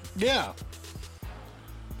shit. Yeah.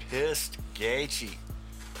 Pissed Gaethje.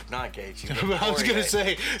 Not Gaethje. But I was Poirier. gonna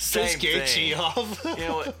say, Same piss Gaethje thing. off. You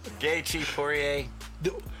know what? Gaethje, Poirier,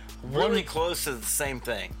 really close to the same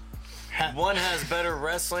thing. One has better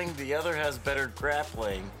wrestling, the other has better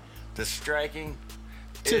grappling. The striking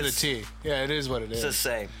to the T. Yeah, it is what it It's is. the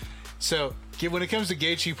same. So, when it comes to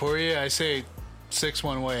Gaethje Poirier, I say 6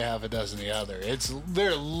 one way, half a dozen the other.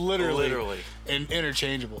 They're literally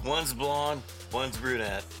interchangeable. One's blonde, one's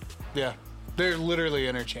brunette. Yeah. They're literally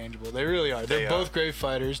interchangeable. They really are. They're both great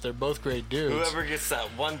fighters. They're both great dudes. Whoever gets that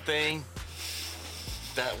one thing,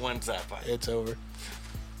 that wins that fight. It's over.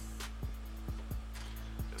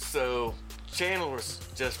 So, Chandler's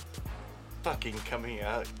just fucking coming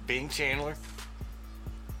out, being Chandler.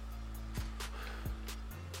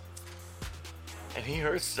 And he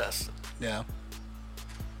hurts Dustin. Yeah.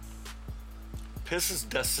 Pisses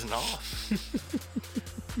Dustin off.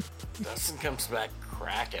 Dustin comes back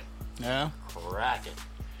cracking. Yeah. Cracking.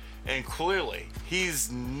 And clearly,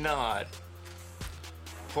 he's not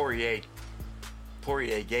Poirier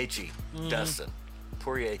Gaethje Dustin.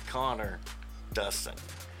 Poirier Connor Dustin.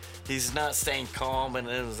 He's not staying calm and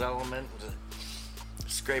in his element.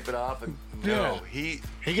 Scrape it off. And no, he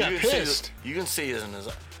got pissed. You can see it in his.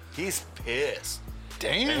 He's pissed.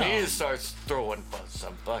 Damn. And he just starts throwing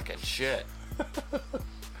some fucking shit.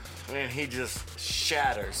 And he just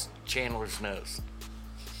shatters Chandler's nose.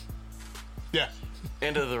 Yeah.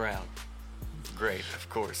 End of the round. Great, of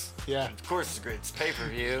course. Yeah. Of course it's great. It's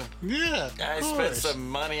pay-per-view. Yeah. I spent some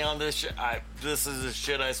money on this shit. This is the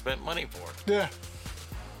shit I spent money for. Yeah.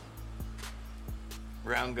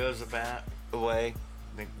 Round goes away.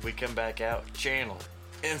 We come back out. Chandler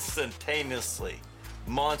instantaneously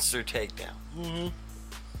monster takedown. Mm-hmm.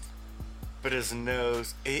 But his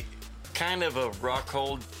nose, kind of a rock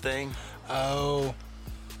hold thing. Oh.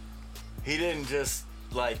 He didn't just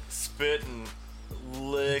like spit and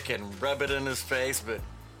lick and rub it in his face, but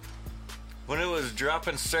when it was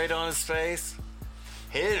dropping straight on his face,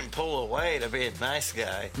 he didn't pull away to be a nice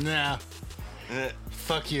guy. Nah.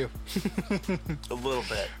 Fuck you. A little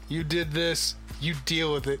bit. You did this. You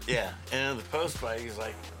deal with it. Yeah. And in the post fight, he's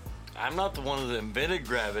like, I'm not the one that invented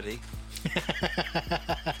gravity.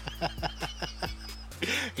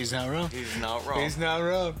 He's not wrong. He's not wrong. He's not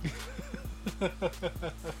wrong.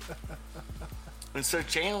 And so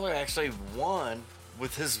Chandler actually won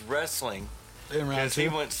with his wrestling. In round Because 2. he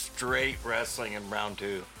went straight wrestling in round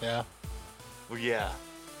 2. Yeah. Well, yeah.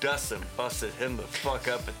 Dustin busted him the fuck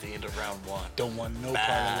up at the end of round 1. Don't want no part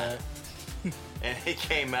of that. And he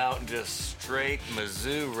came out and just straight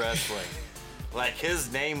Mizzou wrestling. Like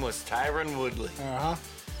his name was Tyron Woodley. Uh-huh.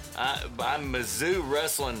 I'm Mizzou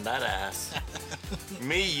wrestling that ass.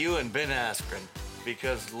 Me, you, and Ben Askren.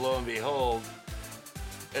 Because lo and behold,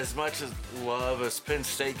 as much as love as Penn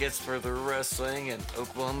State gets for their wrestling and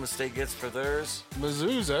Oklahoma State gets for theirs,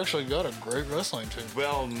 Mizzou's actually got a great wrestling team.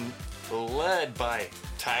 well, led by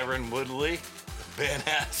Tyron Woodley, Ben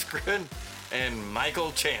Askren, and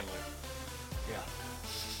Michael Chandler. Yeah.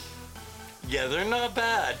 Yeah, they're not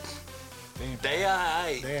bad. They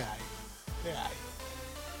aight. They aight. They aight.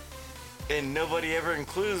 And nobody ever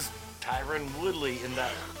includes Tyron Woodley in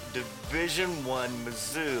that Division I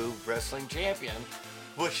Mizzou wrestling champion,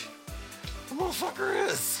 which the motherfucker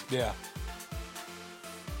is. Yeah.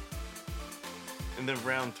 And then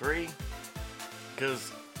round 3,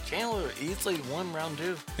 because Chandler easily won round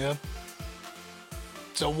 2. Yep.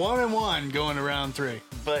 So 1-1 going to round 3.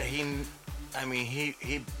 But he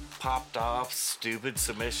popped off stupid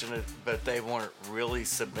submission, but they weren't really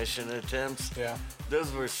submission attempts. Yeah.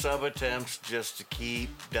 Those were sub attempts just to keep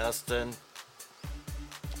Dustin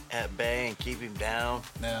at bay and keep him down,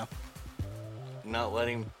 Yeah. not let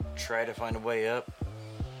him try to find a way up.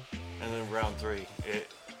 And then round 3,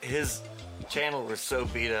 his channel was so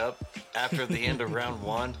beat up after the end of round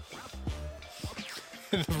 1.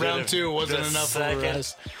 Round 2 wasn't enough for a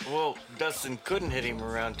rest. Well, Dustin couldn't hit him in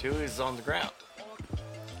round 2. He's on the ground.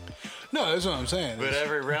 No, that's what I'm saying. But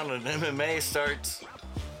every round in MMA starts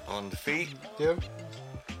on the feet. Yep.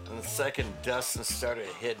 And the second Dustin started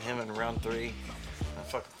hitting him in round 3,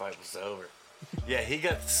 that fucking fight was over. Yeah, he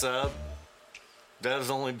got the sub. That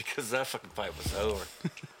was only because that fucking fight was over.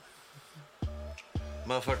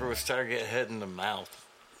 Motherfucker was starting to get hit in the mouth.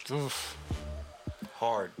 Oof.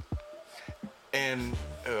 Hard. And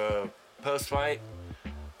post-fight,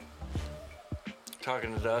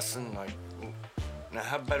 talking to Dustin, like, now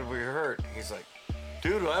how bad were you hurt? He's like,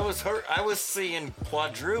 dude, I was hurt. I was seeing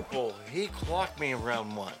quadruple. He clocked me in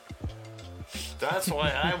round 1. That's why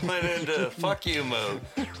I went into fuck you mode.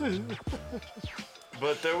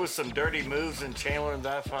 But there was some dirty moves in Chandler in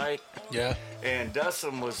that fight. Yeah. And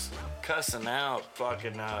Dustin was cussing out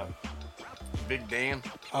fucking Big Dan.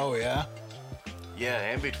 Oh, yeah?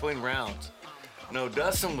 Yeah, in between rounds. No,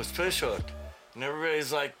 Dustin was fish hooked. And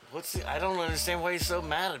everybody's like, I don't understand why he's so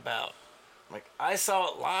mad about. Like, I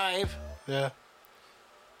saw it live. Yeah.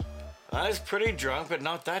 I was pretty drunk, but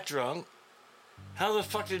not that drunk. How the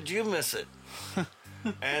fuck did you miss it?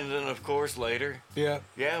 And then, of course, later. Yeah.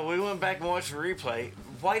 Yeah, we went back and watched the replay.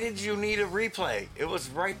 Why did you need a replay? It was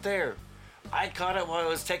right there. I caught it while I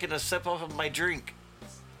was taking a sip off of my drink.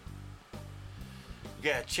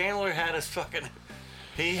 Yeah, Chandler had his fucking...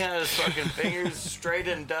 He had his fucking fingers straight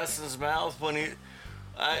in Dustin's mouth when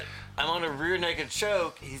I'm on a rear naked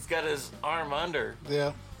choke. He's got his arm under.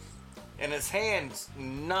 Yeah. And his hand's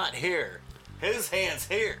not here. His hand's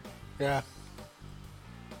here. Yeah.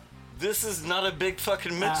 This is not a big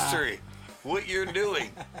fucking mystery. What you're doing.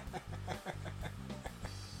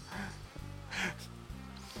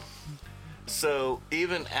 So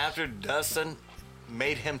even after Dustin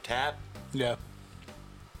made him tap, Yeah.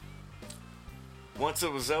 once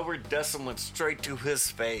it was over, Dustin went straight to his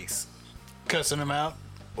face. Cussing him out.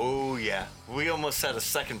 Oh yeah, we almost had a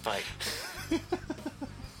second fight.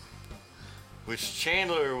 Which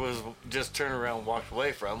Chandler was just turned around and walked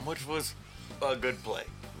away from, which was a good play.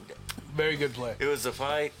 Very good play. It was a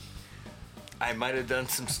fight. I might have done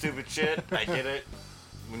some stupid shit. I did it.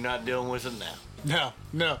 We're not dealing with it now.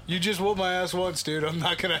 No. You just whooped my ass once, dude. I'm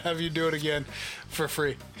not going to have you do it again for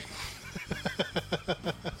free.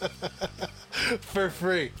 For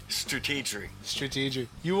free. Strategy.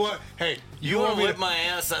 You want... Hey, You want to me whip my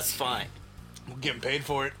ass? That's fine. I'm getting paid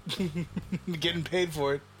for it. I'm getting paid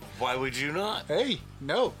for it. Why would you not? Hey,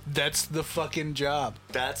 no. That's the fucking job.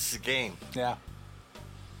 That's the game. Yeah.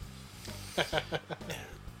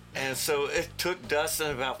 And so it took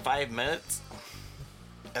Dustin about 5 minutes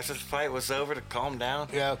after the fight was over to calm down.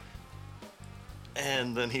 Yeah.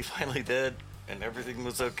 And then he finally did, and everything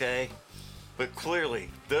was okay. But clearly,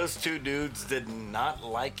 those two dudes did not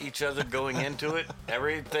like each other going into it.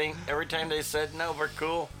 Every time they said, no, we're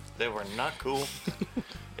cool, they were not cool.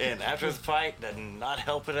 And after the fight, did not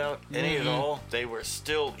help it out any at all. They were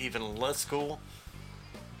still even less cool.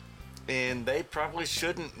 And they probably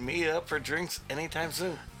shouldn't meet up for drinks anytime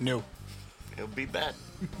soon. No. It'll be bad.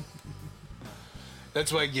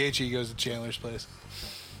 That's why Gaethje goes to Chandler's place.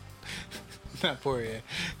 Not Poirier.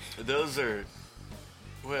 Those are,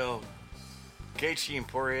 well, Gaethje and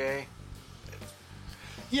Poirier,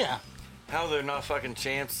 Yeah. how they're not fucking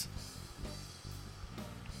champs,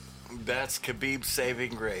 that's Khabib's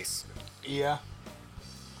saving grace. Yeah.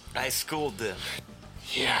 I schooled them.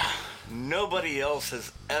 Yeah. Nobody else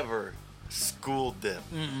has ever schooled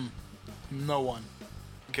them. No one.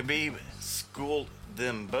 Khabib schooled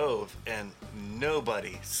them both, and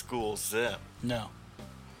nobody schools them. No.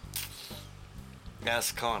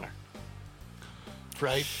 Ask Connor.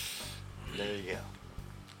 Right? There you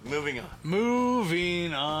go. Moving on.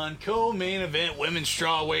 Moving on. Co-main event women's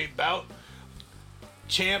strawweight bout.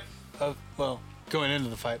 Champ of, well, going into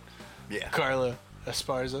the fight. Yeah. Carla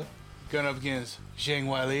Esparza going up against Zhang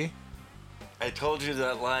Weili. I told you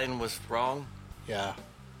that line was wrong, Yeah.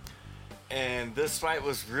 and this fight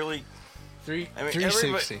was really... I mean,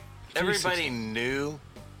 360. Everybody knew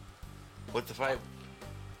what the fight...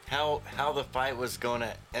 How the fight was going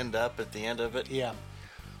to end up at the end of it. Yeah.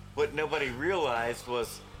 What nobody realized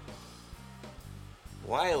was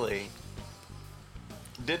Wiley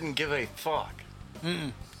didn't give a fuck.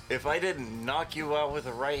 If I didn't knock you out with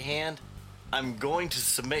a right hand, I'm going to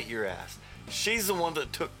submit your ass. She's the one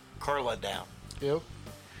that took Carla down. Yep.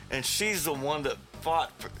 And she's the one that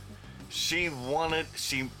fought for... She wanted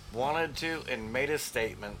to and made a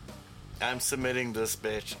statement. I'm submitting this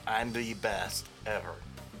bitch. I'm the best ever.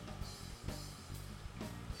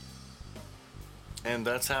 And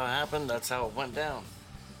that's how it happened. That's how it went down.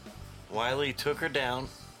 Wiley took her down.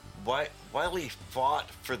 Wiley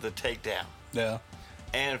fought for the takedown. Yeah.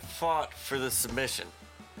 And fought for the submission.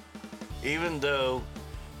 Even though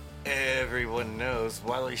everyone knows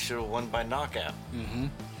Wiley should have won by knockout.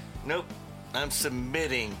 Nope. I'm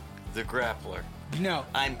submitting the grappler. No.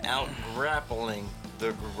 I'm out grappling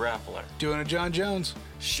the grappler. Doing a John Jones.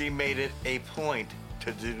 She made it a point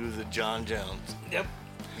to do the John Jones. Yep.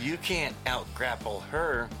 You can't out grapple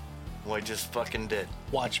her. Well, I just fucking did.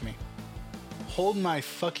 Watch me. Hold my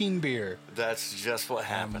fucking beer That's just what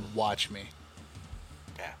happened. and watch me.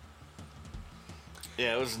 Yeah.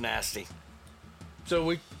 Yeah, it was nasty.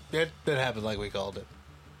 So that happened like we called it.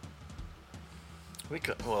 We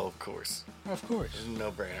could, well, of course. Of course. It's a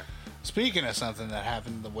no-brainer. Speaking of something that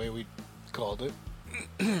happened the way we called it,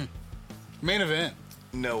 main event.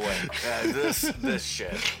 No way. This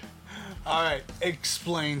shit. All right,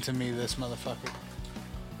 explain to me this motherfucker.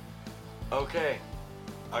 Okay.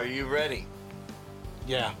 Are you ready?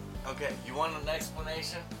 Yeah. Okay, you want an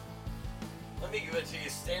explanation? Let me give it to you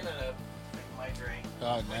standing up. Make my drink.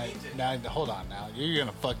 Oh, now, hold on now. You're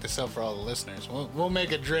gonna fuck this up for all the listeners. We'll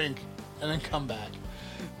make a drink and then come back.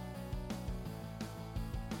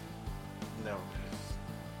 No.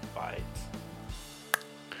 Fight.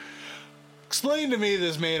 Explain to me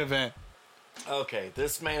this main event. Okay,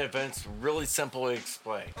 this main event's really simple to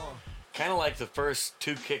explain. Kind of like the first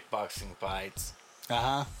 2 kickboxing fights,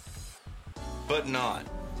 Uh-huh. but not.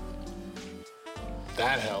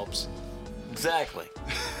 That helps. Exactly.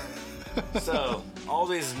 So, all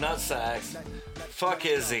these nutsacks, fuck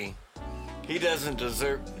Izzy. He doesn't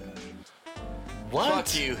deserve... What?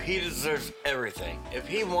 Fuck you, he deserves everything. If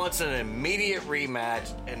he wants an immediate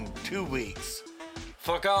rematch in 2 weeks,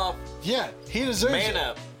 fuck off, Yeah, he deserves man it.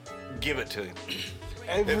 up, give it to him.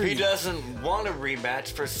 If he doesn't want a rematch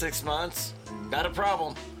for 6 months, not a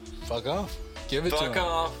problem. Fuck off. Give it to Fuck him.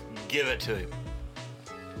 off, give it to him.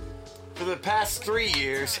 For the past 3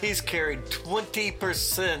 years, he's carried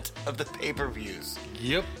 20% of the pay-per-views.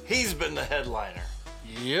 Yep. He's been the headliner.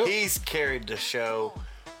 Yep. He's carried the show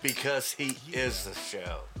because he is the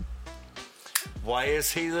show. Why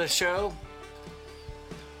is he the show?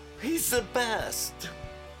 He's the best.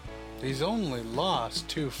 He's only lost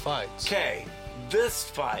 2 fights. Okay, this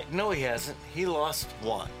fight, no he hasn't. He lost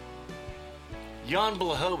 1. Jan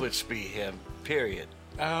Blachowicz beat him, period.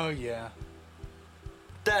 Oh, yeah.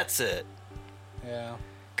 That's it. Yeah.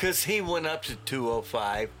 Because he went up to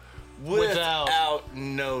 205 without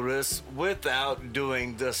notice, without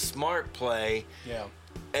doing the smart play, Yeah.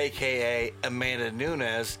 a.k.a. Amanda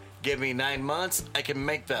Nunes. Give me 9 months, I can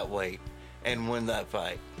make that weight and win that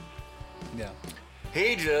fight. Yeah.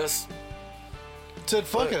 He just, Said,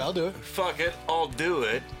 fuck it, I'll do it. fuck it, I'll do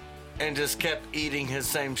it, and just kept eating his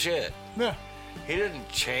same shit. Yeah. He didn't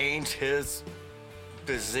change his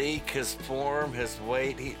physique, his form, his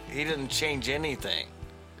weight. He didn't change anything.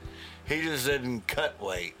 He just didn't cut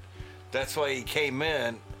weight. That's why he came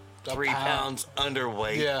in 3 pounds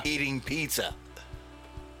underweight, Yeah. eating pizza.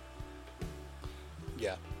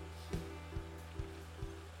 Yeah.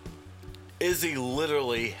 Izzy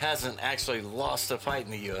literally hasn't actually lost a fight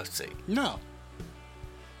in the UFC No.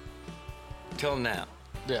 till now.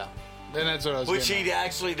 Yeah. Then that's what I was Which getting he at.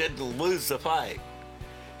 actually didn't lose the fight.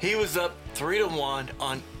 He was up 3-1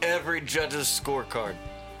 on every judge's scorecard.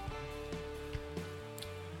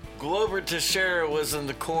 Glover Teixeira was in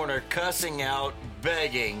the corner, cussing out,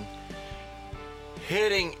 begging,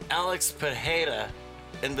 hitting Alex Pereira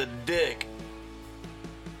in the dick,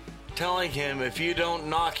 telling him if you don't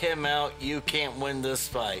knock him out, you can't win this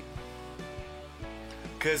fight.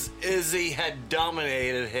 Because Izzy had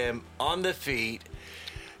dominated him on the feet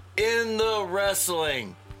in the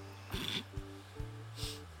wrestling.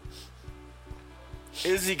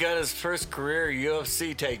 Izzy got his first career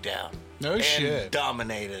UFC takedown. No and shit.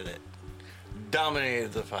 Dominated it.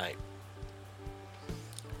 Dominated the fight.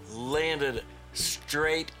 Landed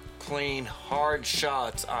straight, clean, hard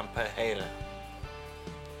shots on Pereira.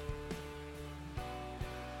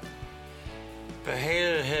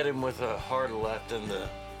 Pereira hit him with a hard left in the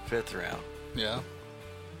 5th round. Yeah.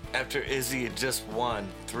 After Izzy had just won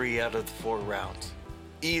 3 out of the 4 rounds.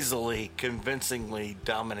 Easily, convincingly,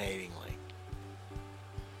 dominatingly.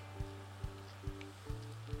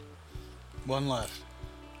 1 left.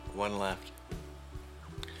 1 left.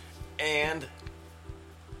 And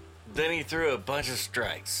then he threw a bunch of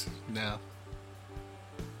strikes. Yeah.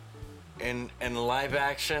 In live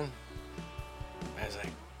action, I was like,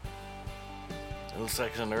 it looks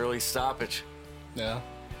like an early stoppage. Yeah.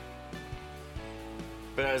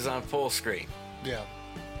 But I was on full screen. Yeah.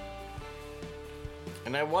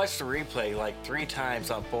 And I watched the replay like 3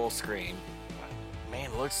 times on full screen. Man,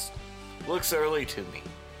 looks early to me.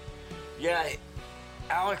 Yeah,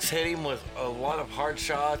 Alex hit him with a lot of hard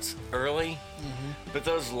shots early, but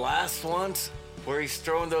those last ones where he's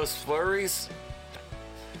throwing those flurries,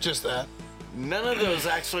 Just that. none of those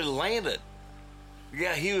actually landed.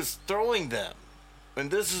 Yeah, he was throwing them. And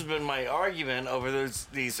this has been my argument over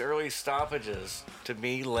these early stoppages to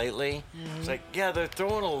me lately. It's like, yeah, they're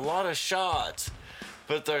throwing a lot of shots,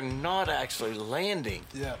 but they're not actually landing.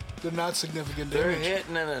 Yeah, they're not significant They're damage.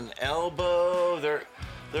 hitting in an elbow. They're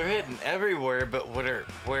hitting everywhere, but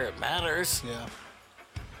where it matters. Yeah.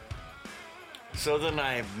 So then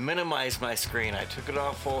I minimized my screen. I took it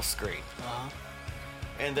off full screen. Uh-huh.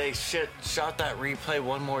 And they shot that replay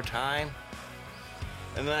one more time.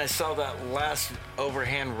 And then I saw that last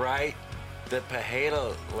overhand right that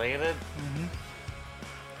Pajeda landed.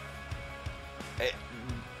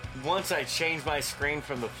 Once I changed my screen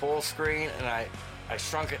from the full screen and I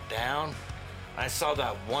shrunk it down, I saw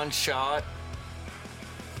that one shot.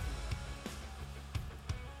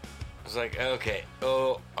 I was like, okay,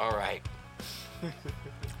 oh, all right.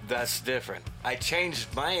 That's different. I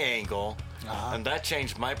changed my angle, and that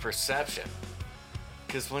changed my perception.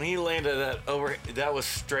 Because when he landed that was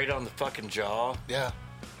straight on the fucking jaw. Yeah.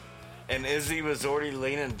 And Izzy was already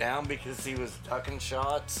leaning down because he was ducking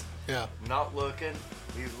shots. Yeah. Not looking.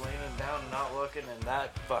 He was leaning down, not looking, and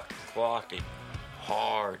that fucking clocked him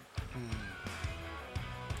hard.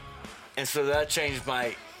 And so that changed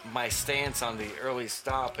my stance on the early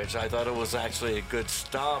stoppage. I thought it was actually a good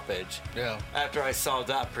stoppage. Yeah. After I saw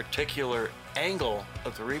that particular angle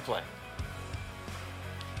of the replay.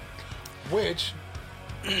 Which,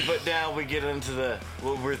 But now we get into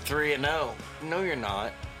we're 3-0. No, you're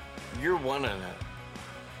not. You're 1-0.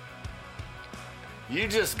 You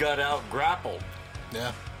just got out grappled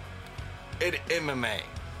yeah. in MMA.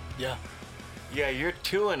 Yeah. Yeah, you're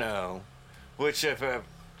 2-0, which if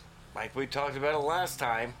like we talked about it last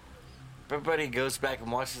time, everybody goes back and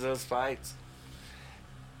watches those fights.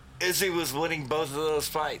 Izzy was winning both of those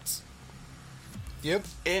fights Yep.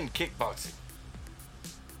 in kickboxing.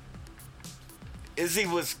 Izzy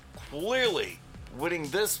was clearly winning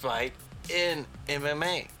this fight in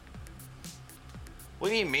MMA. What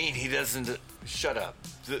do you mean he doesn't? Shut up.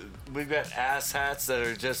 We've got asshats that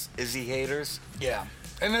are just Izzy haters. Yeah.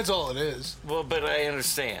 And that's all it is. Well, but I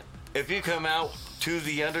understand. If you come out to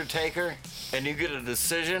The Undertaker and you get a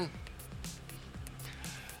decision,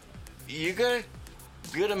 you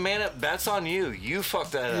gotta man up. That's on you. You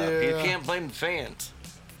fucked that up. You Yeah. can't blame the fans.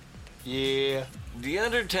 Yeah. The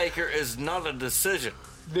Undertaker is not a decision.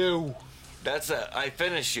 No. That's I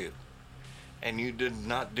finish you. And you did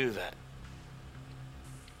not do that.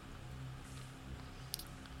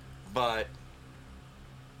 But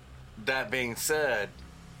that being said,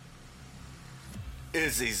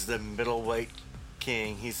 Izzy's the middleweight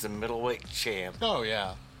king. He's the middleweight champ. Oh,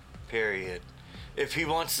 yeah. Period. If he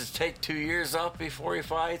wants to take 2 years off before he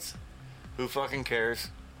fights, who fucking cares?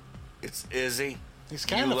 It's Izzy. He's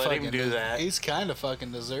kind of let fucking him do that. He's kind of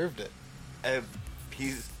fucking deserved it.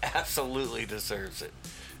 He absolutely deserves it.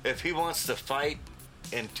 If he wants to fight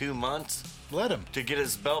in 2 months Let him. to get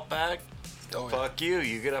his belt back, Oh, yeah. fuck you.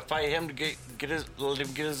 You gotta fight him to let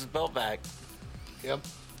him get his belt back. Yep.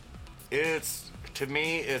 To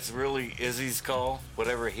me, it's really Izzy's call.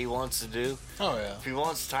 Whatever he wants to do. Oh, yeah. If he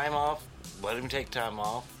wants time off, let him take time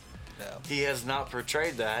off. Yeah. He has not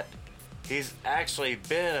portrayed that. He's actually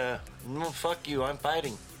been no, fuck you, I'm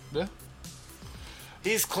fighting. Yeah.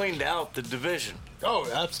 He's cleaned out the division. Oh,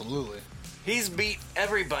 absolutely. He's beat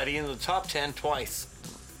everybody in the top 10 twice.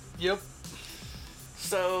 Yep.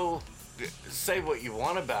 So, say what you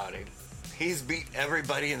want about him. He's beat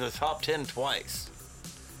everybody in the top 10 twice.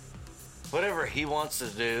 Whatever he wants to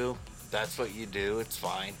do, that's what you do. It's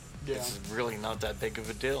fine. Yeah. It's really not that big of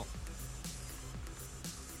a deal.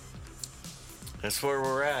 That's where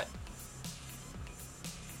we're at.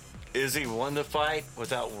 Izzy won the fight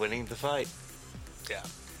without winning the fight. Yeah.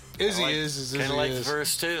 Izzy is Izzy Kind of like is. the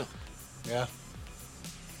first two. Yeah.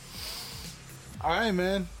 All right,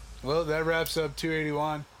 man. Well, that wraps up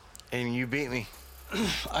 281. And you beat me.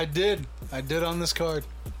 I did on this card.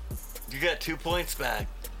 You got 2 points back.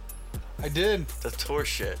 I did. That's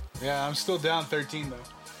horseshit. Yeah, I'm still down 13 though.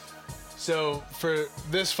 So for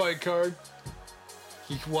this fight card,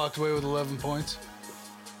 he walked away with 11 points,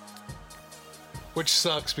 which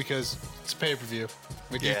sucks because it's a pay-per-view.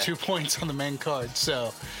 We do 2 points on the main card,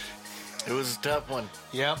 so It was a tough one.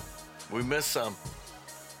 yep. We missed some.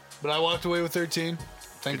 But I walked away with 13.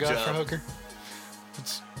 Thank Good God job. for Hooker.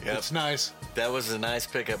 Yep. It's nice. That was a nice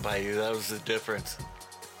pickup by you. That was the difference.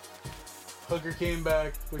 Hooker came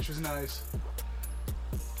back, which was nice.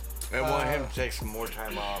 I want him to take some more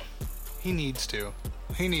time off. He needs to.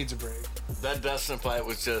 He needs a break. That Dustin fight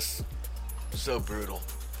was just so brutal.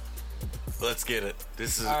 Let's get it.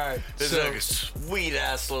 This is All right, This so- is like a sweet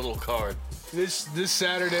ass little card. This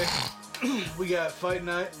Saturday, we got Fight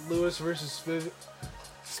Night, Lewis versus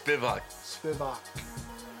Spivak. Spivak.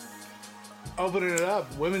 Opening it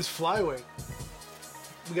up, women's flyweight.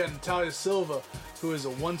 We got Natalia Silva who is a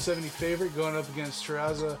 170 favorite, going up against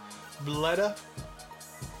Terraza Bleda,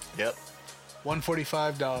 Yep.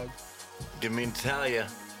 145 dog. Give me Natalia.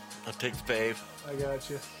 I'll take the fave.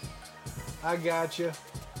 I got you.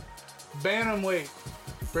 Bantamweight,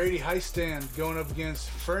 Brady Heistand going up against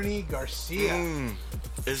Fernie Garcia.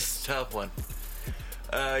 This is a tough one.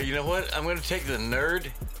 You know what? I'm going to take the nerd.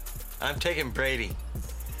 I'm taking Brady.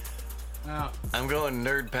 Oh, I'm going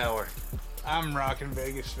nerd power. I'm rocking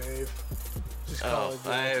Vegas fave. Just call it.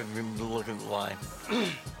 I haven't been looking at the line.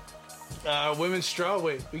 Women's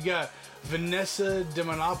strawweight, we got Vanessa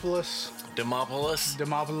Demopoulos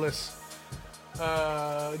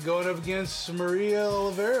going up against Maria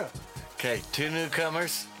Oliveira. Okay, 2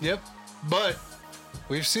 newcomers. Yep, but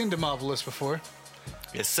we've seen Demopoulos before,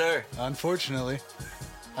 Yes, sir. unfortunately.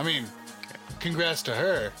 I mean, congrats to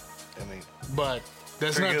her, I mean, but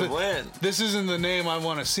that's pretty not good win. This isn't the name I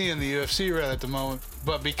want to see in the UFC right at the moment.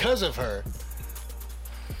 But because of her,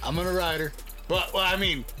 I'm gonna ride her. Well, I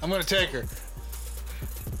mean, I'm gonna take her.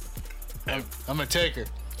 I'm gonna take her.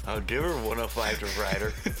 I'll give her 105 to ride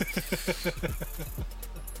her.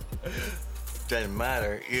 Doesn't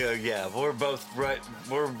matter. Yeah, we're both right.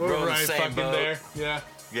 We're rowing the right same fucking boat. there. Yeah.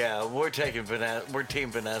 Yeah, we're taking Vanessa. We're Team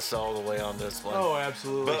Vanessa all the way on this one. Oh,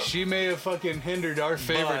 absolutely. But- She may have fucking hindered our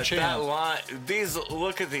favorite But that champ. line,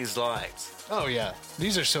 look at these lines, Oh yeah,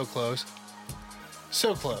 these are so close.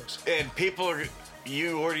 So close. and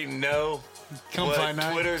you already know Come what fight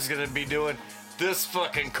night. Twitter's gonna be doing. This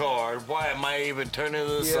fucking card. Why am I even turning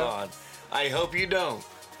this Yeah. on? I hope you don't,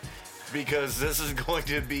 because this is going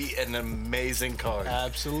to be an amazing card.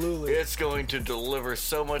 Absolutely. It's going to deliver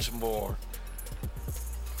so much more.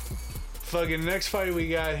 Fucking next fight we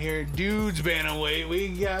got here, dudes bantamweight. We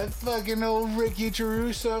got fucking old Ricky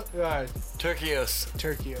Caruso. Turkios.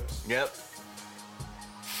 Turkios. Yep.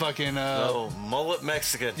 Fucking Mullet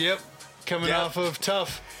Mexican. Yep. Coming Yep. off of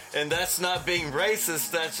Tough. And that's not being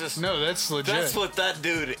racist. That's just No, that's legit. that's what that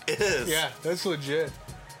dude is. Yeah, that's legit.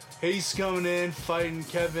 He's coming in fighting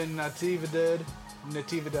Kevin Natividad.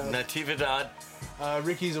 Natividad.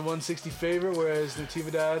 Ricky's a 160 favorite, whereas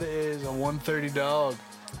Natividad is a 130 dog.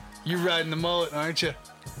 You riding the mullet, aren't you?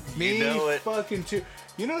 Me You know it. fucking too.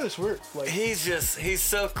 You notice we're like He's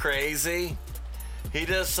so crazy. He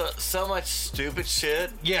does so much stupid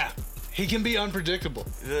shit yeah, he can be unpredictable.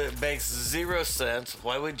 that makes zero sense.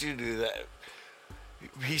 Why would you do that?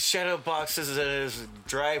 He shadow boxes in his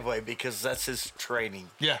driveway because that's his training.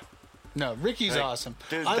 Yeah, no, Ricky's Like, awesome.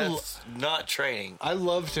 Dude, I that's not training. I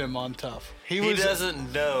loved him on Tough. He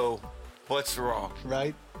doesn't know what's wrong.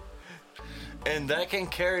 right. And that can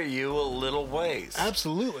carry you a little ways.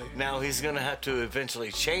 Absolutely. Now he's going to have to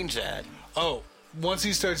eventually change that. Oh, once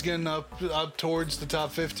he starts getting up towards the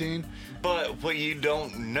top 15. But what you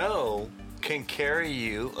don't know can carry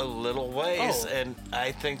you a little ways. Oh. And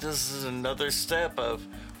I think this is another step of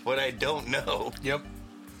what I don't know. Yep.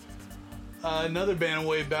 Another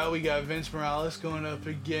bantamweight bout. We got Vince Morales going up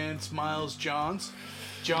against Miles Johns.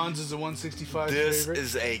 Johns is a 165 This favorite,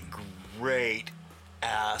 is a great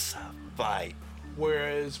ass fight.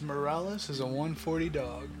 whereas Morales is a 140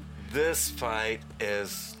 dog. This fight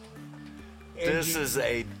is... And This is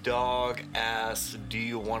a dog ass do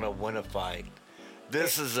you want to win a fight.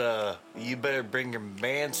 This is a you better bring your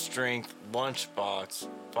man strength lunchbox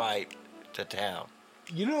fight to town.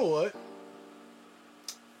 You know what?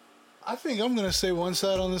 I think I'm going to say one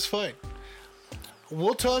side on this fight.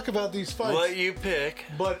 We'll talk about these fights, What you pick?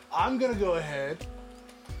 but I'm going to go ahead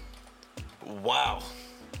Wow.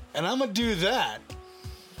 and I'm going to do that.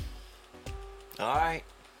 All right.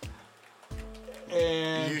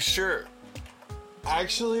 And You sure?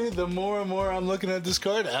 actually, the more and more I'm looking at this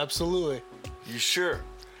card, absolutely. You sure?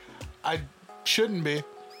 I shouldn't be.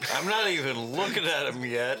 I'm not even looking at him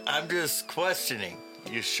yet. I'm just questioning.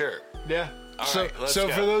 You sure? Yeah. All so right, let's so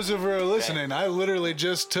go. for those of you who are listening, I literally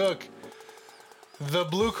just took the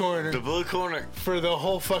blue corner The blue corner. for the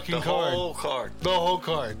whole fucking The card. whole card. The whole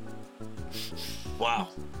card. Wow.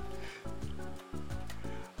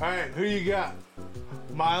 All right, who you got?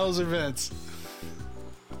 Miles or Vince?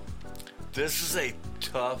 This is a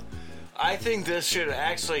tough. I think this should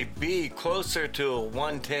actually be closer to a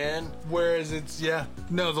 110. Whereas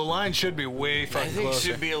no, the line should be way I fucking think it closer.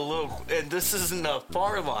 should be a little. And this isn't a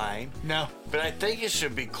far line, No. but I think it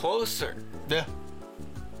should be closer. Yeah.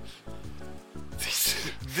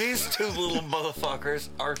 These two little motherfuckers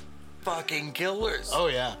are fucking killers. Oh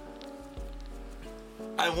yeah.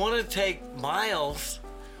 I want to take Miles,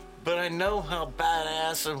 but I know how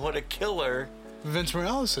badass and what a killer, Vince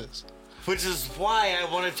Morales is. which is why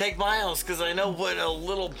I want to take Miles, because I know what a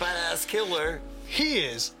little badass killer. He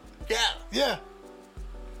is. Yeah. Yeah.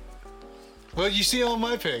 Well, you see all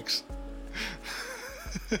my picks.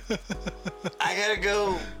 I gotta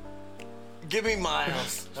go. Give me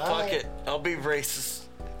Miles. All Fuck right. it. I'll be racist.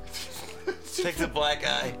 Take the black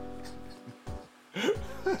eye.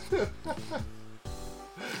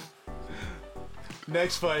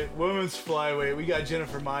 Next fight, women's flyweight. We got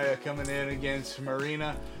Jennifer Maia coming in against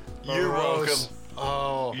Marina. You're Barros. welcome.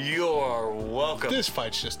 Oh, You're welcome. this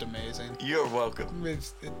fight's just amazing. You're welcome.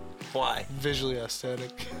 It's Why? visually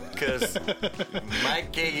aesthetic. Because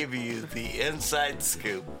Mike gave you the inside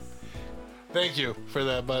scoop. Thank you for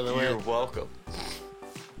that, by the way. You're welcome.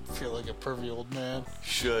 I feel like a pervy old man.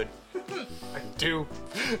 Should. I do.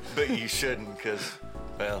 But you shouldn't because,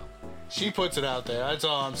 well, She puts it out there. That's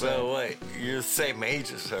all I'm saying. well, wait. You're the same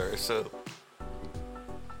age as her, so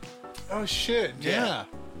Oh, shit. Yeah.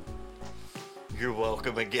 you're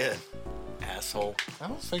welcome again, asshole. I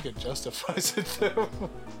don't think it justifies it, though.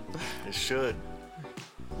 It should.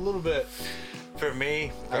 A little bit. For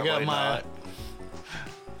me, I got probably Maya. not.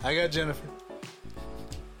 I got Jennifer.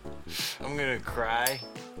 I'm gonna cry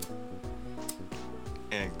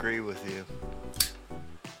and agree with you.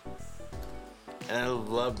 And I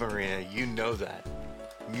love Marina. You know that.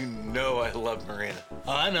 You know I love Marina.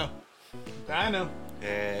 Oh, I know. I know.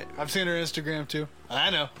 Yeah, I've seen her Instagram, too. I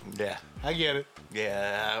know. yeah, I get it.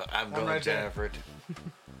 yeah. I'm going right there. Jennifer.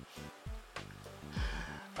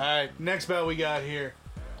 All right, next bout we got here.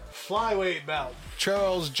 Flyweight bout.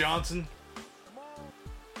 Charles Johnson.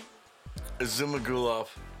 Zumagulov.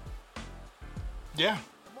 Yeah,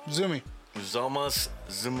 Zumi. Zomas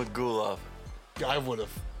Zumagulov. I would have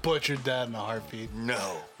butchered that in a heartbeat.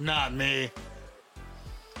 No. Not me.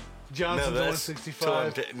 Johnson's No, that's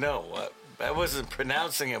 165. No, I wasn't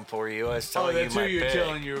pronouncing him for you. I was telling Oh, that's you who my you're pick.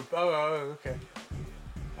 telling you. Oh, okay.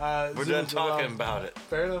 We're done talking about it.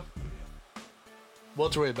 Fair enough.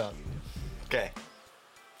 Welterweight bout. Okay.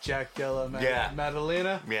 Jack Della Yeah.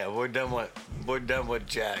 Maddalena. Yeah, we're done with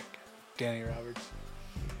Jack. Danny Roberts.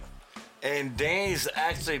 And Danny's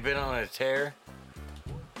actually been on a tear.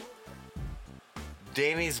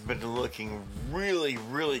 Danny's been looking really,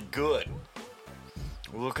 really good.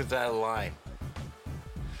 Look at that line.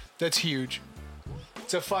 That's huge.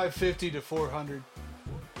 It's a 550 to 400.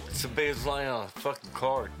 It's the biggest line on a fucking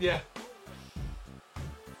card. Yeah.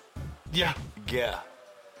 Yeah. Yeah.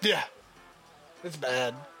 Yeah. It's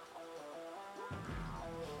bad.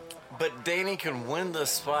 But Danny can win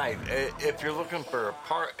this fight if you're looking for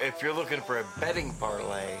a betting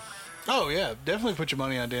parlay. Oh yeah, definitely put your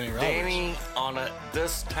money on Danny Roberts. Danny on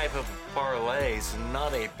this type of parlay is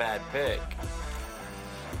not a bad pick.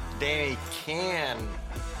 Danny can.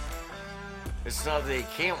 It's not that he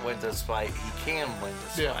can't win this fight. He can win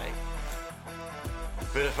this Yeah. fight.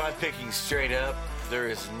 But if I'm picking straight up, there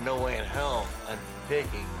is no way in hell I'm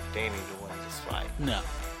picking Danny to win this fight. No.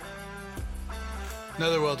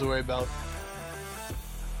 Another welterweight bout.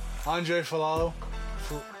 Andre Falao.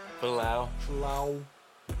 Palau. Falao.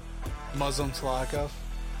 Muslim Salikov.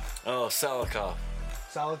 Oh, Salikov.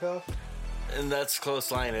 Salikov? And that's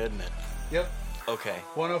close line, isn't it? Yep. Okay.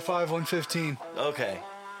 105, 115. Okay.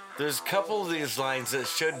 There's a couple of these lines that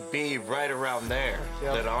should be right around there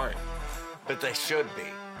Yep. that aren't. But they should be.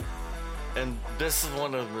 And this is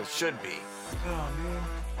one of them that should be. Oh, man.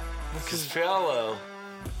 Because Fiallo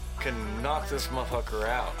can knock this motherfucker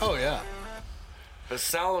out. Oh, yeah. But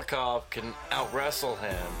Salikov can out-wrestle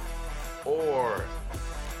him or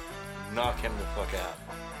knock him the fuck out.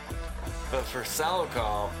 But for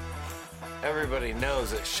Salikov, everybody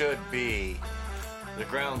knows it should be the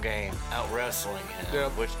ground game out-wrestling him,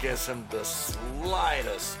 Yep. which gives him the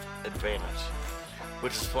slightest advantage.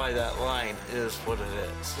 Which is why that line is what it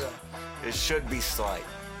is. Yeah. It should be slight,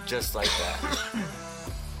 just like that.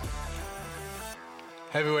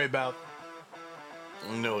 Heavyweight bout.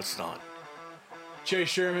 No, it's not. Chase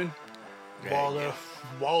Sherman. Yeah, Waldo. yeah.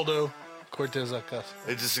 Waldo. Cortez Acas.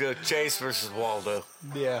 It just go Chase versus Waldo.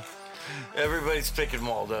 Yeah. Everybody's picking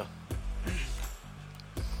Waldo.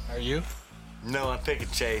 Are you? No, I'm picking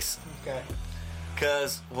Chase. Okay.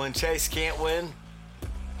 Because when Chase can't win,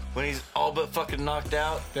 when he's all but fucking knocked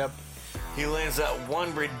out, Yep. he lands that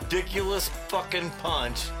one ridiculous fucking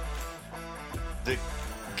punch that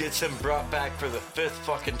gets him brought back for the 5th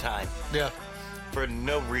fucking time Yeah. for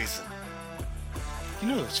no reason. You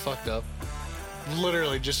know what's fucked up?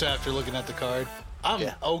 Literally, just after looking at the card, I'm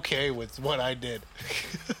Yeah. okay with what I did.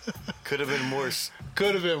 Could have been worse.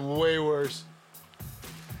 Could have been way worse.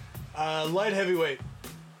 Light heavyweight.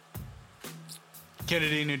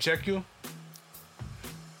 Kennedy Nuchekyu.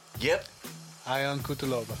 Yep, Ion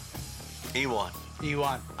Kutalova. he won.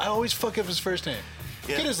 Iwan. I always fuck up his first name.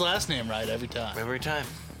 Yeah. Get his last name right every time. Every time.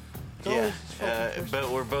 Yeah, but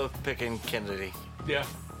we're both picking Kennedy. Yeah.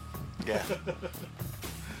 Yeah.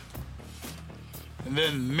 And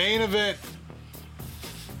then main event.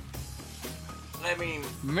 I mean,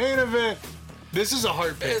 Main event. This is a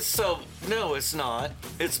hard pick. no, it's not.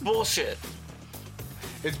 It's bullshit.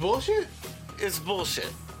 It's bullshit? It's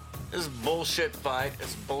bullshit. It's bullshit fight.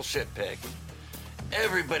 It's bullshit pick.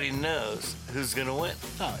 Everybody knows who's gonna win.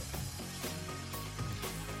 Oh,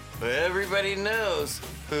 But everybody knows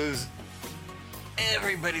who's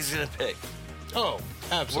everybody's gonna pick. oh,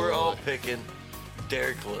 absolutely. We're all picking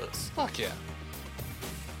Derek Lewis. Fuck yeah.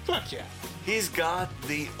 Fuck yeah. He's got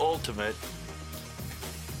the ultimate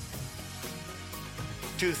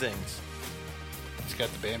two things. He's got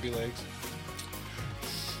the Bambi legs.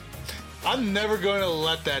 I'm never going to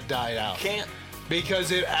let that die out. Can't.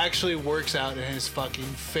 Because it actually works out in his fucking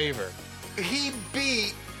favor. He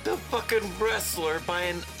beat the fucking wrestler by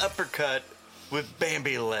an uppercut with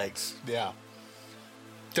Bambi legs. Yeah.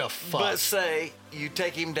 The fuck? But say you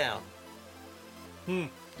take him down.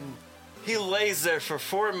 He lays there for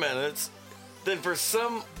 4 minutes. Then for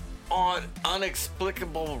some odd,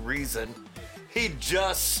 inexplicable reason, he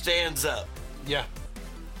just stands up. Yeah.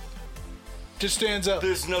 Just stands up.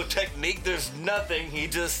 There's no technique. There's nothing.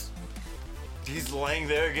 He's laying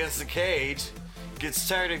there against the cage, gets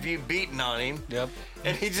tired of you beating on him, Yep.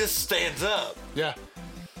 and he just stands up. Yeah.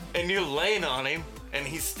 And you're laying on him, and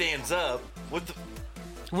he stands up. What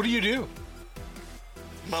What do you do?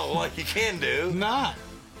 not like you can do. Nah.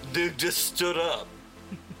 Dude just stood up.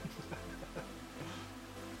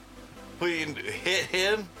 We hit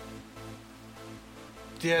him.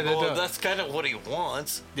 Yeah, that Well, does. that's kind of what he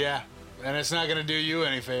wants. Yeah. And it's not going to do you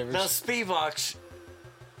any favors. Now Spivak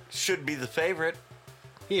should be the favorite.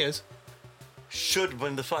 He is. Should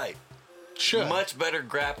win the fight. Should. Much better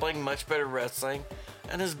grappling, much better wrestling,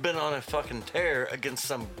 and has been on a fucking tear against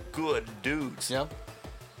some good dudes. Yep.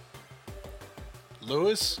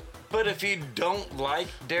 Lewis, But if you don't like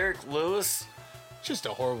Derek Lewis, just a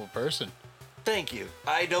horrible person. thank you.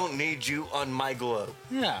 I don't need you on my globe.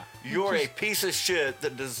 Yeah. You're a piece of shit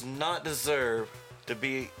that does not deserve to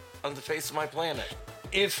be on the face of my planet.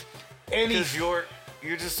 If any Because you're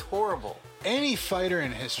just horrible. any fighter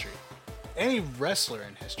in history, any wrestler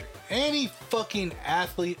in history, any fucking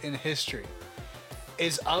athlete in history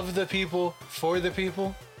is of the people, for the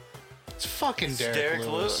people, it's fucking Derek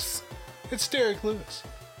Lewis. It's Derek Lewis.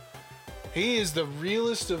 He is the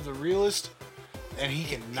realest of the realest, and he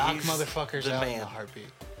can knock He's motherfuckers the out in man. a heartbeat.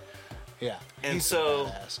 Yeah. And he's so a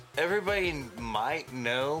badass. everybody might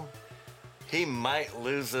know he might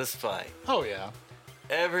lose this fight. Oh yeah.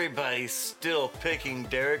 Everybody's still picking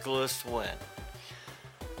Derek Lewis to win.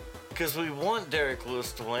 Because we want Derek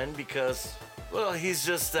Lewis to win because, well, he's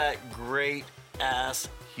just that great ass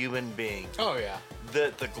human being Oh yeah.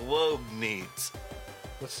 that the globe needs.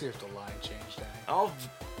 Let's see if the line changed any.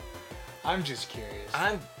 I'm just curious.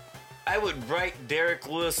 I would write Derek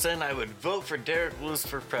Lewis in. I would vote for Derek Lewis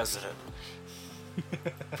for president.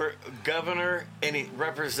 For governor, any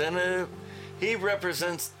representative. He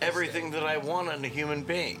represents everything that I want in a human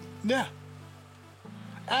being. Yeah.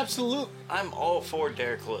 Absolutely. I'm all for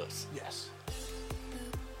Derek Lewis. Yes.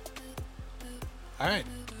 All right.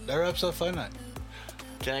 That wraps up Fight Night.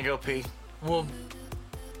 Can I go pee? Well,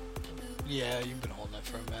 yeah, you've been holding it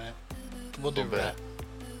for a minute. We'll do Little bit. wrap.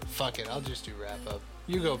 Fuck it. I'll just do wrap up.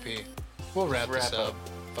 You go pee. We'll wrap this Wrap up. up.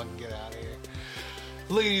 Fucking get out of here.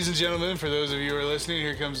 Ladies and gentlemen, for those of you who are listening,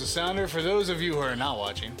 here comes the sounder. For those of you who are not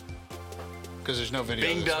watching, because there's no video.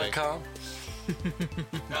 this week. Bing.com.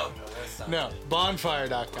 No, that's not. No,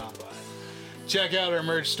 bonfire.com. Check out our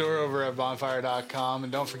merch store over at bonfire.com.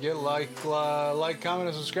 And don't forget, like, comment,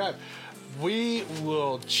 and subscribe. We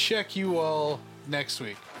will check you all next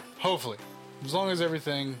week. Hopefully. As long as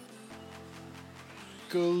everything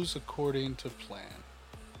goes according to plan.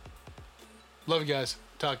 Love you guys.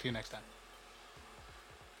 Talk to you next time.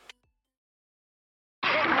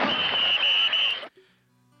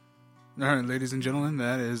 All right, ladies and gentlemen,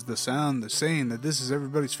 that is the sound, the saying that this is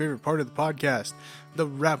everybody's favorite part of the podcast, the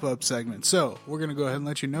wrap-up segment. So, we're going to go ahead and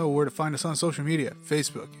let you know where to find us on social media,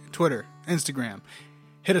 Facebook, Twitter, Instagram.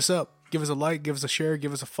 Hit us up, give us a like, give us a share,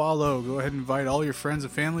 give us a follow. Go ahead and invite all your friends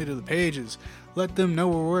and family to the pages. Let them know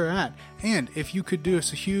where we're at. And if you could do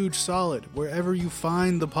us a huge solid, wherever you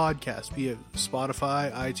find the podcast, be it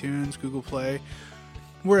Spotify, iTunes, Google Play,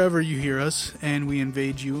 wherever you hear us and we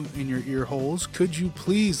invade you in your ear holes, could you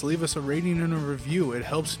please leave us a rating and a review? It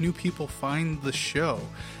helps new people find the show.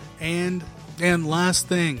 And last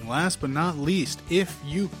but not least, if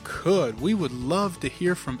you could, we would love to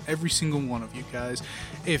hear from every single one of you guys.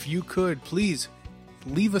 If you could, please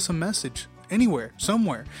leave us a message anywhere,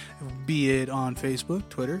 somewhere, be it on Facebook,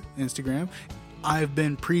 Twitter, Instagram. I've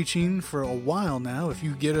been preaching for a while now. If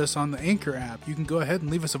you get us on the Anchor app, you can go ahead and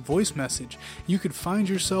leave us a voice message. You could find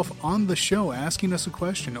yourself on the show asking us a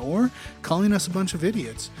question, or calling us a bunch of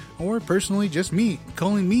idiots, or personally just me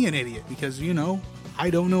calling me an idiot because, you know, I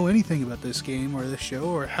don't know anything about this game or this show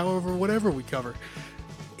or however, whatever we cover.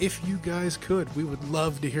 If you guys could, we would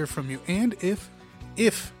love to hear from you. And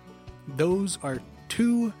if those are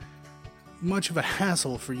too much of a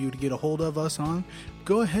hassle for you to get a hold of us on,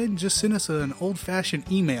 go ahead and just send us an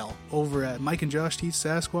old-fashioned email over at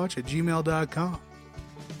mikeandjoshteachsasquatch@gmail.com.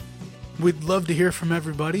 We'd love to hear from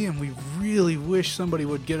everybody, and we really wish somebody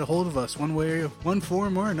would get a hold of us one way, one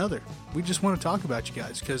form or another. We just want to talk about you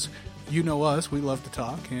guys, because you know us, we love to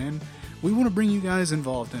talk, and we want to bring you guys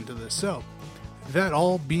involved into this. So, that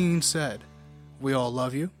all being said, we all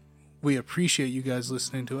love you. We appreciate you guys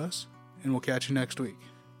listening to us, and we'll catch you next week.